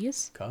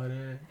Zombies. Cut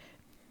it.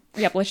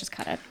 Yep, let's just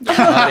cut it.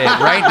 Cut it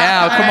right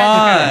now. Come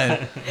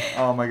on.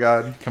 Oh my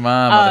god. Come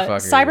on,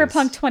 motherfuckers.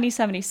 Cyberpunk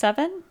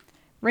 2077,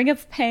 Ring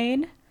of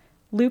Pain,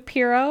 Loop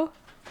Hero,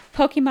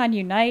 Pokemon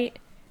Unite,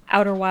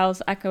 Outer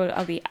Wilds Echo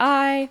of the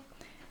Eye,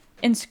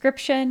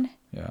 Inscription,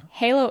 Yeah.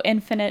 Halo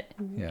Infinite,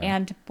 Yeah.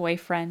 and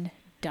Boyfriend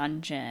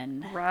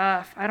Dungeon.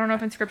 Rough. I don't know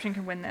if Inscription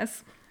can win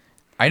this.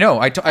 I know.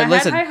 I had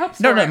listen. high hopes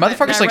No, for no. it, but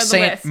Motherfuckers I like read the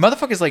saying. list.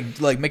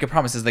 Motherfuckers like making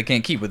promises they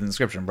can't keep with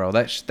Inscription, bro.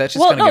 That's just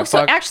Well, gonna no, get so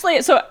fucked. actually,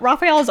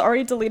 Raphael has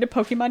already deleted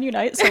Pokemon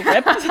Unite, so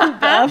rip.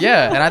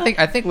 Yeah, and I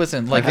think.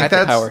 Listen, like I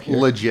think power that's here.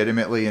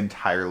 legitimately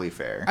entirely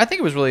fair. I think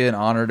it was really an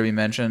honor to be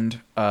mentioned.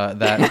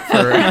 That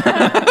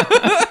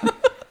for.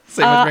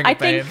 Same with Ring I of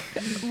Pain.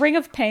 think Ring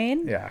of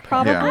Pain, Yeah.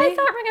 probably. Yeah. I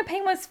thought Ring of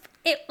Pain was.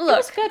 It It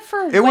was look. good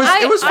for It was-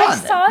 when- it was I fun.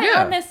 saw it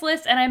Yeah. on this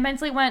list and I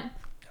mentally went,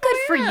 good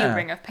for you, Yeah.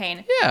 Ring of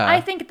Pain. Yeah. I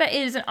think that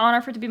is an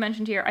honor for it to be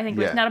mentioned here. I think it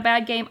was Yeah. not a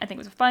bad game. I think it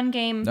was a fun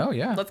game. No,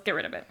 yeah. Let's get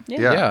rid of it.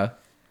 Yeah. Yeah.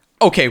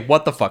 Okay,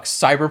 what the fuck?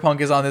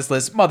 Cyberpunk is on this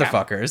list,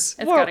 motherfuckers.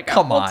 It's gotta go.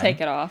 Come We'll on. take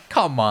it off.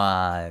 Come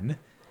on.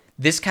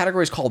 This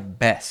category is called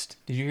best.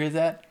 Did you hear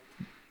that?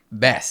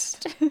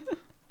 Best.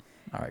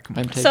 All right, come I'm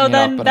on. taking So it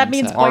then off, but that I'm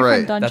means sad. All Boyfriend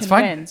right, Dungeon that's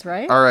fine. wins,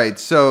 right? All right,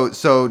 so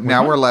now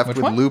one? we're left Which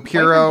with one? Loop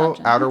Boyfriend Hero,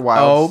 Dungeon. Outer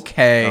Wilds.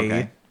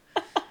 Okay.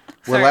 We're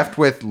Sorry. left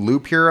with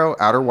Loop Hero,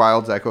 Outer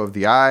Wilds, Echo of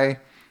the Eye,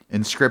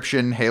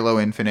 Inscription, Halo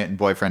Infinite, and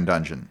Boyfriend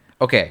Dungeon.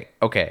 Okay.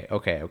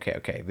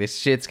 This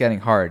shit's getting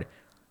hard.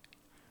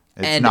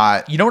 It's And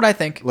not. You know what I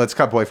think? Let's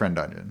cut Boyfriend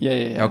Dungeon. Yeah,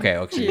 yeah, yeah. Okay,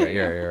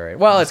 you're right.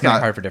 Well, it's getting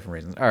not- hard for different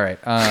reasons. All right.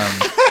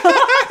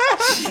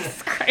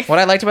 What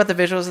I liked about the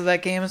visuals of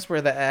that game is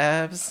were the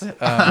abs. Yeah.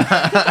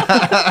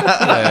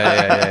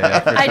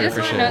 For I sure, just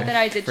for want to sure. note that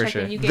I did For check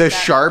sure. and you gave The that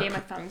sharp game a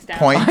thumbs down.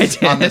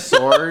 Point on the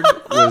sword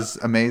was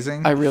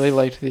amazing. I really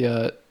liked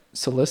the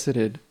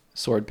solicited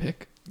sword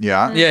pick.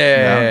 Yeah.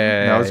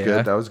 Yeah, That was yeah.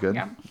 good. That was good.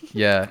 Yeah.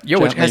 Yeah. Yo,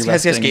 which, Gently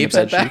has resting in Gabe the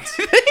said bed that?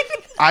 sheets.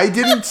 I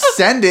didn't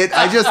send it.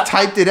 I just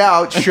typed it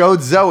out,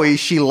 showed Zoe,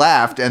 she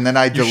laughed, and then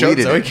I You showed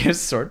deleted Zoe it. Gabe's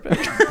sword back.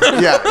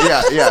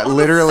 Yeah.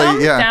 Literally,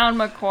 Thumbs yeah. down,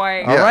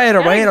 McCoy. All right.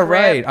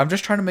 That is I'm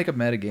just trying to make a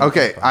meta game.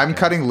 Okay, for the I'm podcast.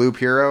 cutting Loop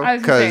Hero I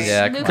was gonna because say,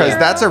 Yeah, Loop come on. Hero.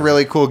 that's a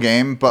really cool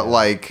game, but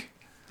like,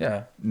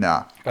 Yeah.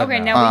 nah. Okay,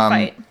 no. now we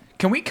fight.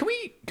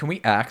 Can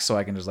we act so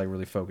I can just like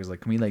really focus?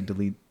 Like, can we like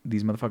delete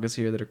these motherfuckers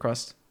here that are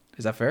crust?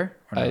 Is that fair?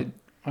 Or no?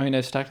 I mean,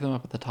 I stacked them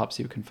up at the top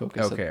so you can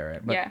focus. Okay, all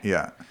right. But, Yeah.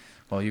 Yeah.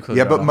 Well, you clearly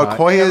Yeah, but don't know how-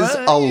 McCoy Yeah, is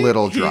but- a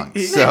little drunk,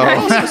 so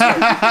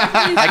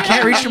I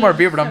can't reach for more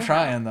beer, but I'm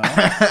trying though.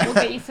 We'll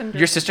get you some.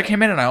 Your sister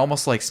came in and I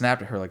almost like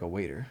snapped at her like a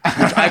waiter.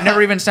 Which I've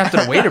never even snapped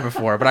at a waiter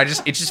before, but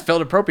it just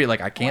felt appropriate.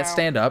 Like I can't Wow.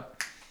 stand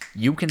up.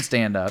 You can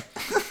stand up.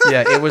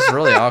 Yeah, it was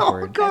really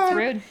awkward. That's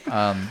rude. But It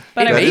I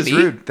That is maybe.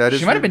 rude. That is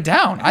she might have rude. been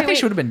down. I Okay, think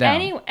she wait. would have been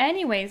down.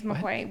 Anyways,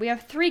 McCoy, we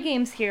have 3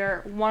 games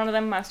here. One of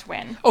them must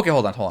win. Okay,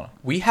 hold on.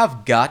 We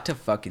have got to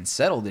fucking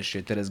settle this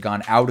shit that has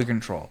gone out of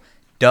control.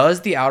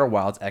 does the Outer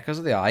Wilds Echoes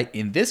of the Eye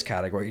in this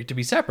category get to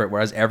be separate,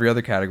 whereas every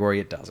other category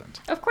it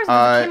doesn't? Of course,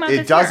 because it came out this It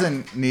year.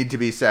 doesn't need to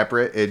be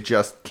separate. It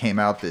just came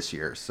out this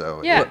year,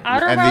 so Yeah,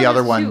 Outer and Wilds the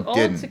other is one too old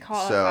didn't. to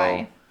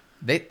qualify.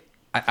 So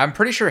I'm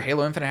pretty sure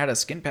Halo Infinite had a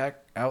skin pack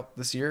out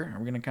this year. Are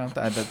we gonna count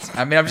that? I'm just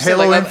saying,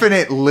 Halo like,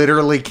 Infinite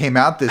literally came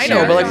out this I year.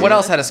 know, but like, Yeah. what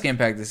else had a skin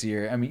pack this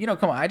year? I mean,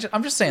 come on.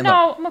 I'm just saying.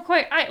 Look, No,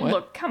 McCoy,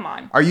 look, come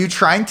on. Are you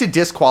trying to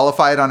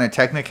disqualify it on a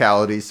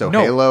technicality so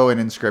No. Halo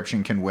and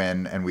Inscription can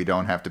win and we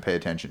don't have to pay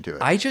attention to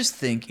it? I just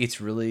think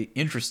it's really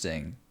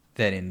interesting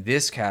that in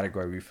this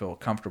category we feel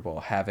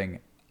comfortable having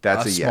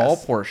That's a a small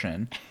yes.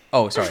 portion.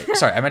 Oh, sorry.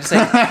 I meant to say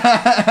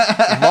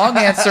long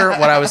answer.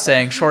 What I was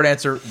saying. Short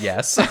answer.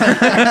 Yes.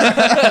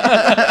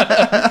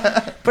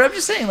 But I'm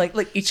just saying, like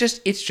it's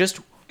just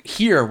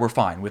here we're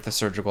fine with the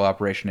surgical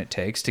operation it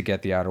takes to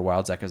get the Outer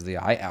Wilds Echoes of the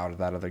Eye out of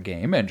that other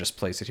game and just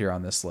place it here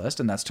on this list,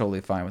 and that's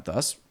totally fine with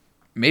us.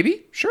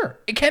 Maybe, sure,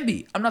 it can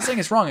be. I'm not saying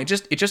it's wrong. I'm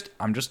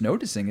just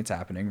noticing it's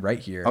happening right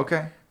here.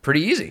 Okay.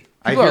 Pretty easy.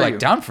 I People are hear like you.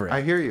 down for it.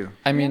 I hear you.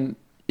 I mean,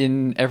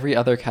 in every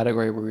other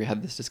category where we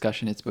had this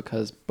discussion, it's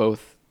because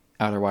both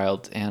Outer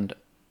Wilds and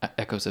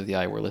Echoes of the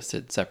Eye were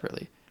listed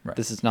separately. Right.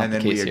 This is not And the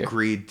then we case here.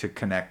 agreed to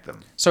connect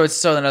them. So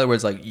in other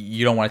words, like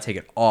you don't want to take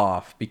it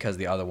off because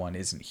the other one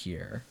isn't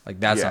here.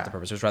 Like that's Yeah. not the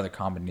purpose. It's rather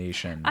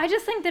combination. I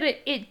just think that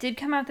it did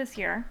come out this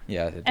year.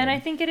 Yeah, it And did. I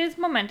think it is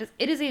momentous.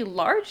 It is a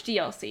large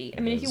DLC. I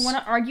mean, if you is. want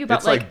to argue about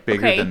It's, like,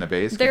 bigger okay, than the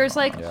base game there's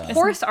like almost. Yeah.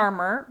 horse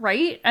armor,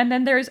 right? And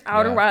then there's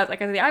Outer Yeah. Wilds, like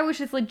the Eye, which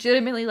is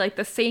legitimately like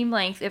the same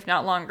length, if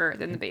not longer,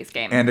 than the base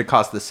game. And it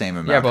costs the same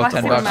amount. yeah, both costs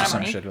the $10 same or amount of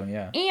some money. shit.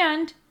 Yeah.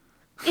 And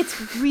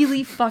it's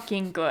really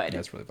fucking good. Yeah,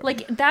 it's really fucking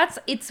like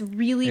it's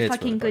really It's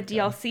fucking really good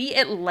fucking DLC.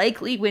 It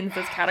likely wins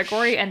this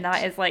category, and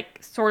that is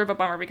like sort of a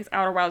bummer because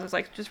Outer Wilds was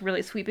like just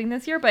really sweeping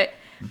this year. But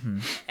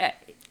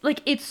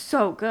like it's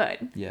so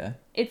good. Yeah.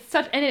 It's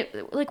such, and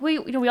it like we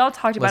all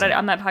talked about Listen. it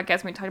on that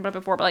podcast. We talked about it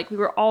before, but like we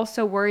were all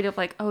so worried of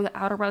like, oh, the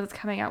Outer Wilds is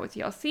coming out with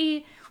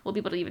DLC. We'll be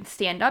able to even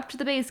stand up to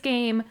the base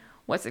game.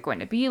 What's it going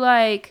to be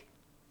like?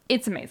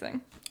 It's amazing.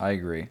 I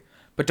agree.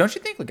 But don't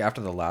you think, like, after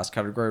the last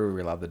category where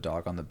we allowed the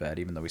dog on the bed,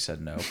 even though we said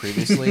no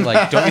previously,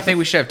 like, don't you think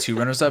we should have two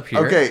runners up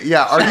here? Okay,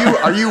 yeah.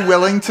 Are you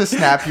willing to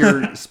snap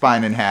your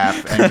spine in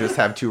half and just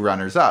have two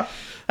runners up?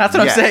 That's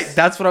what Yes. I'm saying.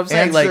 That's what I'm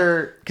saying.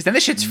 Answer like, because then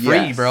this shit's free,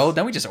 yes. bro.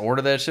 Then we just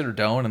order that shit or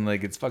don't, and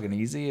like it's fucking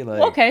easy.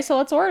 Like, Okay, so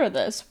let's order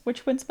this.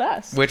 Which wins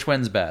best? which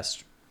wins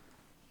best?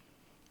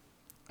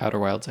 Outer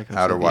Wilds Echoes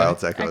Outer of the Eye.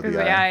 Wilds Echo of Echoes the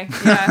of the Eye.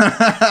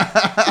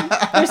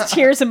 Eye. Yeah. There's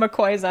tears in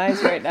McCoy's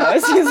eyes right now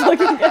as he's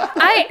looking at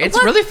It's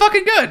Look, really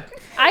fucking good.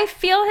 I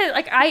feel his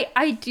like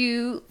I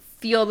do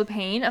feel the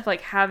pain of like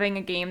having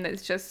a game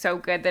that's just so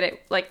good that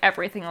it like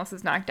everything else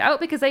is knocked out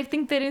because I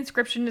think that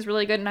Inscription is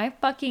really good and I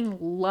fucking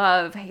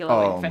love Halo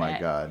Oh Infinite. my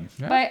god.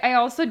 But I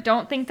also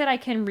don't think that I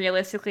can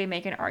realistically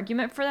make an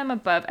argument for them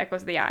above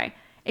Echoes of the Eye,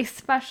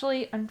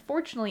 especially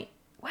unfortunately.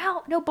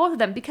 Well, no, both of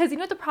them because you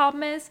know what the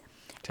problem is.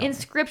 Tell me.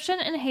 Inscription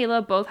and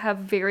Halo both have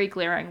very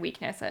glaring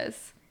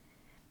weaknesses.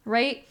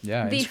 Right?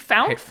 Yeah, The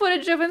found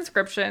footage of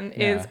Inscription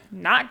Yeah. is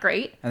not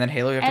great. And then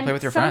Halo, you have to play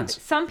with your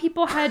friends. Some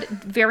people had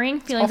varying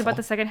feelings awful. about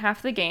the second half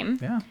of the game.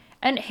 Yeah.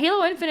 And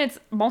Halo Infinite's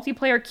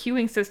multiplayer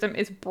queuing system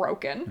is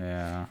broken.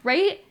 Yeah.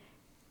 Right?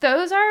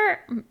 Those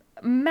are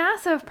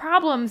massive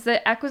problems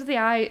that Echoes of the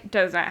Eye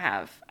does not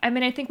have. I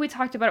mean, I think we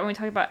talked about it when we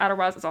talked about Outer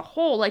Wilds as a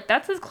whole. Like,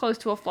 that's as close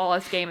to a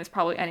flawless game as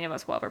probably any of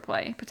us will ever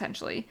play,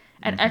 potentially.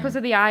 And Echoes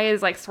of the Eye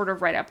is, like, sort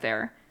of right up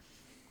there.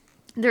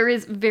 There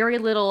is very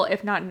little,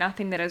 if not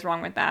nothing, that is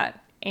wrong with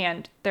that.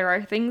 And there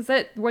are things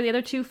that where the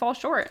other two fall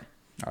short.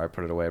 All right,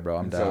 put it away, bro.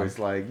 I'm And down. so he's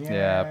like,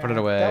 Yeah, put it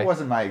away. That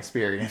wasn't my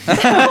experience. I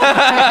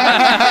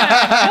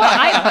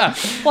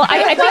think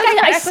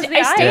I Echoes of the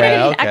Eye. stated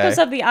Yeah, in okay. Echoes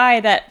of the Eye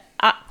that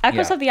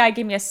Echoes Yeah. of the Eye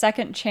gave me a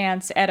second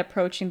chance at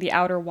approaching the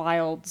Outer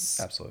Wilds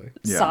Absolutely.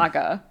 Yeah.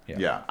 saga.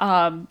 Yeah.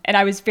 And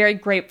I was very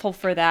grateful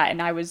for that,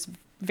 and I was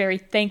very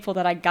thankful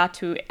that I got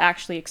to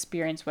actually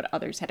experience what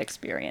others had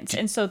experienced.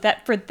 And so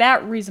that for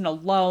that reason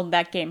alone,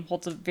 that game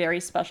holds a very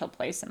special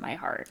place in my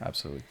heart.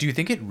 Absolutely. Do you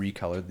think it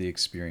recolored the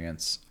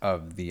experience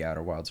of the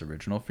Outer Wilds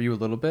original for you a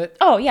little bit?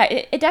 Oh yeah,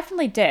 it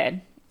definitely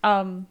did.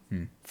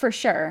 For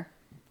sure.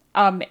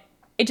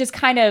 It just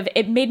kind of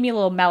it made me a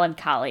little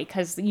melancholy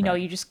because you know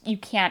you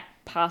can't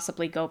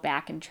possibly go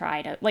back and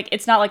try to like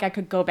it's not like I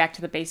could go back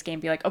to the base game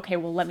and be like, okay,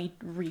 well let me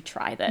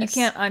retry this.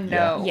 You can't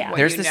unknow Yeah. what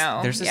There's you this know.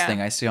 there's this Yeah. thing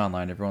I see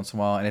online every once in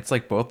a while, and it's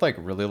like both like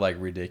really like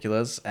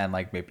ridiculous and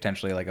like maybe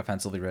potentially like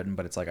offensively written,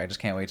 but it's like I just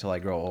can't wait till I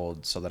grow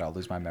old so that I'll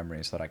lose my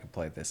memory so that I can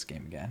play this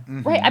game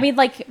again. Right. I mean,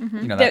 like, You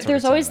know, that's what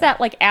there's it's always all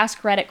that like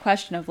ask Reddit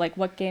question of like,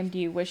 what game do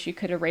you wish you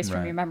could erase from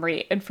Right. your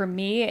memory? And for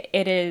me,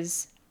 it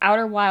is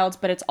Outer Wilds,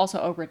 but it's also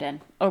Oberdin.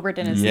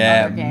 Oberdin is the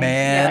Yeah, other game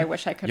man. that I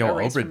wish I could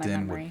erase from my Oberdin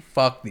memory. would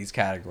fuck these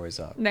categories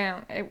up.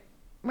 No,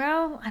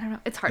 well, I don't know.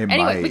 It's hard. It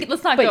Anyway, might.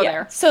 let's not But go yeah,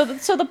 there. so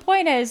the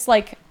point is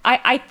like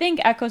I think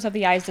Echoes of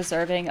the Eye is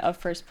deserving of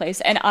first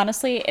place, and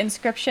honestly,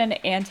 Inscription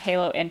and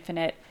Halo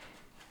Infinite,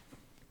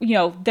 you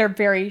know, they're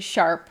very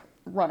sharp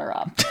runner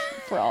up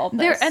for all of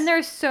this.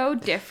 They're so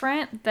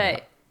different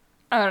that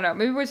I don't know.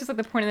 Maybe it was just like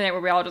the point of the night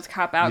where we all just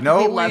cop out. You know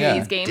we what love we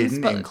these games.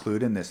 didn't But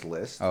include in this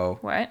list? Oh,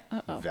 what?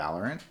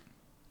 Valorant.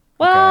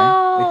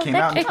 Well, It came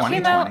out in it came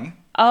 2020. out-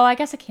 Oh, I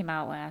guess it came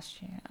out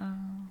last year. Oh.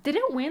 Did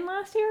it win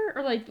last year,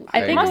 or like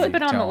I think it must it have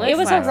been on the don't list? It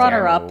was a last year.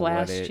 runner-up What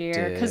last it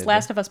year because did.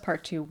 Last of Us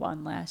Part 2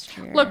 won last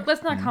year. Look,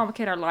 let's not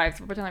complicate our lives.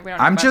 We're pretending like we don't.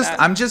 Know I'm about just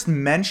that. I'm just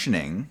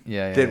mentioning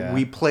Yeah, that yeah.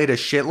 we played a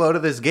shitload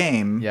of this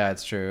game yeah,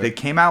 it's true. that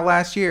came out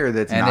last year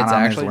that's And not it's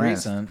on actually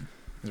this list. recent,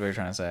 is what you're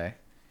trying to say.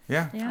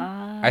 Yeah.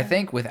 Yeah. I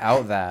think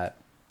without that,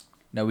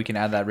 no, we can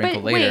add that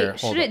wrinkle But later. wait,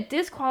 Hold should up. it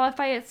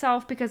disqualify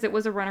itself because it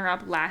was a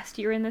runner-up last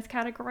year in this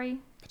category?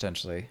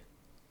 Potentially.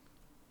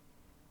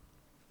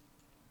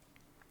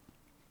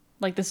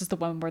 like this is the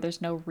one where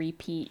there's no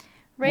repeat.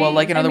 Right? Well,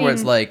 like in I other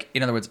words,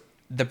 mean,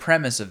 the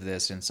premise of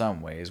this in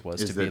some ways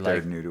was Is to that be they're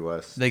like, new to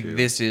us? like too.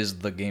 this is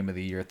the game of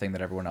the year thing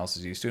that everyone else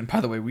is used to. And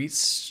by the way, we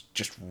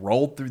just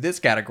rolled through this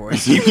category.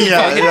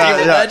 yeah,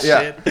 that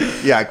yeah.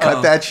 shit. Yeah,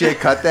 cut that shit,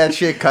 cut that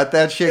shit, cut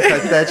that shit,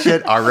 cut that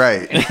shit. All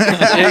right.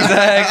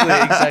 exactly.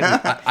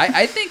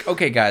 I think,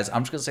 okay, guys,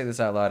 I'm just going to say this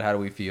out loud. How do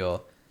we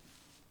feel?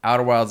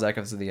 Outer Wilds,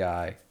 Echoes of the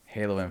Eye,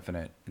 Halo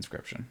Infinite,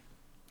 Inscription.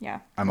 yeah,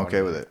 I'm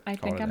okay with it. I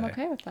Call think it a I'm day.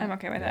 okay with that. I'm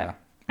okay with Yeah. that.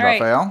 All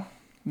right. Raphael?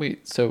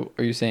 Wait, so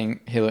are you saying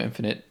Halo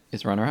Infinite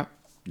is runner-up?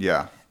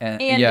 Yeah.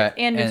 And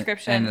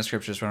Inscription. And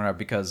Inscription is running up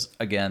because,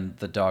 again,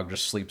 the dog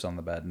just sleeps on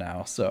the bed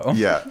now. So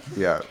Yeah,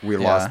 yeah. We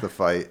lost the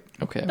fight.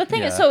 Okay. The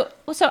thing is, Yeah.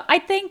 so I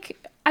think,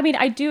 I mean,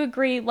 I do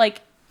agree.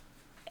 Like,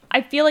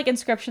 I feel like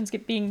Inscription's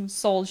being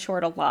sold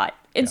short a lot.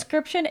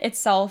 Inscription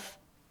itself,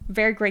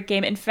 very great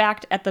game. In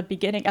fact, at the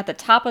beginning, at the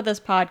top of this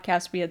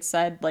podcast, we had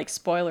said, like,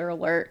 spoiler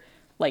alert,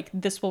 like,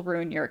 this will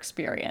ruin your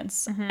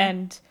experience.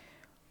 And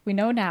we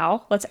know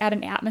now. Let's add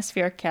an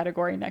atmospheric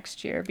category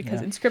next year because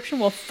Yeah. Inscription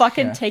will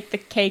fucking Yeah. take the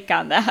cake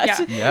on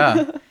that. Yeah.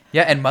 yeah.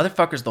 Yeah, and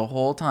motherfuckers the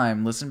whole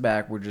time, listen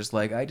back, we're just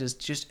like,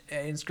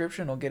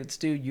 Inscription will get its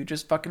due. You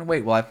just fucking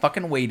wait. Well, I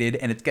fucking waited,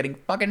 and it's getting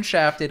fucking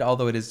shafted,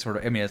 although it is sort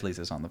of, I mean, at least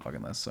it's on the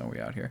fucking list, so we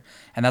out here.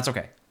 And that's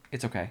okay.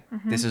 It's okay.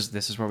 This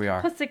is where we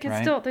are. Plus, it can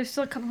right? there's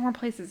still a couple more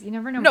places. You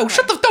never know. No,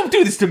 don't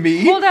do this to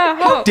me. Hold out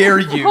hope. How dare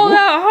you? Hold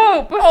out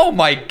hope. Oh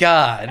my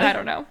god. I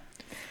don't know.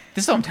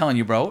 This is what I'm telling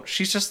you, bro.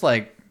 She's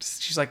like,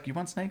 you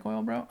want snake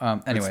oil, bro?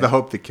 Anyway. It's the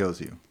hope that kills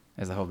you.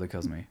 It's the hope that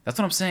kills me. That's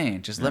what I'm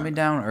saying. Just let me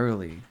down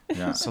early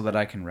Yeah. so that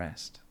I can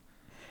rest.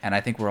 And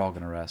I think we're all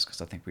going to rest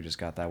because I think we just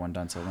got that one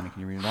done. So, Lenny, can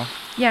you read it off?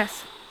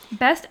 Yes.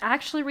 Best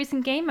actually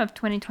recent game of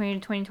 2020 to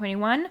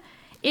 2021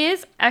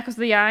 is Echoes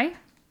of the Eye.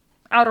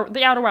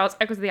 The Outer Wilds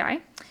Echoes of the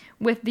Eye.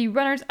 With the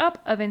runners-up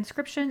of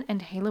Inscription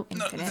and Halo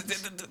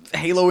Infinite.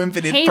 Halo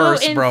Infinite Halo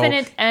first, bro.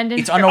 Infinite and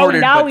It's Inscription.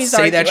 unordered, now but he's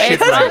say that arguing.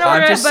 shit right.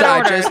 I'm Unordered, just, but I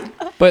ordered.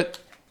 just, But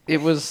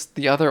it was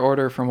the other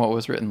order from what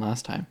was written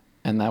last time,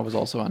 and that was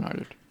also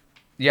unordered.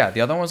 yeah,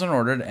 the other one was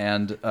unordered,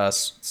 and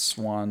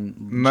Swan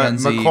Gen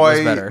Z was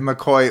better.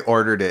 McCoy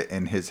ordered it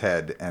in his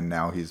head, and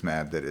now he's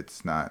mad that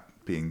it's not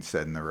being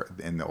said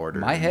in the order.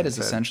 My in head his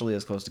is essentially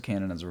as close to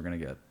canon as we're going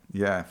to get.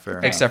 Yeah, fair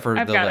enough. Except for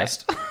I've the got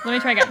list. it. Let me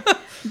try again.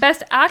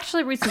 Best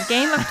actually recent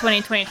game of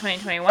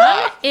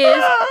 2020-2021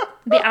 is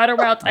The Outer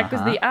Wilds Echoes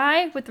of the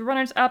Eye with the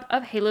runners-up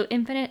of Halo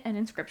Infinite and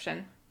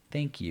Inscription.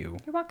 Thank you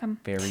You're welcome.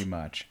 very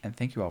much. And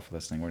thank you all for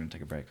listening. We're going to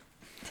take a break.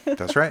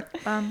 That's right.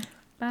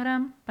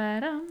 Ba-dum,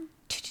 ba-dum,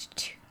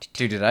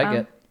 Dude, did I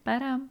get...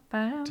 ba-dum,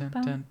 ba-dum, Dun,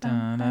 bum, dun,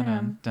 bum, dun,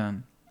 ba-dum.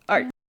 dun,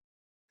 dun.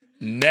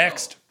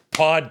 Next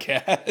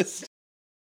podcast.